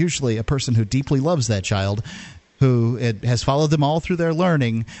 usually a person who deeply loves that child, who has followed them all through their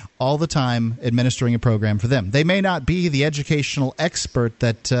learning all the time, administering a program for them. They may not be the educational expert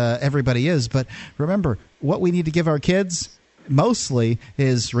that everybody is, but remember, what we need to give our kids mostly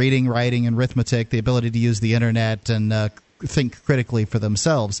is reading, writing, and arithmetic, the ability to use the internet and think critically for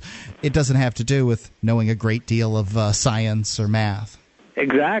themselves. It doesn't have to do with knowing a great deal of science or math.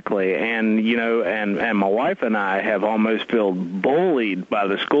 Exactly, and and my wife and I have almost felt bullied by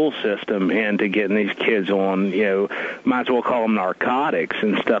the school system into getting these kids on, might as well call them narcotics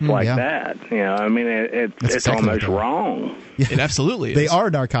and stuff like that. I mean, it's exactly almost wrong. It absolutely is. They are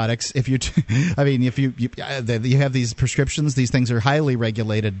narcotics. If you have these prescriptions, these things are highly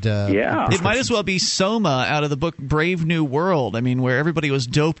regulated. It might as well be Soma out of the book Brave New World. I mean, where everybody was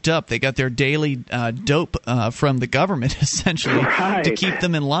doped up. They got their daily dope from the government, essentially, to keep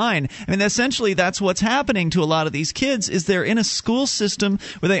them in line. I mean, essentially, that's what's happening to a lot of these kids. Is they're in a school system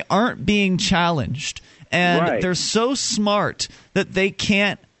where they aren't being challenged, and they're so smart that they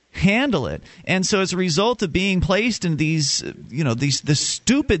can't handle it. And so as a result of being placed in this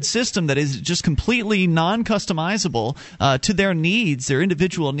stupid system that is just completely non-customizable to their needs, their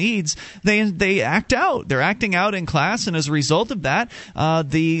individual needs, they act out. They're acting out in class, and as a result of that,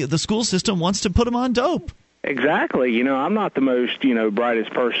 the school system wants to put them on dope. Exactly. I'm not the most,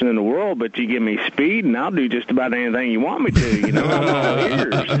 brightest person in the world, but you give me speed and I'll do just about anything you want me to. I'm all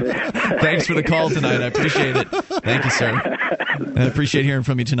ears. Thanks for the call tonight. I appreciate it. Thank you, sir. I appreciate hearing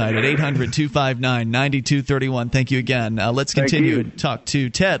from you tonight at 800-259-9231. Thank you again. Let's continue and talk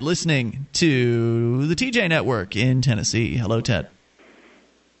to Ted, listening to the TJ Network in Tennessee. Hello, Ted.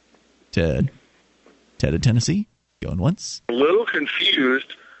 Ted in Tennessee? Going once? A little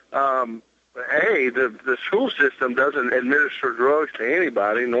confused. Hey, the school system doesn't administer drugs to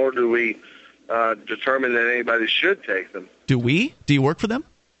anybody, nor do we determine that anybody should take them. Do we? Do you work for them?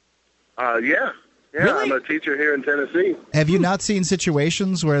 Yeah. Really? I'm a teacher here in Tennessee. Have you not seen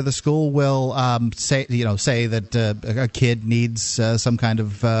situations where the school will say that a kid needs some kind of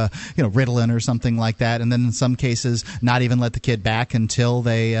Ritalin or something like that, and then in some cases not even let the kid back until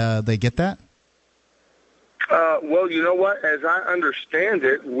they get that? Well, you know what? As I understand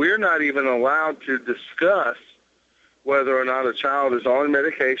it, we're not even allowed to discuss whether or not a child is on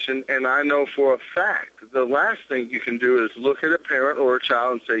medication, and I know for a fact the last thing you can do is look at a parent or a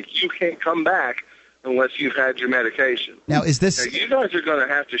child and say, you can't come back unless you've had your medication. Now, is this... Now, you guys are going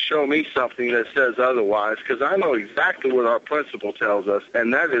to have to show me something that says otherwise, because I know exactly what our principal tells us,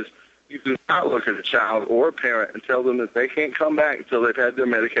 and that is you do not look at a child or a parent and tell them that they can't come back until they've had their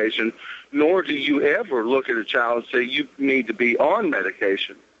medication, nor do you ever look at a child and say you need to be on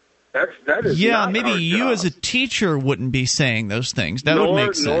medication. That is not maybe our you job. as a teacher wouldn't be saying those things. That would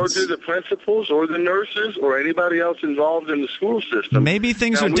make sense. Nor do the principals or the nurses or anybody else involved in the school system. Maybe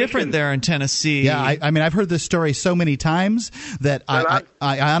things are different there in Tennessee. Yeah, I mean, I've heard this story so many times that I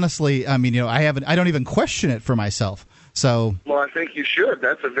honestly, I don't even question it for myself. So, well, I think you should.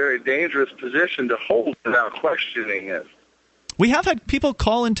 That's a very dangerous position to hold without questioning it. We have had people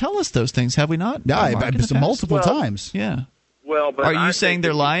call and tell us those things, have we not? Yeah, multiple times. Yeah. Well, but are you saying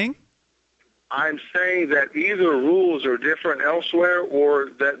they're lying? I'm saying that either rules are different elsewhere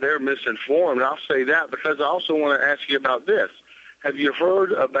or that they're misinformed. I'll say that because I also want to ask you about this. Have you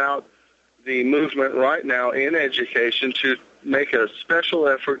heard about the movement right now in education to make a special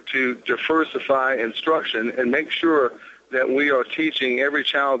effort to diversify instruction and make sure that we are teaching every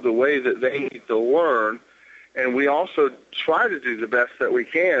child the way that they need to learn? And we also try to do the best that we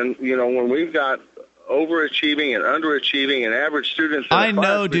can, when we've got overachieving and underachieving and average students. I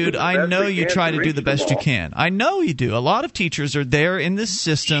know, dude. I know you try to do the best you can. I know you do. A lot of teachers are there in this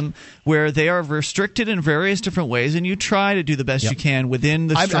system where they are restricted in various different ways, and you try to do the best you can within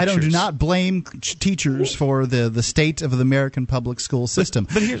the structures. I do not blame teachers for the state of the American public school system.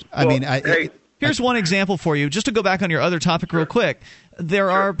 But here's one example for you, just to go back on your other topic real quick.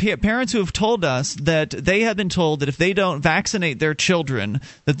 There are parents who have told us that they have been told that if they don't vaccinate their children,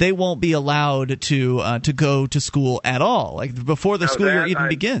 that they won't be allowed to go to school at all, like before the school year even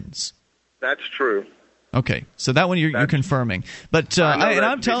begins. That's true. Okay, so that one you're confirming. But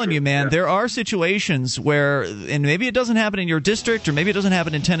I'm telling you, man, there are situations where, and maybe it doesn't happen in your district, or maybe it doesn't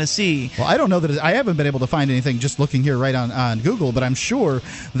happen in Tennessee. Well, I don't know that I haven't been able to find anything just looking here right on Google, but I'm sure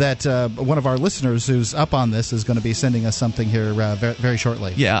that one of our listeners who's up on this is going to be sending us something here very, very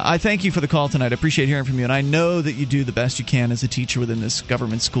shortly. Yeah, I thank you for the call tonight. I appreciate hearing from you, and I know that you do the best you can as a teacher within this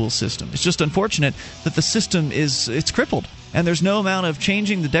government school system. It's just unfortunate that the system it's crippled. And there's no amount of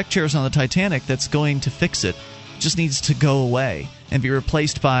changing the deck chairs on the Titanic that's going to fix it. It just needs to go away and be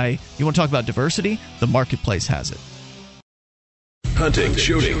replaced by, you want to talk about diversity? The marketplace has it. hunting,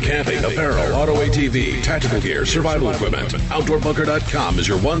 shooting, camping, apparel, auto ATV, tactical gear, survival equipment. OutdoorBunker.com is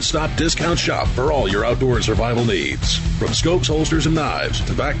your one-stop discount shop for all your outdoor and survival needs. From scopes, holsters, and knives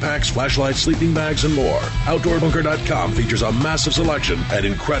to backpacks, flashlights, sleeping bags, and more, OutdoorBunker.com features a massive selection at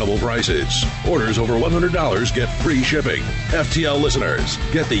incredible prices. Orders over $100 get free shipping. FTL listeners,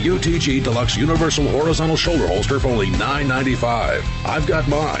 get the UTG Deluxe Universal Horizontal Shoulder Holster for only $9.95. I've got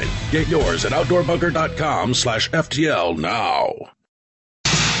mine. Get yours at OutdoorBunker.com/FTL now.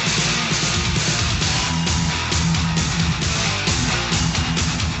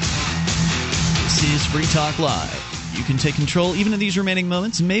 This is Free Talk Live. You can take control even in these remaining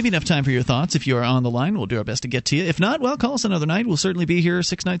moments. Maybe enough time for your thoughts. If you are on the line, we'll do our best to get to you. If not, well, call us another night. We'll certainly be here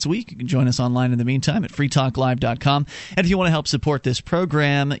 6 nights a week. You can join us online in the meantime at freetalklive.com. And if you want to help support this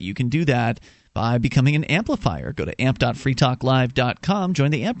program, you can do that by becoming an amplifier. Go to amp.freetalklive.com.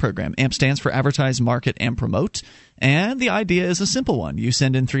 Join the AMP program. AMP stands for Advertise, Market, and Promote. And the idea is a simple one. You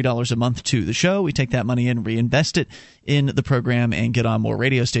send in $3 a month to the show. We take that money and reinvest it in the program and get on more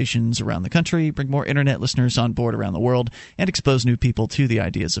radio stations around the country, bring more internet listeners on board around the world, and expose new people to the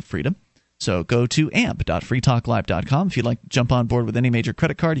ideas of freedom. So go to amp.freetalklive.com. If you'd like to jump on board with any major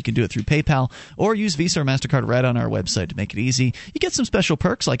credit card, you can do it through PayPal or use Visa or MasterCard right on our website to make it easy. You get some special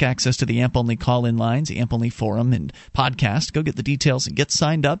perks like access to the AMP-only call-in lines, the AMP-only forum, and podcast. Go get the details and get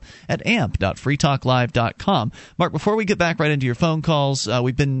signed up at amp.freetalklive.com. Mark, before we get back right into your phone calls,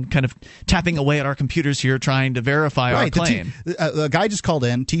 we've been kind of tapping away at our computers here trying to verify our claim. A guy just called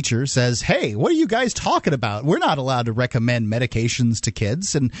in, teacher, says, hey, what are you guys talking about? We're not allowed to recommend medications to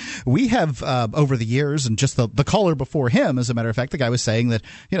kids, and we have over the years, and just the caller before him, as a matter of fact, the guy was saying that,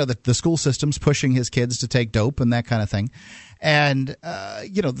 that the school system's pushing his kids to take dope and that kind of thing. And,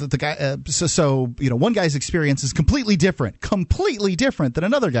 the guy, one guy's experience is completely different than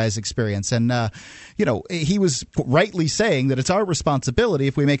another guy's experience. And, he was rightly saying that it's our responsibility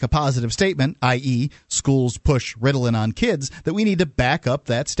if we make a positive statement, i.e. schools push Ritalin on kids, that we need to back up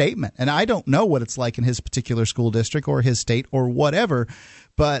that statement. And I don't know what it's like in his particular school district or his state or whatever.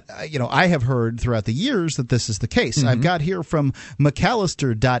 But, I have heard throughout the years that this is the case. Mm-hmm. I've got here from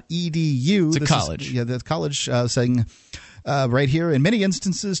McAllister.edu. It's a college. The college saying right here, in many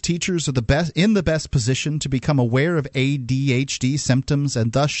instances, teachers are in the best position to become aware of ADHD symptoms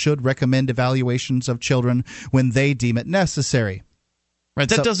and thus should recommend evaluations of children when they deem it necessary. Right.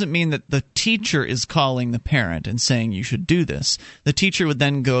 That doesn't mean that the teacher is calling the parent and saying you should do this. The teacher would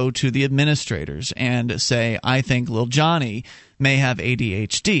then go to the administrators and say, I think little Johnny may have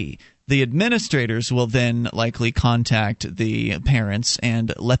ADHD. The administrators will then likely contact the parents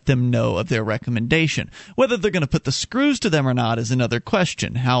and let them know of their recommendation. Whether they're going to put the screws to them or not is another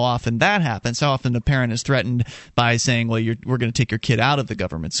question. How often that happens, how often the parent is threatened by saying, well, we're going to take your kid out of the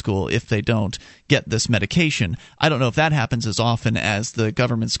government school if they don't get this medication. I don't know if that happens as often as the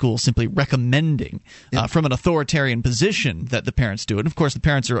government school simply recommending from an authoritarian position that the parents do it. And of course, the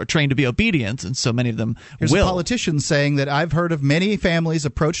parents are trained to be obedient, and so many of them Here's will. A politician saying that I've heard of many families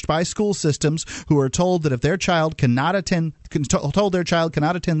approached by school systems who are told that if their child cannot attend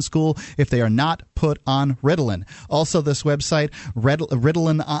school if they are not put on Ritalin. Also, this website,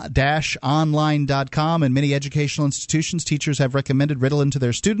 Ritalin-online.com, and many educational institutions, teachers have recommended Ritalin to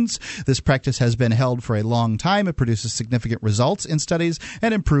their students. This practice has been held for a long time. It produces significant results in studies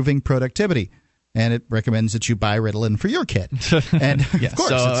and improving productivity. And it recommends that you buy Ritalin for your kid. And, of course,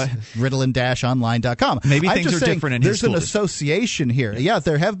 it's Ritalin-online.com. Maybe things are different in his school. There's an association here. Yeah,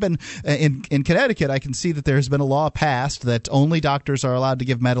 there have been in Connecticut, I can see that there has been a law passed that only doctors are allowed to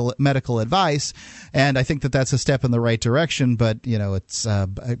give medical advice. And I think that that's a step in the right direction. But, it's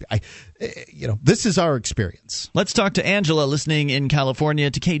this is our experience. Let's talk to Angela, listening in California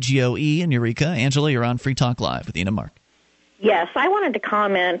to KGOE in Eureka. Angela, you're on Free Talk Live with Ian and Mark. Yes, I wanted to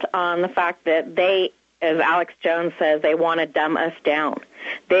comment on the fact that they, as Alex Jones says, they want to dumb us down.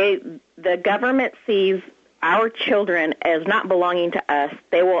 The government sees our children as not belonging to us.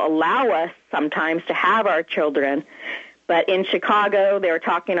 They will allow us sometimes to have our children. But in Chicago, they were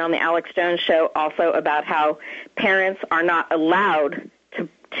talking on the Alex Jones show also about how parents are not allowed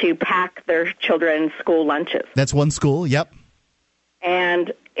to pack their children's school lunches. That's one school, yep.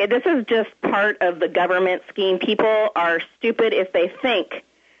 And this is just part of the government scheme. People are stupid if they think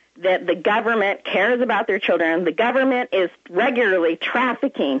that the government cares about their children. The government is regularly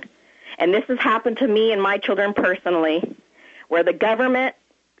trafficking, and this has happened to me and my children personally, where the government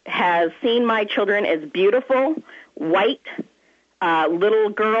has seen my children as beautiful, white, little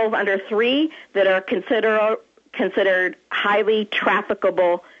girls under 3 that are considered highly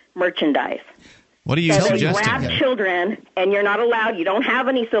trafficable merchandise. What are you suggesting? They grab children, and you're not allowed. You don't have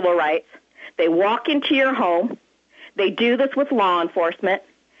any civil rights. They walk into your home. They do this with law enforcement.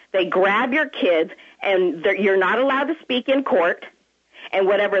 They grab your kids, and you're not allowed to speak in court. And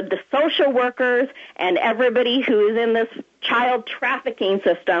whatever the social workers and everybody who is in this child trafficking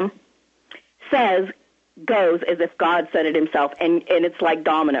system says goes as if God said it himself, and it's like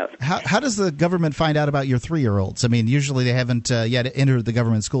dominoes. How does the government find out about your 3-year-olds? I mean, usually they haven't yet entered the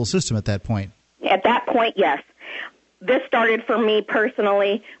government school system at that point. At that point, yes. This started for me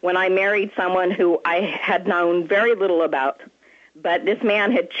personally when I married someone who I had known very little about. But this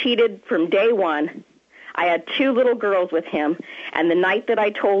man had cheated from day one. I had 2 little girls with him, and the night that I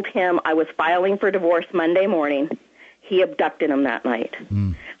told him I was filing for divorce Monday morning, he abducted them that night.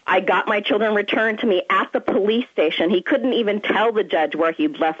 I got my children returned to me at the police station. He couldn't even tell the judge where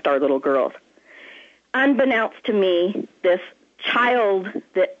he'd left our little girls. Unbeknownst to me, this child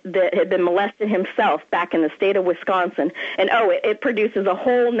that had been molested himself back in the state of Wisconsin, and it produces a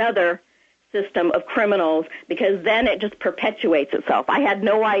whole nother system of criminals, because then it just perpetuates itself. I had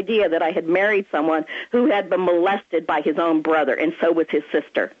no idea that I had married someone who had been molested by his own brother, and so was his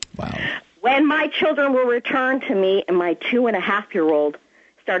sister. Wow. When my children were returned to me, and my 2.5-year-old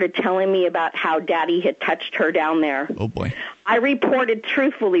started telling me about how Daddy had touched her down there. Oh, boy. I reported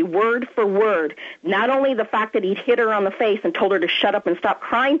truthfully, word for word, not only the fact that he'd hit her on the face and told her to shut up and stop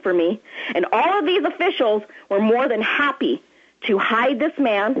crying for me, and all of these officials were more than happy to hide this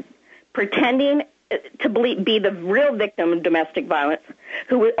man, pretending to be the real victim of domestic violence,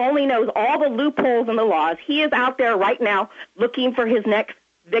 who only knows all the loopholes in the laws. He is out there right now looking for his next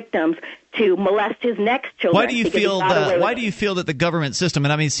victims to molest his next children. Why do you feel that the government system,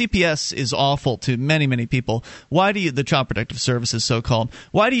 and I mean CPS is awful to many, many people. Why do you, the Child Protective Services so-called,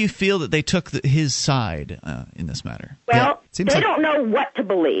 why do you feel that they took his side in this matter? Well, they don't know what to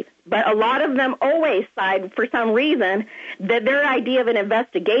believe, but a lot of them always side, for some reason, that their idea of an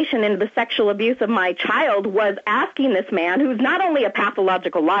investigation into the sexual abuse of my child was asking this man, who's not only a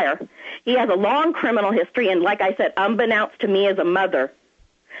pathological liar, he has a long criminal history, and like I said, unbeknownst to me as a mother,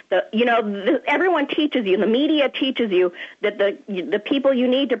 everyone teaches you, the media teaches you that the people you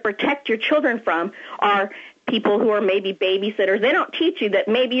need to protect your children from are people who are maybe babysitters. They don't teach you that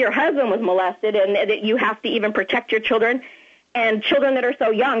maybe your husband was molested and that you have to even protect your children. And children that are so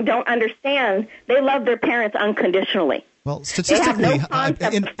young don't understand. They love their parents unconditionally. Well, statistically,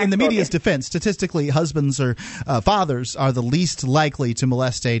 in the media's defense, statistically, husbands or fathers are the least likely to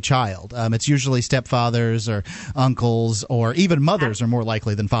molest a child. It's usually stepfathers or uncles, or even mothers are more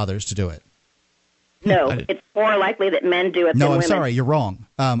likely than fathers to do it. No, it's more likely that men do it than women. No, I'm sorry, you're wrong.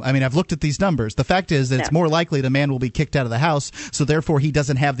 I mean, I've looked at these numbers. The fact is that it's more likely the man will be kicked out of the house, so therefore he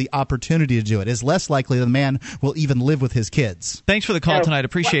doesn't have the opportunity to do it. It's less likely the man will even live with his kids. Thanks for the call tonight.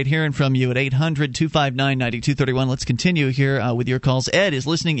 Appreciate hearing from you at 800-259-9231. Let's continue here with your calls. Ed is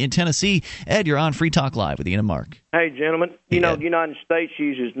listening in Tennessee. Ed, you're on Free Talk Live with Ian and Mark. Hey, gentlemen. You know, the United States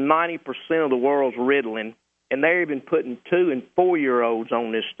uses 90% of the world's Ritalin, and they're even putting 2- and 4-year-olds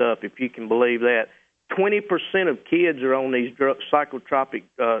on this stuff, if you can believe that. 20% of kids are on these psychotropic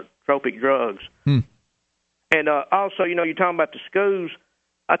drugs. And also, you know, you're talking about the schools.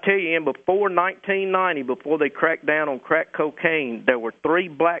 I tell you, before 1990, before they cracked down on crack cocaine, there were 3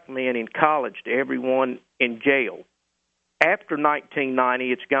 black men in college to everyone in jail. After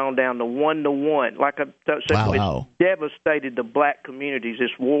 1990, it's gone down to 1-to-1. Like I said, It's devastated the black communities,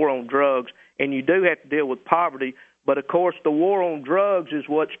 this war on drugs, and you do have to deal with poverty. But, of course, the war on drugs is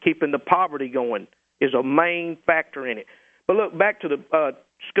what's keeping the poverty going, is a main factor in it. But look, back to the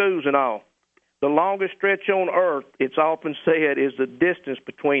schools and all. The longest stretch on earth, it's often said, is the distance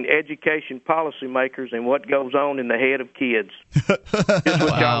between education policymakers and what goes on in the head of kids. Is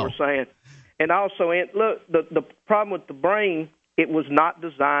what y'all were saying. And also, look, the problem with the brain, it was not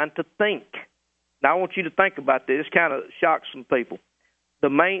designed to think. Now, I want you to think about this. This kind of shocks some people.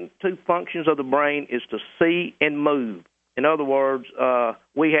 The main 2 functions of the brain is to see and move. In other words,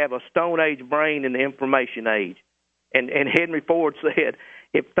 we have a Stone Age brain in the information age. And Henry Ford said,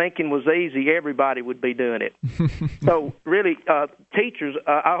 if thinking was easy, everybody would be doing it. So really, teachers,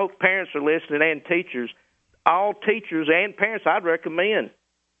 I hope parents are listening, and teachers, all teachers and parents, I'd recommend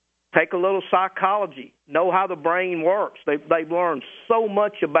take a little psychology, know how the brain works. They've learned so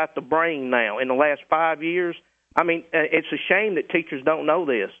much about the brain now in the last 5 years. I mean, it's a shame that teachers don't know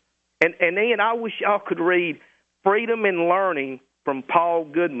this. And then I wish y'all could read Freedom in Learning from Paul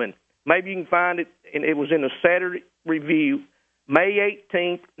Goodman. Maybe you can find it, and it was in the Saturday Review, May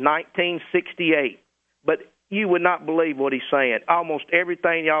 18th, 1968. But you would not believe what he's saying. Almost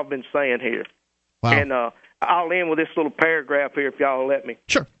everything y'all been saying here. Wow. And I'll end with this little paragraph here if y'all will let me.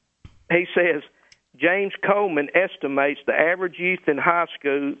 Sure. He says, James Coleman estimates the average youth in high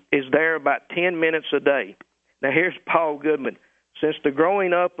school is there about 10 minutes a day. Now, here's Paul Goodman. Since the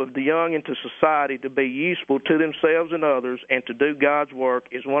growing up of the young into society to be useful to themselves and others and to do God's work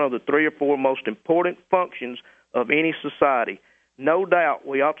is one of the 3 or 4 most important functions of any society. No doubt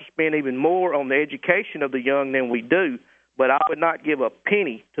we ought to spend even more on the education of the young than we do, but I would not give a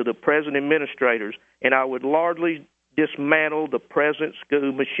penny to the present administrators, and I would largely dismantle the present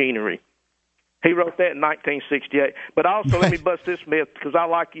school machinery. He wrote that in 1968. But also, let me bust this myth, because I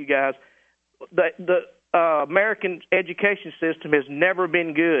like you guys. The American education system has never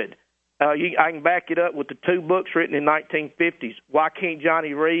been good. I can back it up with the 2 books written in 1950s, Why Can't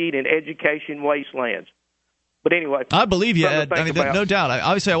Johnny Read and Education Wastelands. But anyway, I believe you, Ed. I mean, no doubt.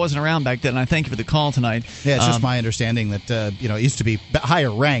 Obviously, I wasn't around back then, and I thank you for the call tonight. Yeah, it's just my understanding that it used to be higher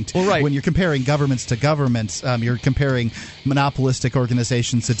ranked. Well, right. When you're comparing governments to governments, you're comparing monopolistic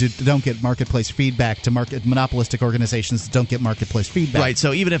organizations that don't get marketplace feedback to monopolistic organizations that don't get marketplace feedback. Right.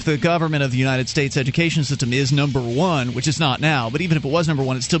 So even if the government of the United States education system is number 1, which it's not now, but even if it was number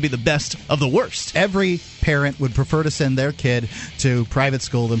 1, it'd still be the best of the worst. Every parent would prefer to send their kid to private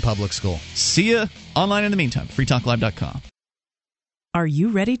school than public school. See ya online in the meantime. freetalklive.com. Are you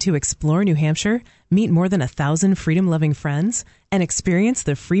ready to explore New Hampshire, meet more than 1,000 freedom-loving friends, and experience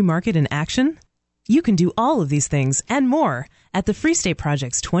the free market in action? You can do all of these things and more at the Free State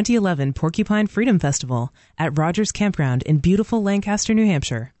Project's 2011 Porcupine Freedom Festival at Rogers Campground in beautiful Lancaster, New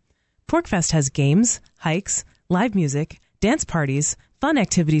Hampshire. PorcFest has games, hikes, live music, dance parties, fun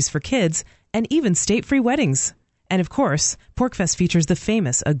activities for kids, and even state-free weddings. And of course, PorcFest features the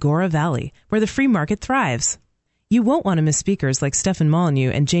famous Agora Valley, where the free market thrives. You won't want to miss speakers like Stefan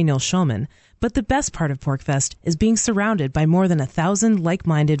Molyneux and J. Neil Schulman, but the best part of PorcFest is being surrounded by more than 1,000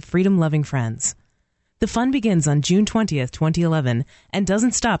 like-minded, freedom-loving friends. The fun begins on June 20th, 2011, and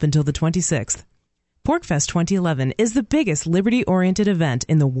doesn't stop until the 26th. PorcFest 2011 is the biggest liberty-oriented event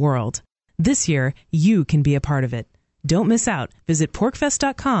in the world. This year, you can be a part of it. Don't miss out. Visit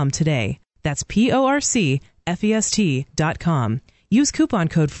porcfest.com today. That's PORCFEST.com. Use coupon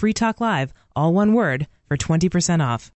code FreeTalkLive, all one word, for 20% off.